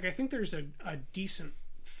 Like, I think there's a decent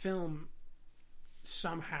film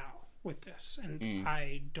somehow with this, and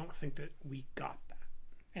I don't think that we got that.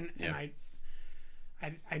 And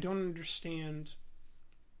I don't understand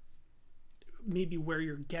maybe where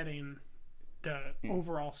you're getting the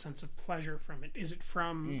overall sense of pleasure from it. Is it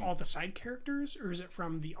from all the side characters, or is it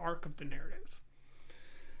from the arc of the narrative?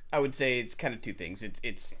 I would say it's kind of two things.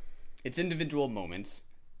 It's individual moments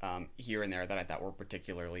here and there that I thought were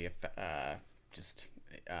particularly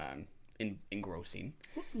engrossing.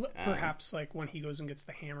 Perhaps like when he goes and gets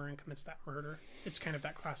the hammer and commits that murder. It's kind of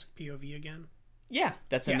that classic POV again. Yeah,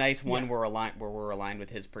 that's a nice one where we're aligned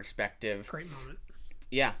with his perspective. Great moment.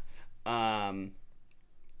 Yeah. I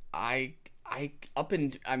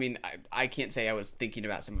can't say I was thinking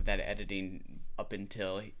about some of that editing up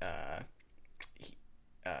until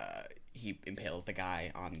he impales the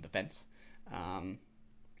guy on the fence. I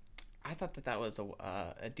thought that was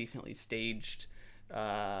a decently staged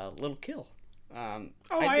little kill. I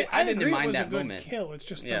didn't agree mind it was that a good moment. Kill. It's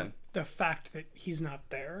just the fact that he's not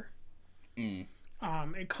there.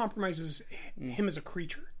 It compromises him as a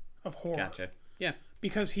creature of horror. Gotcha. Yeah.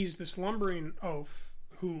 Because he's this lumbering oaf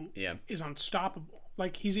who is unstoppable.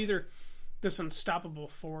 Like, he's either this unstoppable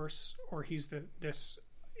force or he's this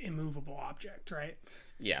immovable object, right?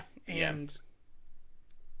 Yeah. And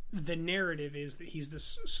the narrative is that he's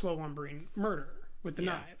this slow lumbering murderer with the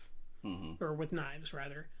knife. Mm-hmm. Or with knives,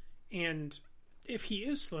 rather. And if he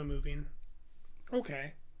is slow moving,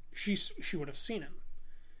 okay, she would have seen him.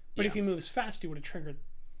 But if he moves fast, he would have triggered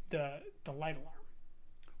the light alarm.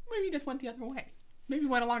 Maybe he just went the other way. Maybe he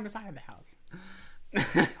went along the side of the house.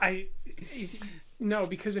 No,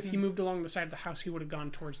 because if he moved along the side of the house, he would have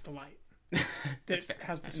gone towards the light that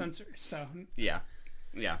has the sensor. So yeah.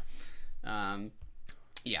 There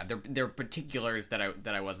are particulars that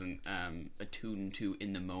I wasn't attuned to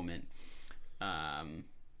in the moment.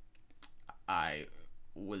 I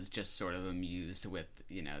was just sort of amused with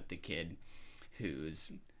the kid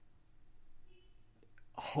who's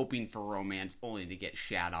hoping for romance only to get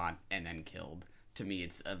shat on and then killed. To me,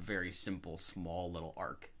 it's a very simple, small little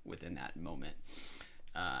arc within that moment.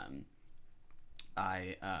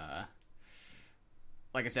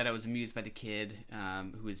 Like I said, I was amused by the kid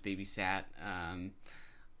who was babysat. I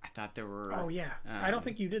thought there were... Oh, yeah. I don't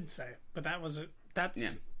think you did say it, but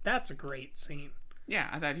that's a great scene. Yeah,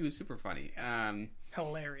 I thought he was super funny.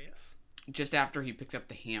 Hilarious. Just after he picks up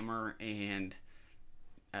the hammer and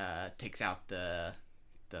takes out the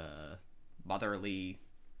motherly,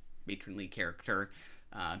 matronly character,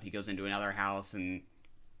 he goes into another house and...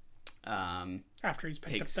 after he's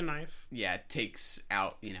picked up the knife. Yeah, takes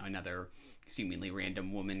out, another seemingly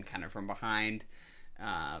random woman kind of from behind.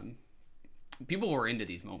 People were into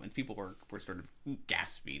these moments. People were sort of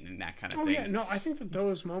gasping and that kind of thing. Oh, yeah. No, I think that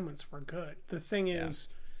those moments were good. The thing is,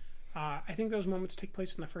 I think those moments take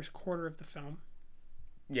place in the first quarter of the film.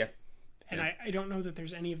 Yeah. And I don't know that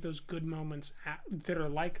there's any of those good moments that are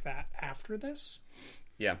like that after this.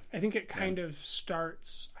 Yeah. I think it kind of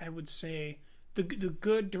starts, I would say, the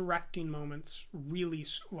good directing moments, really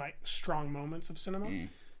like strong moments of cinema,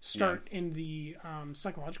 start in the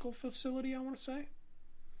psychological facility, I want to say.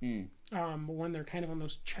 When they're kind of on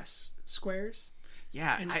those chess squares.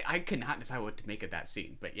 Yeah, and I could not decide what to make of that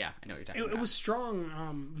scene, but yeah, I know what you're talking about. It was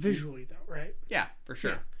strong visually, though, right? Yeah, for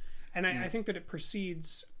sure. Yeah. And I think that it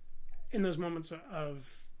proceeds in those moments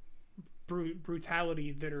of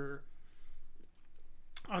brutality that are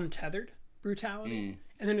untethered brutality.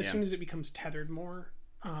 And then as soon as it becomes tethered more,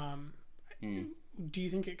 do you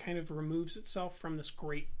think it kind of removes itself from this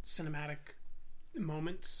great cinematic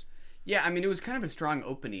moments? Yeah, I mean, it was kind of a strong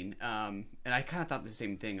opening, and I kind of thought the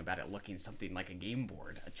same thing about it looking something like a game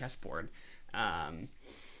board, a chessboard. And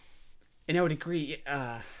I would agree.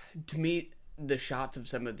 To me, the shots of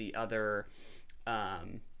some of the other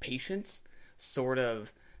patients sort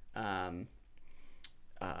of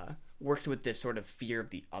works with this sort of fear of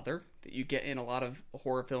the other that you get in a lot of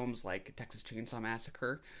horror films like Texas Chainsaw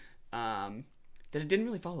Massacre, that it didn't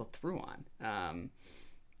really follow through on.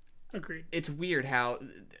 Agreed. It's weird how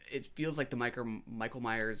it feels like the Michael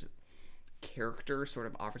Myers character sort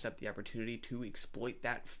of offers up the opportunity to exploit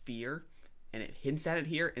that fear, and it hints at it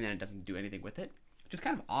here, and then it doesn't do anything with it, which is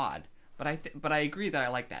kind of odd. But I agree that I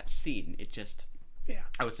like that scene. It just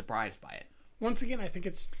I was surprised by it. Once again, I think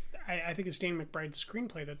it's Danny McBride's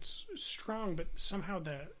screenplay that's strong, but somehow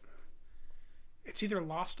it's either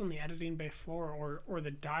lost on the editing bay floor or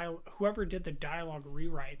the whoever did the dialogue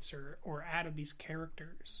rewrites or added these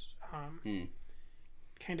characters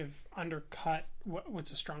kind of undercut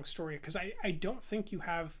what's a strong story, because I don't think you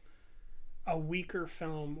have a weaker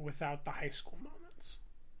film without the high school moments.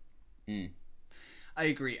 I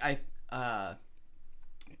agree. I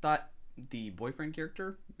thought the boyfriend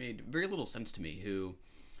character made very little sense to me, who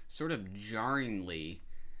sort of jarringly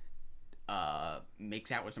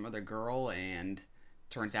makes out with some other girl and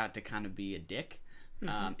turns out to kind of be a dick.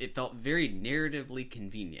 It felt very narratively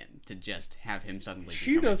convenient to just have him suddenly.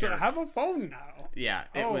 She doesn't have a phone now. Yeah,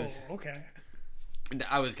 it was okay.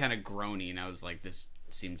 I was kind of groaning. I was like, this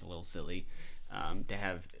seems a little silly to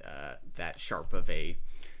have that sharp of a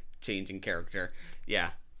change in character. Yeah.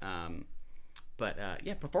 But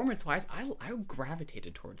performance-wise, I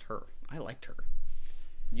gravitated towards her. I liked her.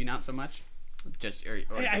 You not so much? Just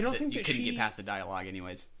I don't think you couldn't get past the dialogue,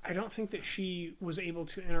 anyways. I don't think that she was able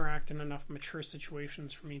to interact in enough mature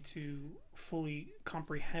situations for me to fully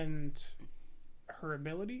comprehend her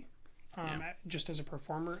ability, just as a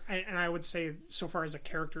performer. And I would say, so far as a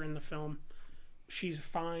character in the film, she's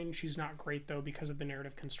fine. She's not great though because of the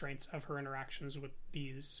narrative constraints of her interactions with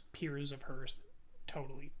these peers of hers that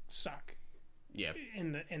totally suck. Yeah.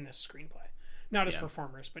 In this screenplay, not as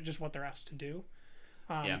performers, but just what they're asked to do.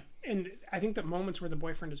 And I think that moments where the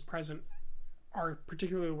boyfriend is present are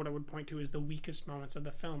particularly what I would point to as the weakest moments of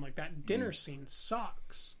the film. Like that dinner scene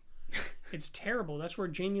sucks. It's terrible. That's where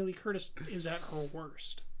Jamie Lee Curtis is at her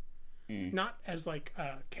worst. Not as like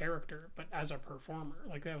a character, but as a performer.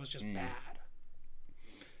 Like that was just bad.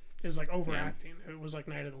 It was like overacting. It was like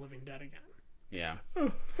Night of the Living Dead again. Yeah.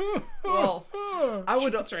 Well, I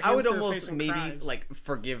would almost maybe like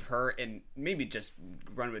forgive her and maybe just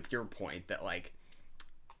run with your point that like,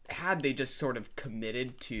 had they just sort of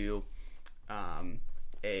committed to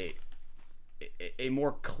a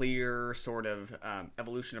more clear sort of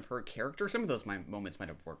evolution of her character, some of those moments might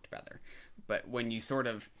have worked better. But when you sort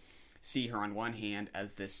of see her on one hand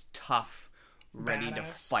as this tough, ready to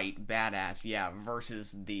fight badass,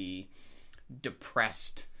 versus the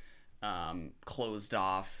depressed, closed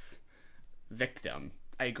off victim,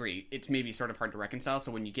 I agree. It's maybe sort of hard to reconcile.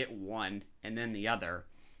 So when you get one and then the other,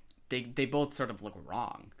 they both sort of look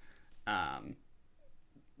wrong.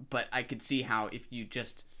 But I could see how if you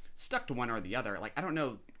just stuck to one or the other, like I don't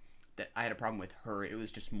know that I had a problem with her. It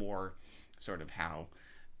was just more sort of how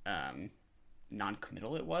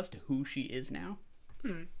non-committal it was to who she is now.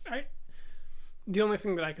 The only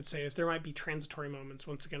thing that I could say is there might be transitory moments,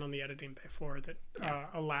 once again, on the editing bay floor that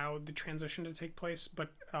allowed the transition to take place.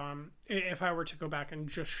 But if I were to go back and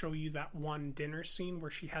just show you that one dinner scene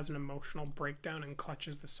where she has an emotional breakdown and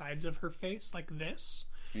clutches the sides of her face like this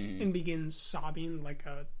and begins sobbing like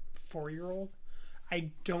a 4-year-old,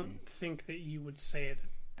 I don't think that you would say that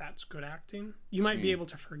that's good acting. You might be able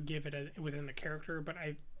to forgive it within the character, but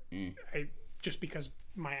I just because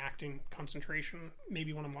my acting concentration,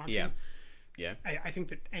 maybe when I'm watching... Yeah, I think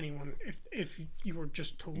that anyone, if you were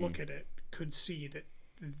just to look at it, could see that,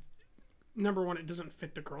 number one, it doesn't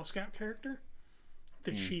fit the Girl Scout character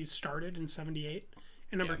that she started in 78,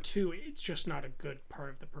 and number two, it's just not a good part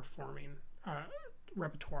of the performing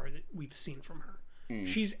repertoire that we've seen from her.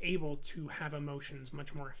 She's able to have emotions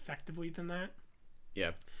much more effectively than that.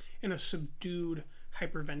 Yeah. And a subdued,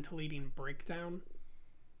 hyperventilating breakdown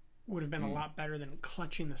would have been a lot better than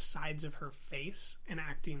clutching the sides of her face and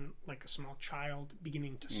acting like a small child,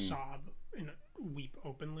 beginning to sob and weep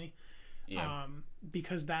openly.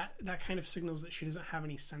 Because that kind of signals that she doesn't have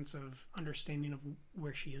any sense of understanding of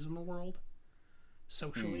where she is in the world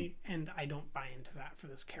socially, and I don't buy into that for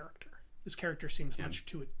this character. This character seems much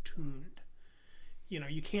too attuned. You know,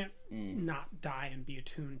 you can't not die and be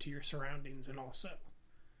attuned to your surroundings and also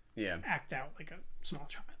act out like a small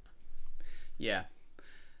child. Yeah.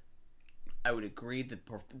 I would agree that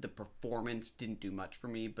the performance didn't do much for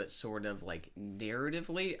me, but sort of like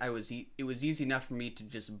narratively, it was easy enough for me to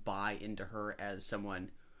just buy into her as someone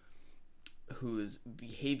whose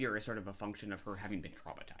behavior is sort of a function of her having been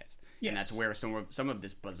traumatized. Yes. And that's where some of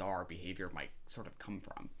this bizarre behavior might sort of come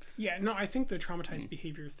from. Yeah, no, I think the traumatized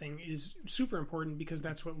behavior thing is super important because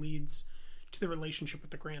that's what leads to the relationship with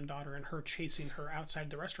the granddaughter and her chasing her outside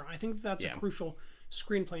the restaurant. I think that's a crucial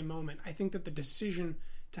screenplay moment. I think that the decision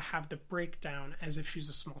to have the breakdown as if she's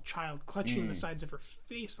a small child, clutching the sides of her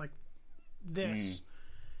face like this,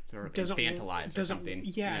 doesn't infantilize or something.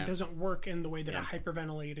 Yeah, it doesn't work in the way that a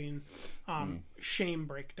hyperventilating shame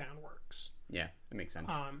breakdown works. Yeah, that makes sense.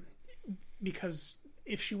 Because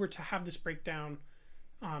if she were to have this breakdown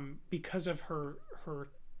because of her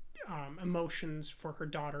emotions for her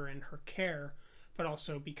daughter and her care, but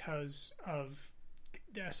also because of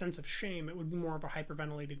a sense of shame, it would be more of a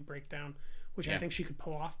hyperventilated breakdown, which I think she could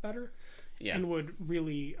pull off better and would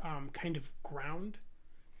really kind of ground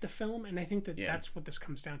the film. And I think that that's what this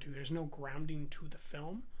comes down to. There's no grounding to the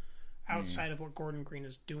film outside of what Gordon Green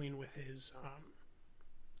is doing with his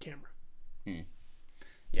camera.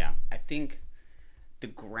 Yeah, I think the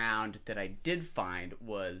ground that I did find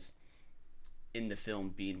was in the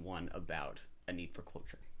film being one about a need for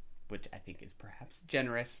closure, which I think is perhaps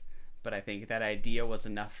generous, but I think that idea was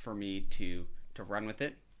enough for me to run with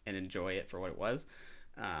it and enjoy it for what it was.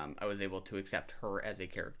 I was able to accept her as a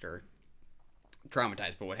character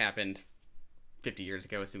traumatized by what happened 50 years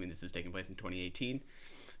ago, assuming this is taking place in 2018.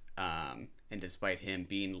 And despite him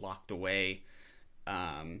being locked away,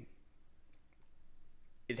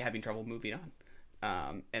 is having trouble moving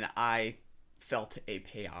on. And I felt a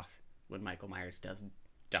payoff when Michael Myers does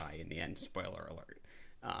die in the end, spoiler alert,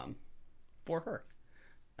 for her.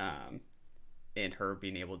 And her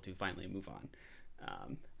being able to finally move on.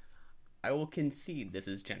 I will concede this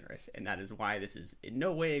is generous, and that is why this is in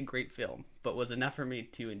no way a great film, but was enough for me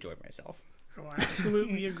to enjoy myself. I will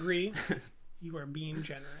absolutely agree. You are being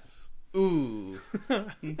generous. Ooh.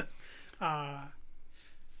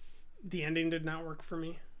 The ending did not work for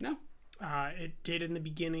me. No. It did in the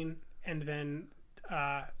beginning, and then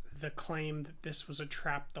the claim that this was a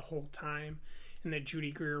trap the whole time, and that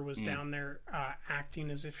Judy Greer was down there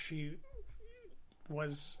acting as if she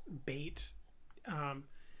was bait,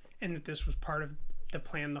 and that this was part of the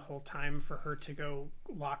plan the whole time for her to go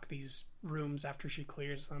lock these rooms after she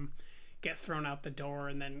clears them, get thrown out the door,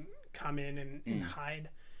 and then come in and hide.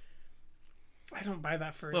 I don't buy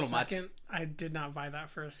that for a second. I did not buy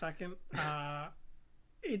that for a second.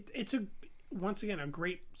 It's once again a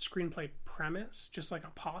great screenplay premise, just like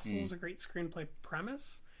Apostle is a great screenplay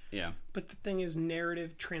premise. Yeah. But the thing is,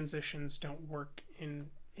 narrative transitions don't work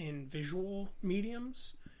in visual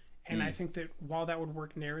mediums. And I think that while that would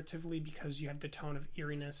work narratively because you have the tone of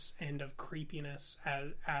eeriness and of creepiness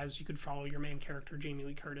as you could follow your main character, Jamie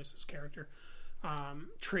Lee Curtis's character,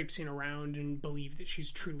 traipsing around and believe that she's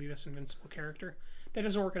truly this invincible character. That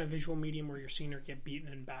doesn't work in a visual medium where you're seeing her get beaten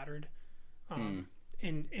and battered. And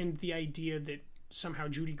the idea that somehow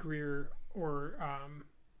Judy Greer or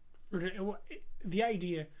the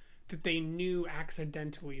idea that they knew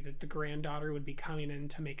accidentally that the granddaughter would be coming in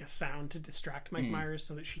to make a sound to distract Mike Myers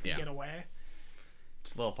so that she could get away.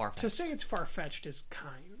 It's a little far-fetched. To say it's far-fetched is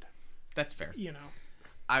kind. That's fair. You know.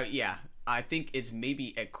 I think it's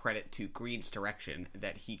maybe a credit to Green's direction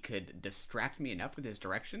that he could distract me enough with his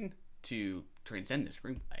direction to transcend the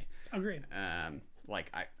screenplay. Agreed.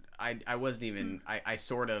 I wasn't even... I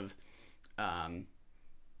sort of...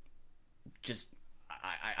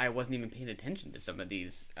 I wasn't even paying attention to some of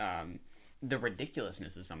these, the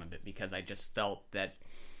ridiculousness of some of it, because I just felt that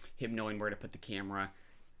him knowing where to put the camera,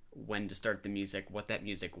 when to start the music, what that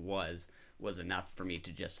music was enough for me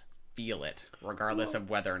to just feel it, regardless of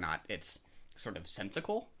whether or not it's sort of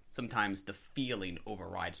sensical. Sometimes the feeling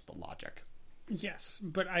overrides the logic. Yes,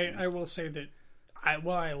 but I will say that I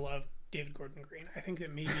love David Gordon Green, I think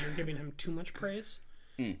that maybe you're giving him too much praise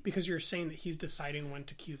because you're saying that he's deciding when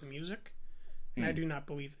to cue the music. And I do not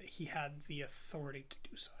believe that he had the authority to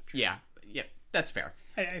do such. Yeah, that's fair.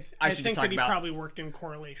 I think that he probably worked in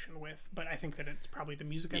correlation with, but I think that it's probably the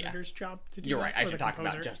music editor's job to do. You're right. I should talk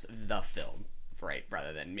composer. about just the film, right,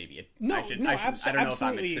 rather than maybe it. No, I don't know if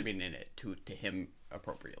I'm attributing it to him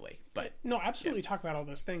appropriately, but no, absolutely talk about all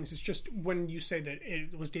those things. It's just when you say that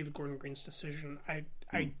it was David Gordon Green's decision, I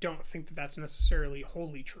don't think that that's necessarily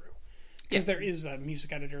wholly true. Because there is a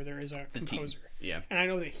music editor, there is a composer. Yeah. And I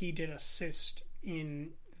know that he did assist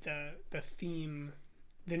in the theme,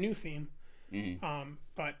 the new theme.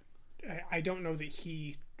 But I don't know that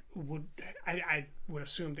he would... I would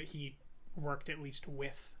assume that he worked at least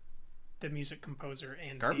with the music composer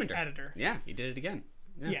and Carpenter. The editor. Yeah, he did it again.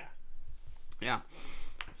 Yeah.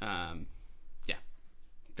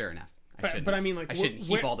 Fair enough. But I mean, like... I shouldn't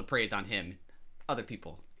heap all the praise on him. Other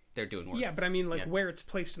people... They're doing work. Yeah, but I mean, like, where it's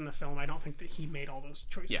placed in the film, I don't think that he made all those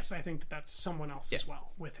choices. Yeah. I think that that's someone else as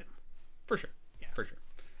well with him. For sure. Yeah. For sure.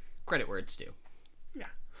 Credit where it's due. Yeah.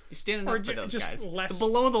 You're standing up for those guys. The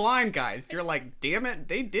below-the-line guys. You're like, damn it,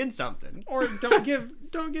 they did something. Or don't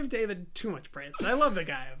give David too much praise. I love the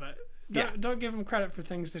guy, but don't give him credit for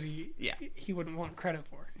things that he wouldn't want credit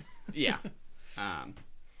for. Yeah. But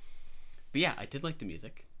yeah, I did like the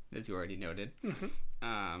music, as you already noted.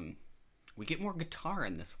 We get more guitar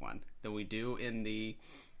in this one than we do in the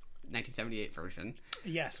 1978 version.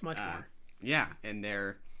 Yes, much more. Yeah, and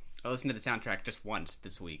I listened to the soundtrack just once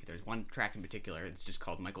this week. There's one track in particular. It's just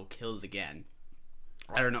called Michael Kills Again.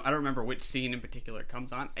 I don't know. I don't remember which scene in particular it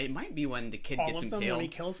comes on. It might be when the kid gets impaled. All of them when he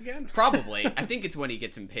kills again? Probably. I think it's when he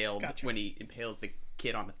gets impaled, when he impales the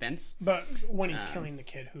kid on the fence. But when he's killing the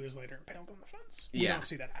kid who is later impaled on the fence. We don't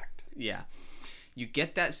see that act. Yeah. You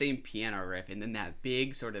get that same piano riff, and then that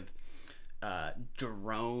big sort of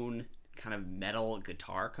drone kind of metal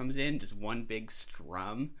guitar comes in, just one big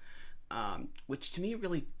strum, which to me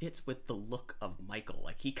really fits with the look of Michael.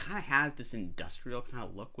 Like, he kind of has this industrial kind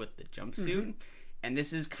of look with the jumpsuit, and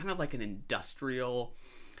this is kind of like an industrial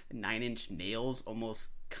Nine Inch Nails almost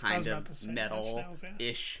kind of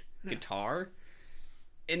metal-ish guitar.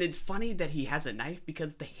 And it's funny that he has a knife,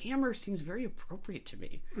 because the hammer seems very appropriate to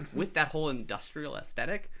me with that whole industrial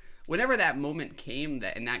aesthetic. Whenever that moment came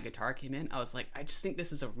and that guitar came in, I was like, I just think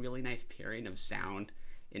this is a really nice pairing of sound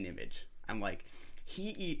and image. I'm like,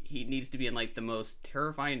 he needs to be in like the most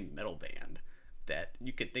terrifying metal band that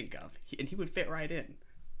you could think of, and he would fit right in.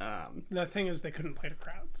 The thing is, they couldn't play to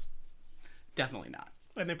crowds. Definitely not.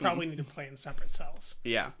 And they probably need to play in separate cells.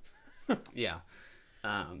 Yeah. Yeah.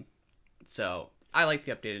 So I like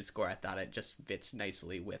the updated score. I thought it just fits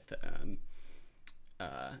nicely with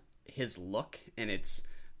his look, and it's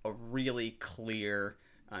a really clear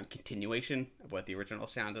continuation of what the original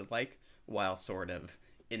sounded like, while sort of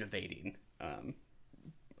innovating on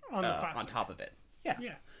top of it.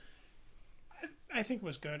 Yeah. I think it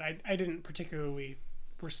was good. I didn't particularly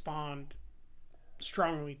respond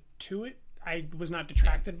strongly to it. I was not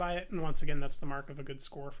detracted by it, and once again, that's the mark of a good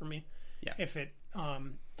score for me. Yeah. If it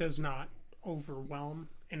does not overwhelm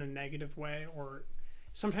in a negative way, or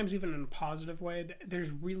sometimes even in a positive way. There's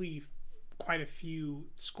really quite a few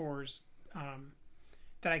scores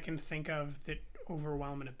that I can think of that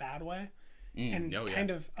overwhelm in a bad way, and kind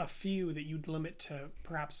of a few that you'd limit to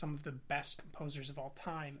perhaps some of the best composers of all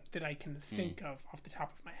time that I can think of off the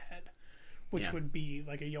top of my head, which would be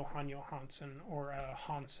like a Johann Johansson or a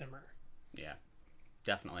Hans Zimmer. Yeah,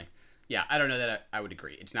 definitely. Yeah, I don't know that I would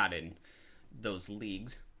agree. It's not in those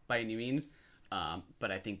leagues by any means,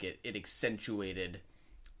 but I think it accentuated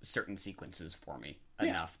certain sequences for me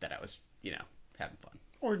enough that I was, having fun.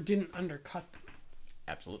 Or didn't undercut them.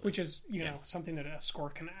 Absolutely. Which is, something that a score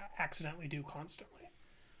can accidentally do constantly.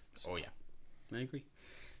 So. Oh, yeah. I agree.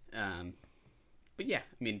 But yeah,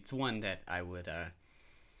 I mean, it's one that I would, I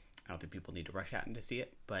don't think people need to rush out and to see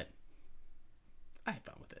it, but I had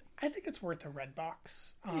fun with it. I think it's worth a red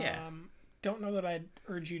box. Yeah. Don't know that I'd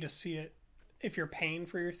urge you to see it if you're paying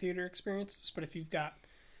for your theater experiences, but if you've got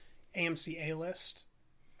AMC A-List,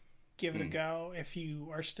 give it a go. If you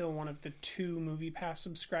are still one of the 2 MoviePass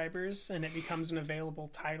subscribers and it becomes an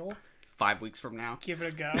available title 5 weeks from now, give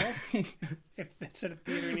it a go. If it's at a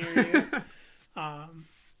theater near you.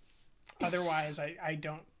 Otherwise, I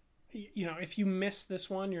don't, if you miss this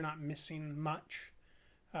one, you're not missing much.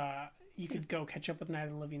 You could go catch up with Night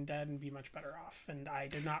of the Living Dead and be much better off. And I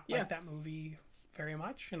did not like that movie very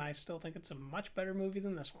much, and I still think it's a much better movie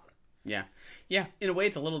than this one. Yeah. Yeah, in a way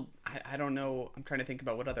it's a little, I don't know, I'm trying to think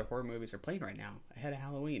about what other horror movies are playing right now ahead of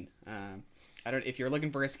Halloween. If you're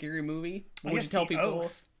looking for a scary movie, what would you tell people?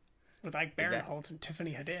 Oath with Ike Barinholtz and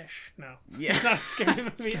Tiffany Haddish. No. Yeah. It's not a scary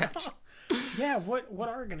movie at all. Yeah, what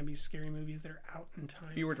are going to be scary movies that are out in time?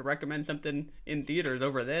 If you were to recommend something in theaters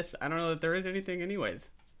over this, I don't know that there is anything anyways.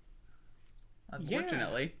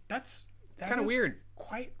 Unfortunately. Yeah, that's kind of weird.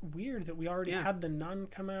 Quite weird that we already had The Nun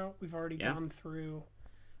come out. We've already gone through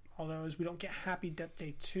all those. We don't get Happy Death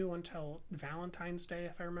Day 2 until Valentine's Day,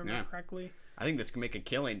 if I remember correctly. I think this can make a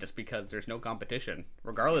killing just because there's no competition,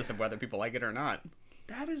 regardless of whether people like it or not.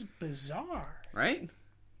 That is bizarre. Right?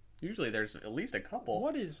 Usually there's at least a couple.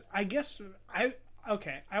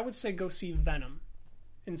 I would say go see Venom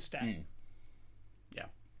instead. Yeah,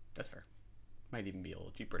 that's fair. Might even be a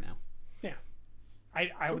little cheaper now. Yeah.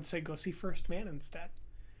 I would say go see First Man instead.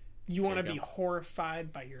 You want to be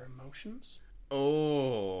horrified by your emotions?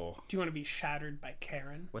 Oh. Do you want to be shattered by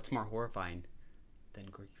Karen? What's more horrifying than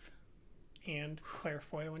grief? And Claire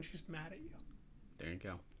Foy when she's mad at you. There you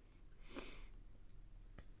go.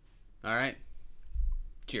 All right.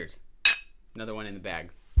 Cheers. Another one in the bag.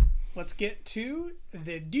 Let's get to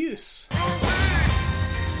The Deuce.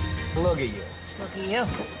 Look at you. Look at you.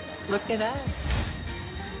 Look at us.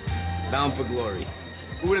 Bound for glory.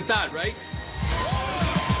 Who would have thought, right?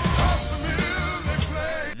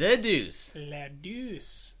 The Deuce. La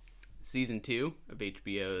Deuce. Season 2 of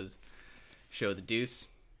HBO's show The Deuce,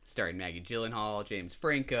 starring Maggie Gyllenhaal, James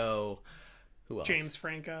Franco. Who else? James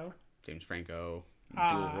Franco.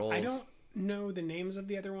 Dual roles. I don't know the names of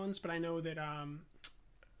the other ones, but I know that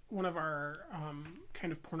one of our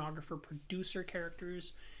kind of pornographer producer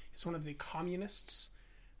characters is one of the communists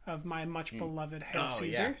of my much beloved Hail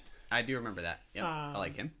Caesar. Yeah. I do remember that. Yep. I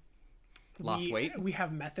like him. Lost weight. We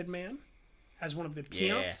have Method Man as one of the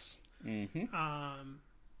peons. Yeah. Mm-hmm.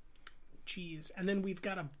 And then we've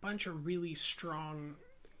got a bunch of really strong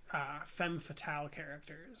femme fatale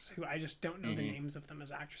characters who I just don't know the names of them as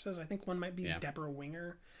actresses. I think one might be Deborah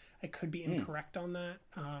Winger. I could be incorrect on that.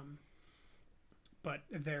 But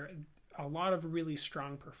there are a lot of really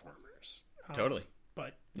strong performers. Totally.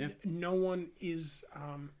 But no one is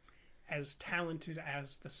as talented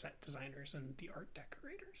as the set designers and the art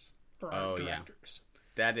decorators or art directors.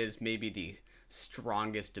 That is maybe the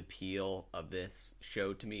strongest appeal of this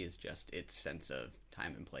show to me, is just its sense of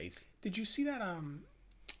time and place. Did you see that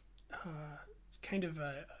kind of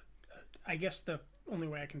I guess the only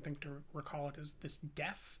way I can think to recall it is this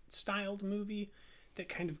deaf styled movie that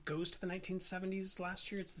kind of goes to the 1970s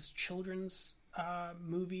last year. It's this children's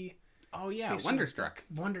movie. Oh yeah, Wonderstruck.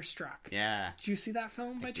 Wonderstruck. Yeah. Did you see that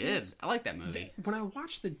film by chance? I like that movie. When I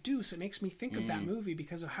watch The Deuce, it makes me think of that movie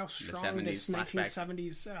because of how strong this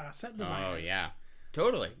 1970s set design is. Oh yeah,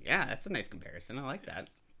 totally. Yeah, that's a nice comparison. I like that.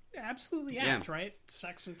 Absolutely apt, right?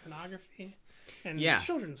 Sex and pornography and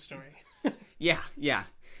children's story. Yeah.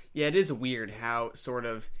 It is weird how sort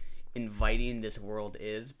of inviting this world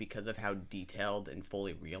is because of how detailed and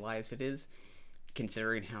fully realized it is,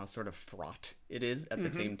 considering how sort of fraught it is at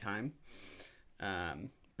the same time.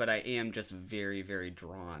 But I am just very, very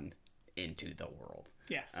drawn into the world.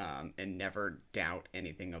 Yes. And never doubt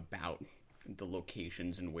anything about the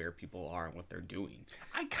locations and where people are and what they're doing.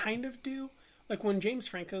 I kind of do. Like when James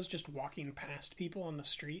Franco's just walking past people on the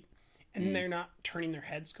street and they're not turning their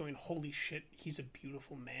heads going, holy shit, he's a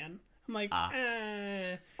beautiful man. I'm like,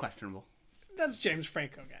 questionable. That's James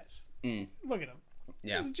Franco, guys. Look at him.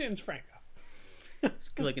 Yeah. It's James Franco. It's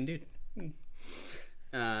a good looking dude.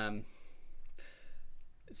 So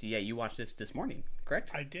yeah, you watched this morning,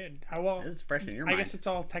 correct? I did. Well, it's fresh in your mind. I guess it's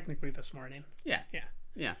all technically this morning. Yeah.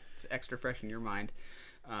 It's extra fresh in your mind.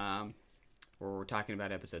 Where we're talking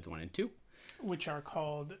about episodes 1 and 2, which are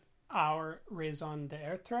called Our Raison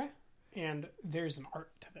d'Être, and There's an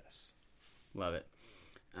Art to This. Love it.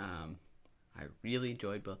 I really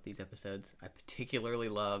enjoyed both these episodes. I particularly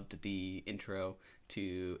loved the intro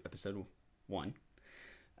to episode 1,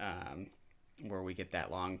 where we get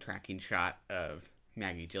that long tracking shot of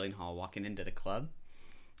Maggie Gyllenhaal walking into the club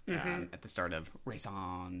at the start of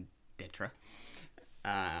Raison d'Être.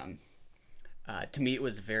 To me, it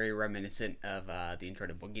was very reminiscent of the intro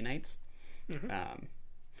to Boogie Nights,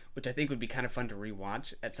 which I think would be kind of fun to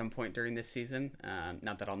rewatch at some point during this season.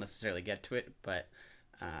 Not that I'll necessarily get to it, but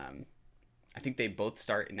I think they both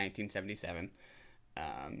start in 1977.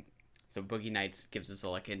 So Boogie Nights gives us a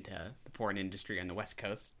look into the porn industry on the West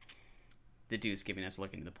Coast. The Deuce giving us a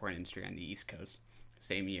look into the porn industry on the East Coast,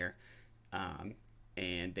 same year.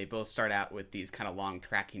 And they both start out with these kind of long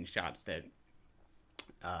tracking shots that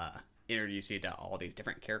introduce you to all these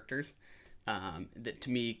different characters. That to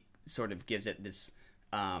me sort of gives it this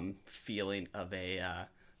feeling of a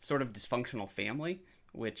sort of dysfunctional family,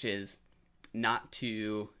 which is not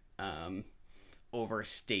to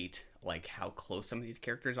overstate like how close some of these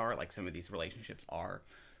characters are. Like some of these relationships are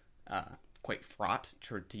quite fraught,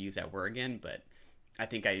 to use that word again, but I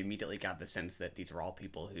think I immediately got the sense that these are all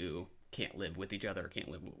people who can't live with each other or can't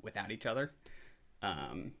live without each other.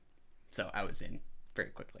 So I was in very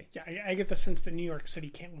quickly. Yeah, I get the sense that New York City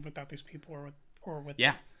can't live without these people or with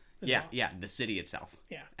yeah, well. the city itself.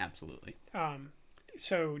 Yeah, absolutely.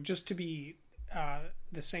 So just to be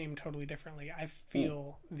the same totally differently, I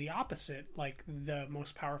feel the opposite. Like the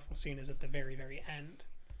most powerful scene is at the very, very end.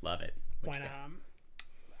 Love it. When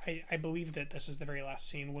I believe that this is the very last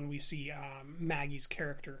scene when we see Maggie's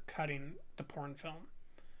character cutting the porn film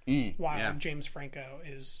while James Franco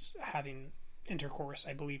is having intercourse,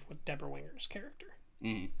 I believe, with Deborah Winger's character.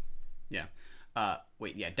 Yeah.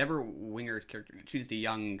 Deborah Winger's character, she's the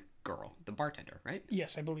young girl, the bartender, right?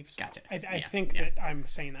 Yes, I believe so. Gotcha. I think that I'm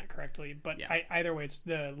saying that correctly, but either way, it's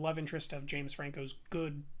the love interest of James Franco's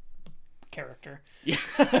good character.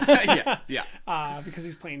 Yeah. Because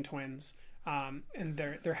he's playing twins. And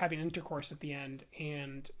they're having intercourse at the end,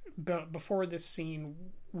 and before this scene,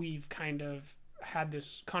 we've kind of had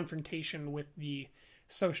this confrontation with the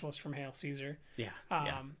socialist from Hail Caesar.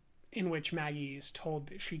 In which Maggie is told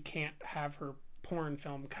that she can't have her porn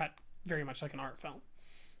film cut very much like an art film.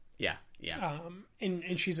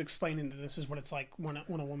 And she's explaining that this is what it's like when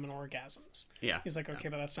a woman orgasms. He's like, okay,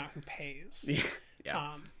 but that's not who pays.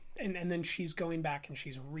 And then she's going back and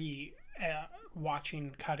she's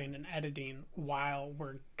watching, cutting, and editing while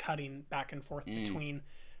we're cutting back and forth between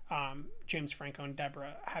James Franco and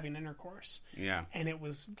Deborah having intercourse. And it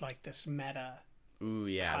was like this meta. Ooh,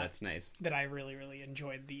 yeah, that's nice. That I really, really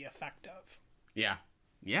enjoyed the effect of. Yeah,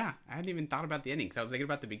 I hadn't even thought about the ending because I was thinking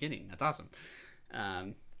about the beginning. That's awesome.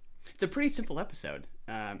 It's a pretty simple episode.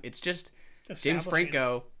 It's just James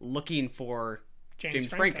Franco looking for James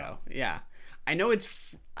Franco. Yeah, I know I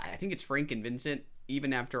think it's Frank and Vincent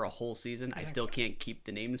even after a whole season, I still can't keep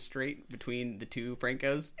the names straight between the two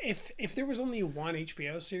Francos. If there was only one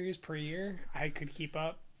HBO series per year, I could keep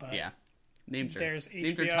up. But yeah, there's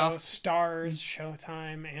names HBO, are tough. Starz,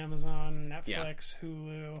 Showtime, Amazon, Netflix,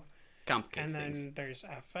 Hulu. Complicates and then things. There's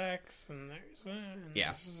FX, and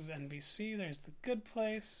there's NBC. There's The Good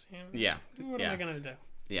Place. What am I gonna do?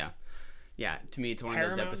 Yeah. To me, it's one of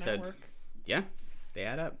those episodes. Network. Yeah, they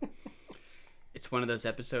add up. It's one of those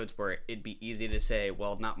episodes where it'd be easy to say,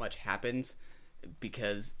 well, not much happens,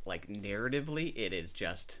 because like narratively, it is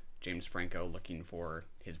just James Franco looking for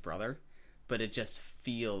his brother, but it just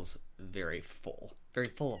feels very full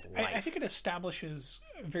of life. I think it establishes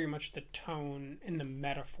very much the tone and the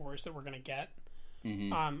metaphors that we're going to get.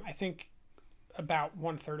 Mm-hmm. I think about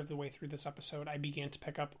 1/3 of the way through this episode, I began to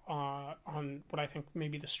pick up on what I think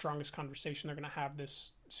maybe the strongest conversation they're going to have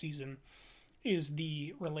this season is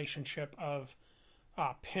the relationship of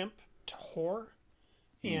pimp to whore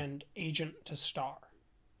and agent to star.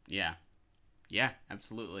 Yeah,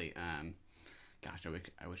 absolutely. Gosh,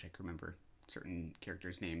 I wish I could remember certain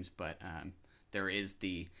characters' names, but there is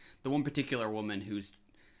the one particular woman who's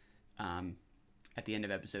at the end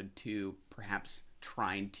of episode 2 perhaps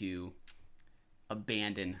trying to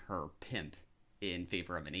abandon her pimp in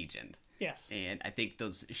favor of an agent. Yes. And I think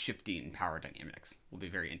those shifting power dynamics will be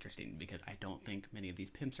very interesting, because I don't think many of these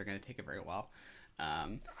pimps are going to take it very well.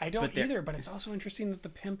 I don't either, but it's also interesting that the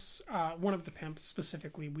pimps, one of the pimps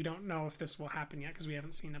specifically, we don't know if this will happen yet because we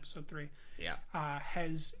haven't seen episode 3,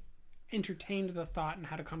 has entertained the thought and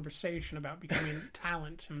had a conversation about becoming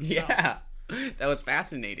talent himself. Yeah, that was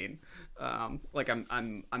fascinating.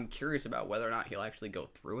 I'm curious about whether or not he'll actually go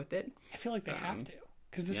through with it. I feel like they have to,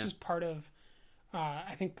 because this is part of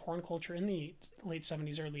I think porn culture in the late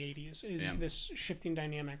 70s, early 80s is this shifting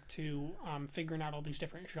dynamic to figuring out all these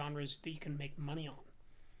different genres that you can make money on.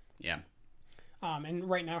 Yeah. And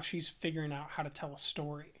right now she's figuring out how to tell a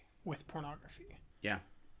story with pornography. Yeah.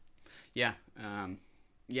 Yeah.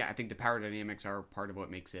 I think the power dynamics are part of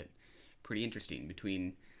what makes it pretty interesting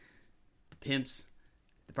between the pimps,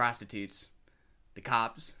 the prostitutes, the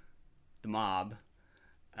cops, the mob,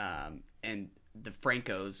 and the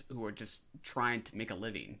Francos who are just trying to make a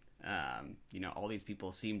living. All these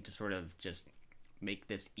people seem to sort of just make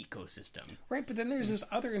this ecosystem. Right, but then there's this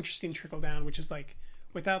other interesting trickle down, which is like,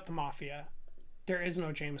 without the mafia, there is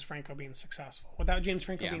no James Franco being successful. Without James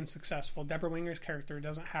Franco being successful, Deborah Winger's character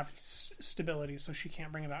doesn't have stability, so she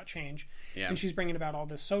can't bring about change. Yeah. And she's bringing about all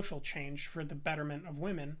this social change for the betterment of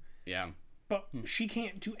women. Yeah. But she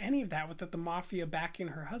can't do any of that without the mafia backing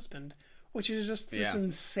her husband, which is just this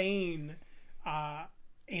insane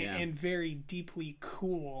and very deeply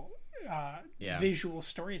cool visual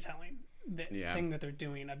storytelling thing that they're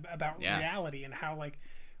doing about reality, and how, like,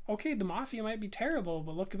 okay, the mafia might be terrible,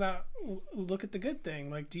 but look at the good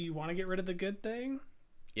thing. Like, do you want to get rid of the good thing?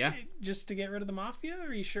 Yeah. Just to get rid of the mafia?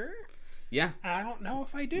 Are you sure? Yeah. I don't know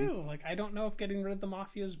if I do. Like, I don't know if getting rid of the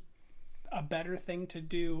mafia is a better thing to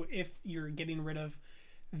do if you're getting rid of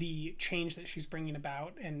the change that she's bringing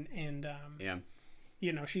about, and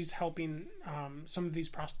she's helping some of these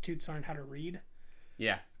prostitutes learn how to read.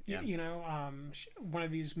 Yeah. One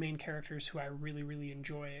of these main characters who I really, really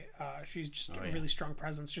enjoy, she's just a really strong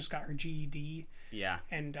presence, just got her GED. Yeah.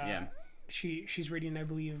 And she's reading, I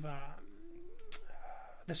believe,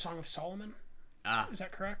 the Song of Solomon. Is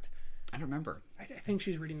that correct? I don't remember. I think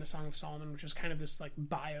she's reading the Song of Solomon, which is kind of this like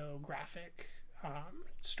biographic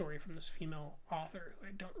story from this female author who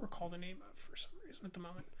I don't recall the name of for some reason at the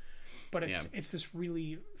moment. But it's this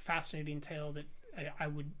really fascinating tale that I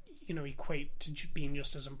would equate to being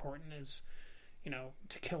just as important as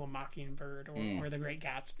To Kill a Mockingbird or The Great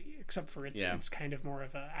Gatsby, except for it's kind of more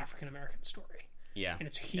of an African American story. Yeah. And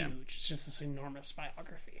it's huge. Yeah. It's just this enormous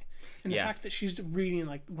biography. And the fact that she's reading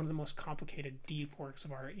like one of the most complicated, deep works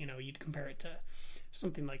of art, you'd compare it to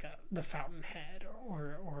something like The Fountainhead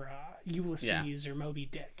or Ulysses or Moby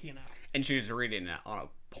Dick, And she was reading it on a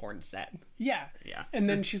porn set. Yeah. Yeah. And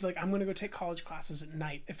then she's like, I'm going to go take college classes at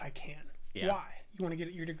night if I can. Yeah. Why? You want to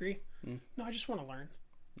get your degree? No, I just want to learn.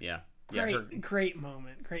 Yeah. Great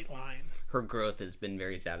moment. Great line. Her growth has been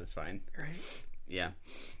very satisfying. Right. Yeah.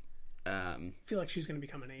 I feel like she's going to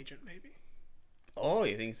become an agent, maybe. Oh,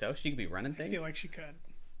 you think so? She could be running things? I feel like she could.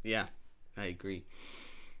 Yeah, I agree.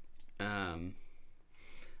 I'm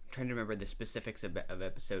trying to remember the specifics of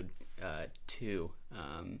episode 2.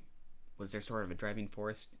 Was there sort of a driving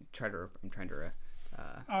force? I'm trying to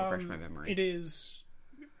refresh my memory. It is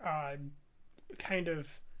kind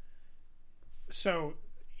of... So,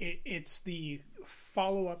 it's the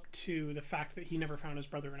follow-up to the fact that he never found his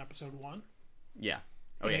brother in episode 1. Yeah.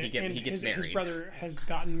 Oh yeah, he gets married. His brother has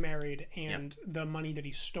gotten married, and the money that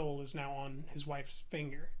he stole is now on his wife's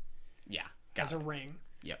finger. Yeah, as a ring.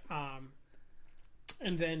 Yep.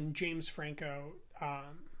 And then James Franco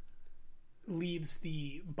leaves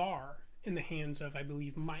the bar in the hands of, I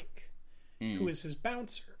believe, Mike, who is his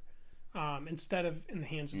bouncer, instead of in the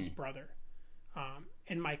hands of his brother.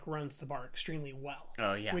 And Mike runs the bar extremely well.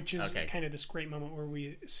 Oh, yeah. Which is kind of this great moment where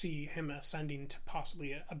we see him ascending to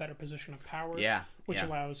possibly a better position of power. Yeah. Which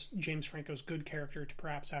allows James Franco's good character to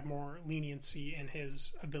perhaps have more leniency in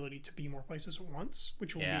his ability to be more places at once,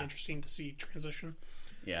 which will be interesting to see transition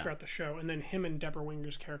throughout the show. And then him and Deborah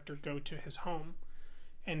Winger's character go to his home,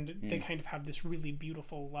 and they kind of have this really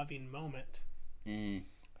beautiful, loving moment. And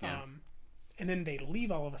then they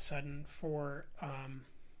leave all of a sudden for...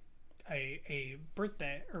 a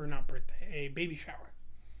birthday, or not birthday, a baby shower.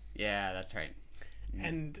 Yeah, that's right.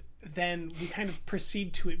 And then we kind of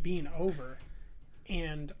proceed to it being over,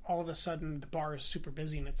 and all of a sudden the bar is super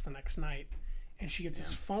busy and it's the next night, and she gets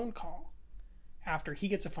this phone call after he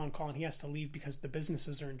gets a phone call, and he has to leave because the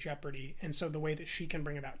businesses are in jeopardy, and so the way that she can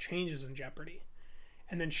bring about change is in jeopardy.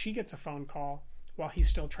 And then she gets a phone call while he's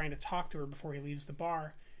still trying to talk to her before he leaves the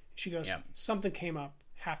bar. She goes, something came up,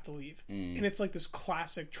 have to leave. And it's like this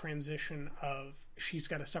classic transition of she's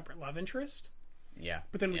got a separate love interest. Yeah.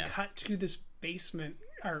 But then we cut to this basement,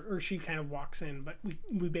 or she kind of walks in, but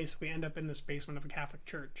we basically end up in this basement of a Catholic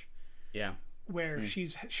church. Yeah. Where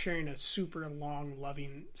she's sharing a super long,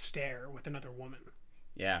 loving stare with another woman.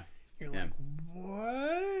 Yeah. You're like,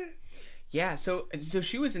 what? Yeah, so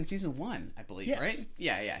she was in season 1, I believe, right?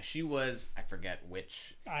 Yeah. She was, I forget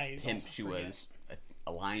which pimp she was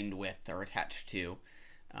aligned with or attached to.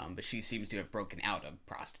 But she seems to have broken out of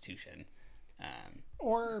prostitution.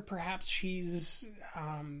 Or perhaps she's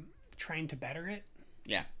trying to better it.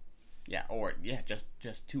 Yeah. Or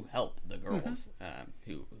just to help the girls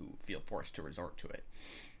who feel forced to resort to it.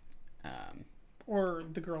 Or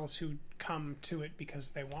the girls who come to it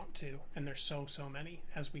because they want to, and there's so many,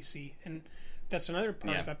 as we see. And that's another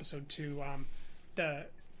part of episode 2.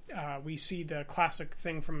 We see the classic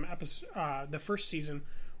thing from the first season,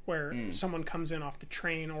 where someone comes in off the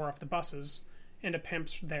train or off the buses, and a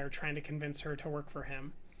pimp's there trying to convince her to work for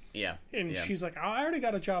him. Yeah. And she's like, I already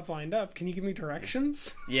got a job lined up. Can you give me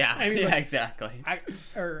directions? Yeah. And he's like, exactly.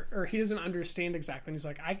 Or he doesn't understand exactly. And he's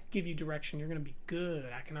like, I give you direction. You're going to be good.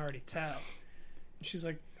 I can already tell. And she's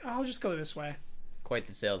like, I'll just go this way. Quite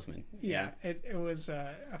the salesman. Yeah. It was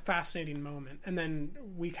a fascinating moment. And then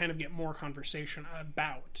we kind of get more conversation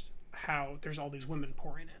about how there's all these women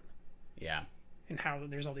pouring in. Yeah. And how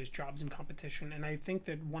there's all these jobs in competition. And I think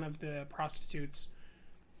that one of the prostitutes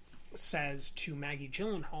says to Maggie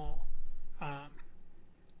Gyllenhaal,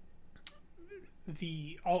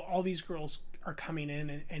 all these girls are coming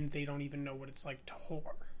in and they don't even know what it's like to whore.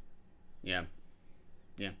 Yeah.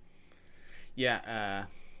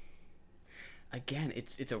 Again,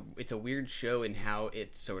 it's a weird show in how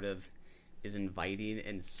it sort of is inviting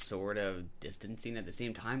and sort of distancing at the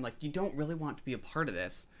same time. Like, you don't really want to be a part of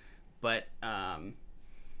this, but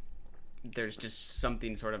there's just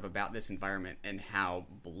something sort of about this environment and how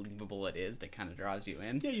believable it is that kind of draws you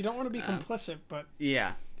in. Yeah, you don't want to be complicit, but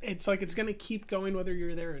it's like it's going to keep going whether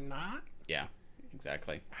you're there or not. Yeah,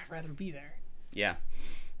 exactly. I'd rather be there. Yeah.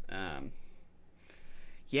 I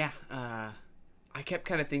kept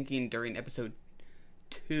kind of thinking during episode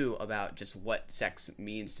 2 about just what sex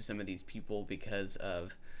means to some of these people because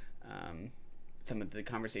of some of the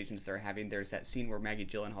conversations they're having. There's that scene where Maggie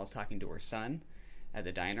Gyllenhaal's talking to her son at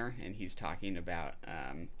the diner, and he's talking about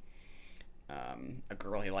a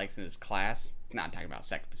girl he likes in his class. Not talking about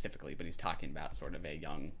sex specifically, but he's talking about sort of a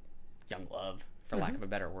young love, for lack of a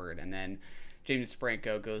better word. And then James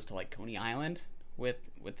Franco goes to like Coney Island with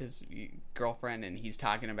his girlfriend, and he's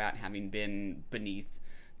talking about having been beneath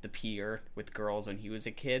the pier with girls when he was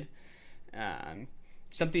a kid.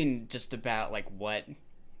 Something just about like what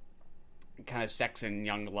kind of sex and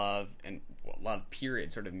young love and love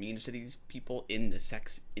period sort of means to these people in the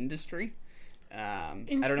sex industry. I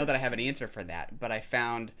don't know that I have an answer for that, but I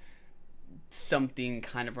found something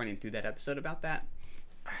kind of running through that episode about that.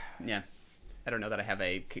 Yeah, I don't know that I have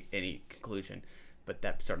any conclusion, but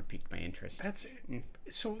that sort of piqued my interest. That's it.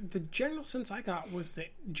 So the general sense I got was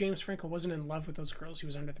that James Franco wasn't in love with those girls he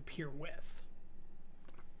was under the pier with.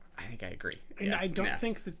 I think I agree. And I don't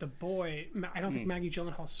think that I don't think Maggie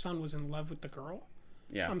Gyllenhaal's son was in love with the girl.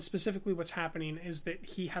 Yeah. Specifically what's happening is that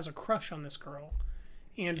he has a crush on this girl,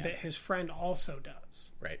 and that his friend also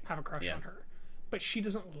does have a crush on her. But she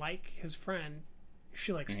doesn't like his friend.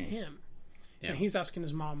 She likes him. Yeah. And he's asking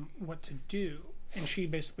his mom what to do. And she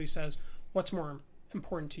basically says, what's more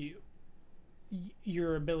important to you?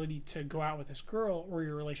 your ability to go out with this girl or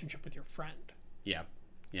your relationship with your friend. Yeah.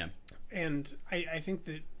 And I think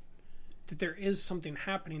that there is something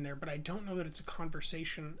happening there, but I don't know that it's a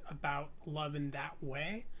conversation about love in that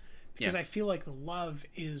way. Because I feel like the love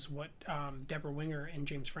is what Deborah Winger and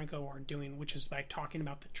James Franco are doing, which is by talking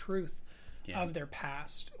about the truth of their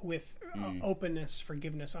past with openness,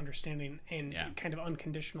 forgiveness, understanding, and kind of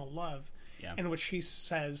unconditional love. Yeah. In which he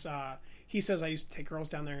says, I used to take girls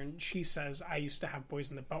down there, and she says, I used to have boys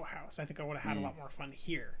in the boathouse. I think I would have had a lot more fun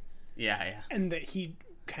here. Yeah. And that he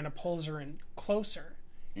kind of pulls her in closer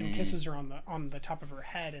and kisses her on the top of her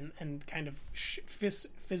head and kind of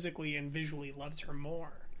physically and visually loves her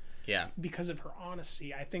more. Yeah, because of her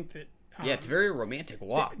honesty. I think that it's a very romantic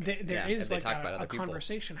walk. There is like a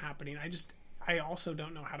conversation happening. I also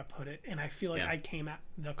don't know how to put it, and I feel like I came at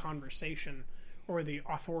the conversation or the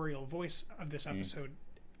authorial voice of this episode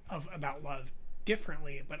about love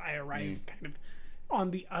differently, but I arrive kind of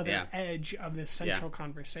on the other edge of this central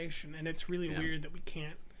conversation, and it's really weird that we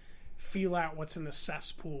can't feel out what's in the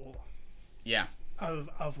cesspool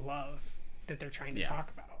of love that they're trying to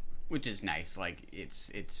talk about. Which is nice. Like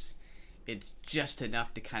it's just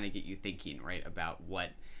enough to kind of get you thinking, right, about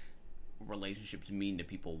what relationships mean to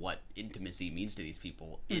people, what intimacy means to these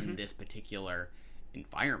people in this particular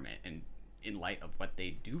environment, and in light of what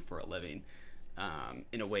they do for a living,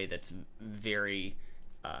 in a way that's very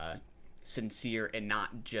sincere and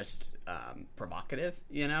not just provocative.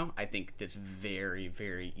 I think this very,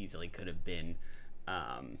 very easily could have been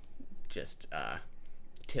just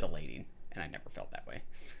titillating, and I never felt that way.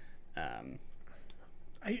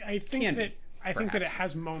 I think that it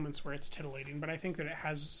has moments where it's titillating, but I think that it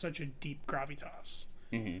has such a deep gravitas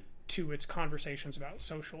to its conversations about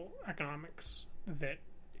social economics that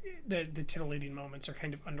the titillating moments are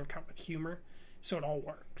kind of undercut with humor, so it all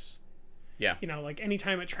works. Yeah. Like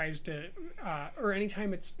anytime it tries to, or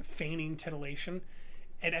anytime it's feigning titillation,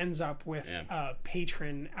 it ends up with a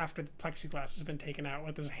patron after the plexiglass has been taken out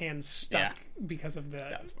with his hands stuck because of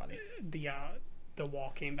that was funny. The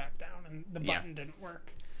wall came back down and the button didn't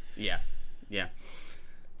work. Yeah.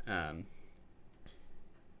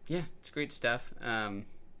 It's great stuff.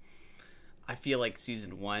 I feel like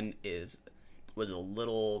season 1 was a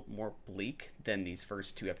little more bleak than these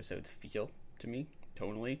first 2 episodes feel to me,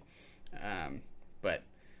 tonally. But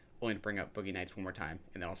only to bring up Boogie Nights one more time,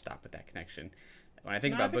 and then I'll stop with that connection. When I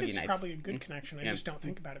think about Boogie Nights, it's probably a good connection. I just don't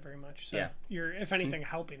think about it very much. So you're, if anything,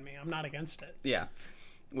 helping me. I'm not against it. Yeah.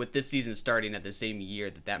 With this season starting at the same year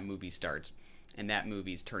that movie starts, and that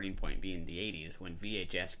movie's turning point being the 80s, when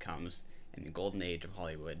VHS comes and the golden age of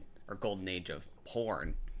Hollywood, or golden age of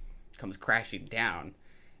porn, comes crashing down,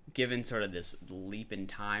 given sort of this leap in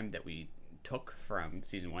time that we took from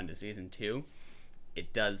season 1 to season 2,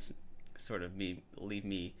 it does sort of leave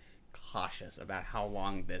me cautious about how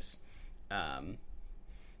long this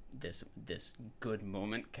good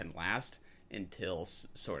moment can last until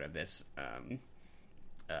sort of this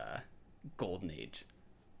golden age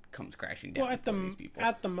comes crashing down. Well,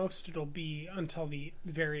 at the most, it'll be until the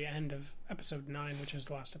very end of episode 9, which is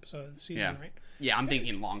the last episode of the season, right? Yeah, I'm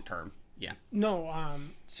thinking long term. Yeah. No.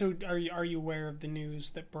 So are you aware of the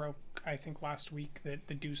news that broke? I think last week that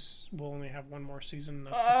The Deuce will only have one more season.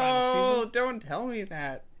 That's the final season. Oh, don't tell me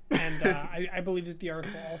that. And I believe that the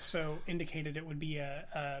article also indicated it would be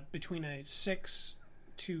a between a 6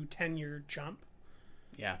 to 10 year jump.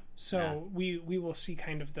 Yeah. So we will see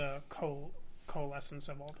kind of the coalescence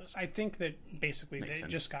of all this. I think that basically they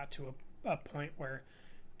just got to a point where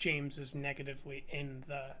James is negatively in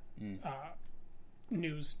the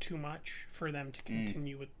news too much for them to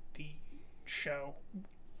continue with the show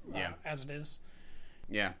as it is.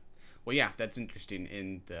 Yeah. Well, yeah, that's interesting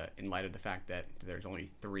in light of the fact that there's only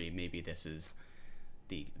 3. Maybe this is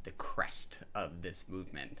the crest of this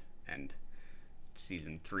movement, and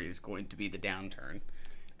season 3 is going to be the downturn.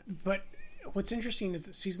 But what's interesting is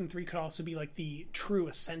that season 3 could also be like the true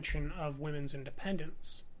ascension of women's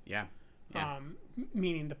independence. Yeah.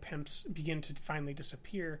 Meaning the pimps begin to finally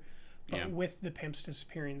disappear, but with the pimps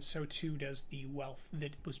disappearing, so too does the wealth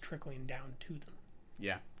that was trickling down to them.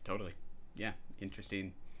 Yeah, totally. Yeah,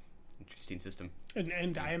 interesting system.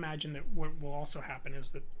 And I imagine that what will also happen is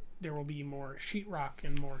that there will be more sheetrock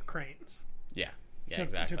and more cranes. Yeah, To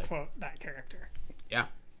exactly. quote that character. Yeah,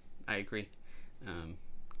 I agree.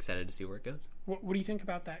 Excited to see where it goes. What do you think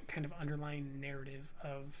about that kind of underlying narrative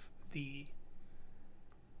of the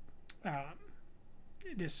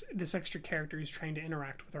this extra character who's trying to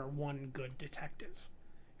interact with our one good detective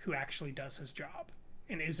who actually does his job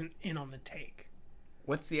and isn't in on the take?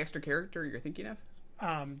 What's the extra character you're thinking of?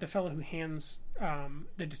 The fellow who hands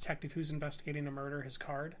the detective who's investigating a murder his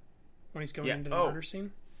card. when he's going into the murder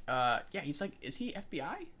scene. He's like, is he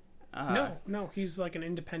FBI? No, he's like an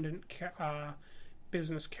independent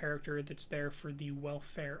business character that's there for the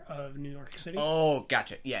welfare of New York City. Oh,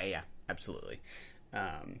 gotcha. Yeah, absolutely.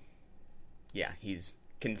 He's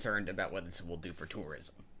concerned about what this will do for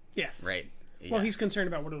tourism. Yes. Right? Yeah. Well, he's concerned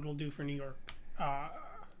about what it'll do for New York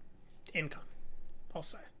income, I'll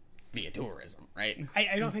say. Via tourism, right?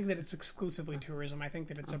 I don't think that it's exclusively tourism. I think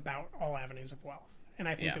that it's about all avenues of wealth. And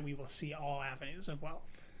I think that we will see all avenues of wealth.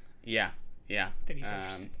 Yeah. That he's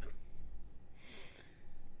interested in.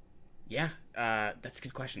 Yeah, that's a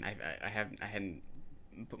good question. I hadn't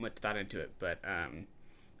put much thought into it, but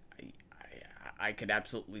I could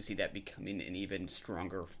absolutely see that becoming an even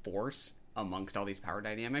stronger force amongst all these power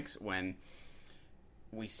dynamics when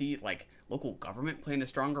we see like local government playing a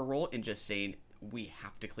stronger role in just saying we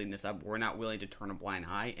have to clean this up. We're not willing to turn a blind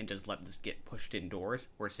eye and just let this get pushed indoors.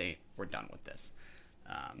 We're saying we're done with this.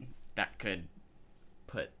 That could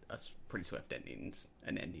put us pretty swift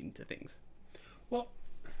ending to things. Well,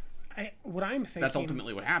 what I'm thinking... That's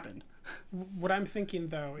ultimately what happened. What I'm thinking,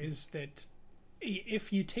 though, is that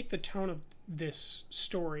if you take the tone of this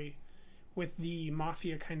story with the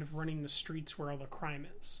mafia kind of running the streets where all the crime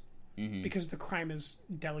is, because the crime is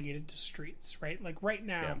delegated to streets, right? Like right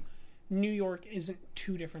now, New York isn't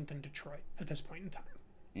too different than Detroit at this point in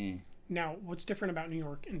time. Now, what's different about New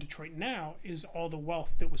York and Detroit now is all the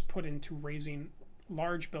wealth that was put into raising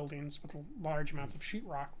large buildings with large amounts of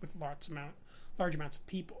sheetrock with large amounts of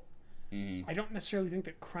people. I don't necessarily think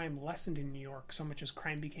that crime lessened in New York so much as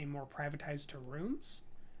crime became more privatized to rooms.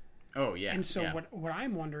 Oh, yeah. And so what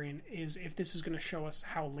I'm wondering is if this is going to show us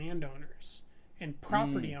how landowners and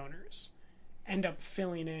property owners end up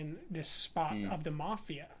filling in this spot of the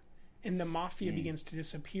mafia, and the mafia begins to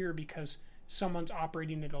disappear because someone's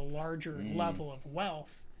operating at a larger level of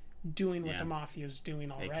wealth, doing what the mafia is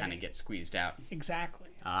doing already. They kind of get squeezed out. Exactly.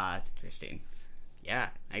 That's interesting. Yeah,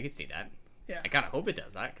 I could see that. Yeah. I kind of hope it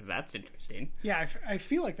does that, because that's interesting. Yeah, I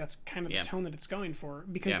feel like that's kind of the tone that it's going for,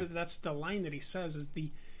 because that's the line that he says is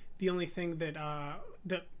the only thing that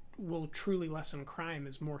that will truly lessen crime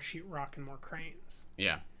is more sheetrock and more cranes.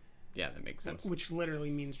 Yeah, that makes sense. Which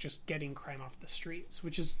literally means just getting crime off the streets,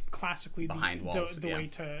 which is classically behind walls. The way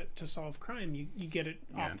to solve crime. You get it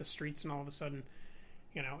off the streets, and all of a sudden,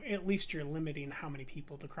 at least you're limiting how many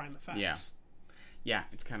people the crime affects. Yeah.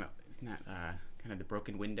 It's kind of the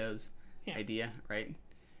broken windows idea, right?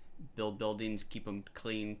 Build buildings, keep them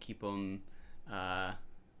clean, keep them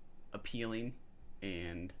appealing,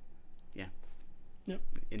 and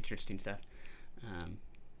interesting stuff.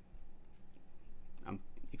 I'm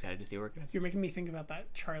excited to see where it goes. You're making me think about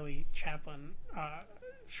that Charlie Chaplin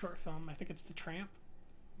short film. I think it's The Tramp.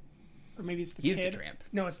 Or maybe it's He's the Tramp.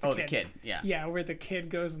 No, it's the kid. The kid, yeah. Yeah, where the kid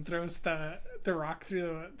goes and throws the rock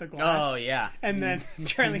through the glass. Oh, yeah. And then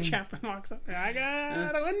Charlie Chaplin walks up and I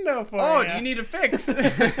got a window for you. Oh, do you need a fix?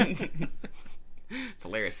 It's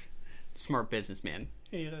hilarious. Smart businessman.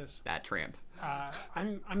 It is. That Tramp.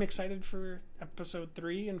 I'm excited for episode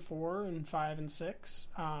 3 and 4 and 5 and 6.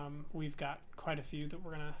 We've got quite a few that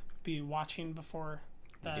we're going to be watching before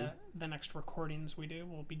the next recordings we do.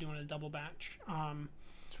 We'll be doing a double batch.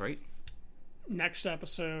 That's right. Next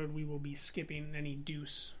episode, we will be skipping any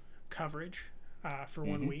Deuce coverage for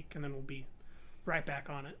 1 week, and then we'll be right back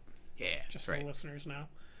on it. Yeah, just so the listeners know.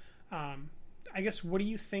 I guess, what do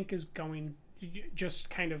you think is going...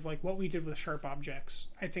 Just kind of like what we did with Sharp Objects.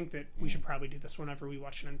 I think that we should probably do this whenever we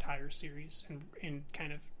watch an entire series and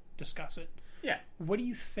kind of discuss it. Yeah. What do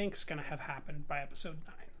you think's going to have happened by episode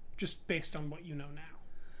 9? Just based on what you know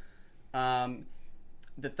now.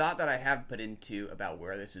 The thought that I have put into about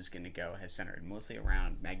where this is going to go has centered mostly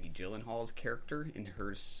around Maggie Gyllenhaal's character and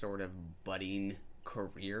her sort of budding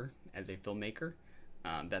career as a filmmaker.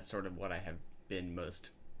 That's sort of what I have been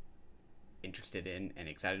most interested in and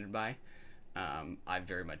excited by. I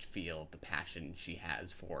very much feel the passion she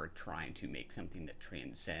has for trying to make something that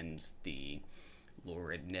transcends the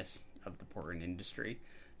luridness of the porn industry.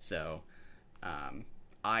 So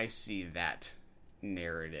I see that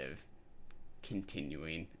narrative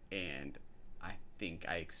continuing, and I think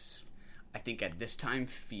at this time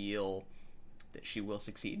feel that she will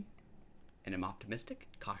succeed, and I'm optimistic,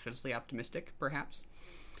 cautiously optimistic, perhaps.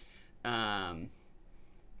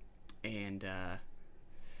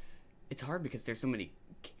 It's hard because there's so many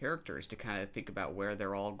characters to kind of think about where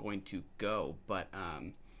they're all going to go, but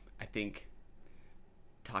I think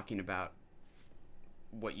talking about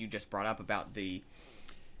what you just brought up about the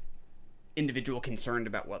individual concerned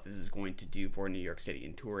about what this is going to do for New York City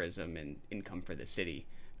and tourism and income for the city,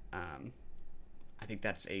 I think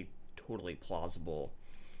that's a totally plausible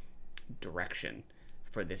direction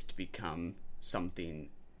for this to become something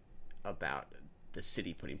about the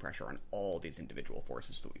city putting pressure on all these individual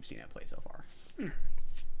forces that we've seen at play so far.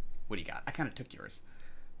 What do you got? I kind of took yours.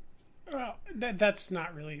 Well, that's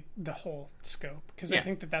not really the whole scope, because I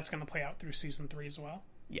think that's going to play out through season 3 as well.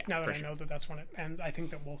 Yeah, now that I know that that's when it ends, I think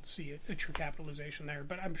that we'll see a true capitalization there.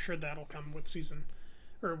 But I'm sure that'll come with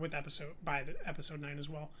episode 9 as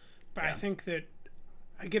well. But I think that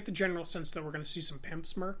I get the general sense that we're going to see some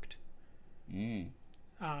pimps murked.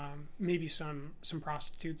 Maybe some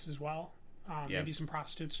prostitutes as well. Maybe some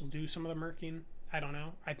prostitutes will do some of the murking. I don't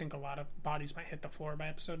know. I think a lot of bodies might hit the floor by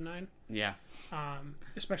episode 9. Yeah.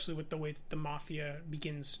 Especially with the way that the mafia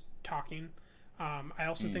begins talking. I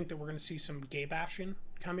also think that we're going to see some gay bashing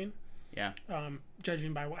coming. Yeah.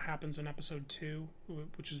 Judging by what happens in episode 2,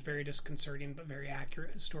 which is very disconcerting but very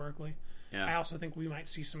accurate historically. Yeah. I also think we might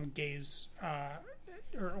see some gays,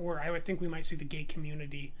 or I would think we might see the gay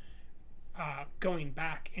community going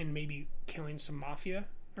back and maybe killing some mafia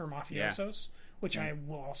or mafiosos, which I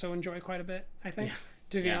will also enjoy quite a bit, I think,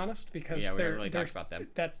 to be honest, because we haven't really talked about them.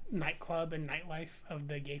 That nightclub and nightlife of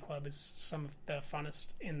the gay club is some of the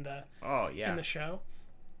funnest in the in the show.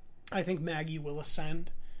 I think Maggie will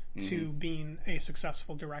ascend to being a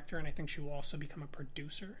successful director, and I think she will also become a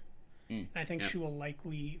producer. And I think she will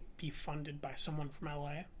likely be funded by someone from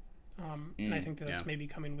LA. And I think that's maybe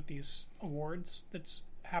coming with these awards that's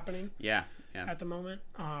happening at the moment.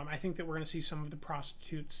 I think that we're going to see some of the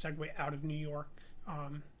prostitutes segue out of New York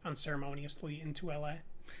unceremoniously into LA.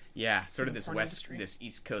 Yeah, sort of this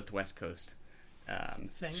East Coast, West Coast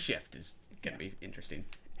shift is going to be interesting.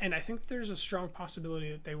 And I think there's a strong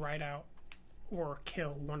possibility that they write out or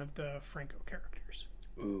kill one of the Franco characters.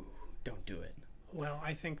 Ooh, don't do it. Well,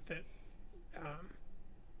 I think that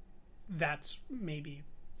that's maybe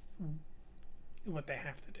what they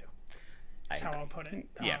have to do. That's how I'll put it.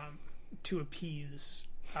 To appease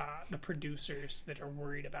the producers that are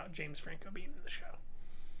worried about James Franco being in the show.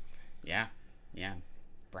 Yeah.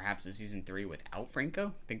 Perhaps a season 3 without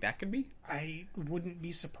Franco? Think that could be? I wouldn't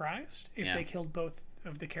be surprised if they killed both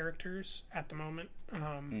of the characters at the moment.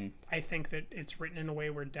 I think that it's written in a way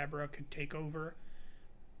where Deborah could take over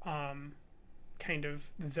kind of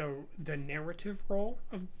the narrative role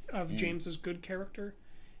of James's good character,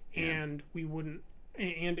 and we wouldn't.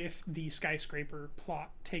 And if the skyscraper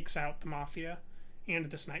plot takes out the mafia and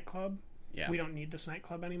this nightclub, we don't need this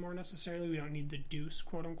nightclub anymore necessarily. We don't need the Deuce,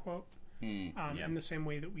 quote unquote, in the same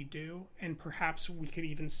way that we do. And perhaps we could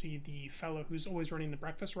even see the fellow who's always running the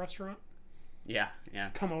breakfast restaurant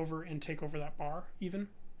come over and take over that bar even.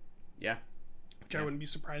 Which I wouldn't be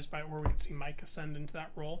surprised by, or we could see Mike ascend into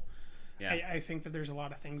that role. I think that there's a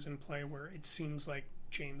lot of things in play where it seems like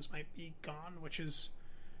James might be gone, which is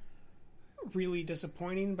really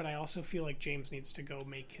disappointing, but I also feel like James needs to go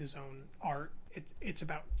make his own art. It's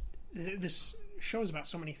about, this show is about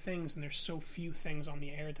so many things, and there's so few things on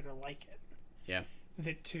the air that are like it.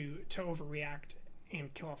 That to overreact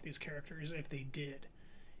and kill off these characters, if they did,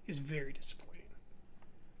 is very disappointing.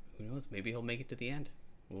 Who knows? Maybe he'll make it to the end.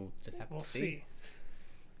 We'll just have to see.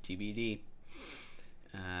 TBD.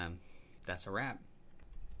 That's a wrap.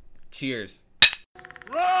 Cheers.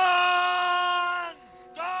 Run!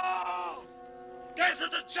 Go! Get to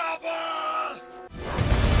the chopper!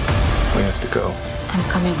 We have to go. I'm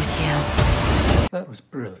coming with you. That was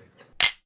brilliant.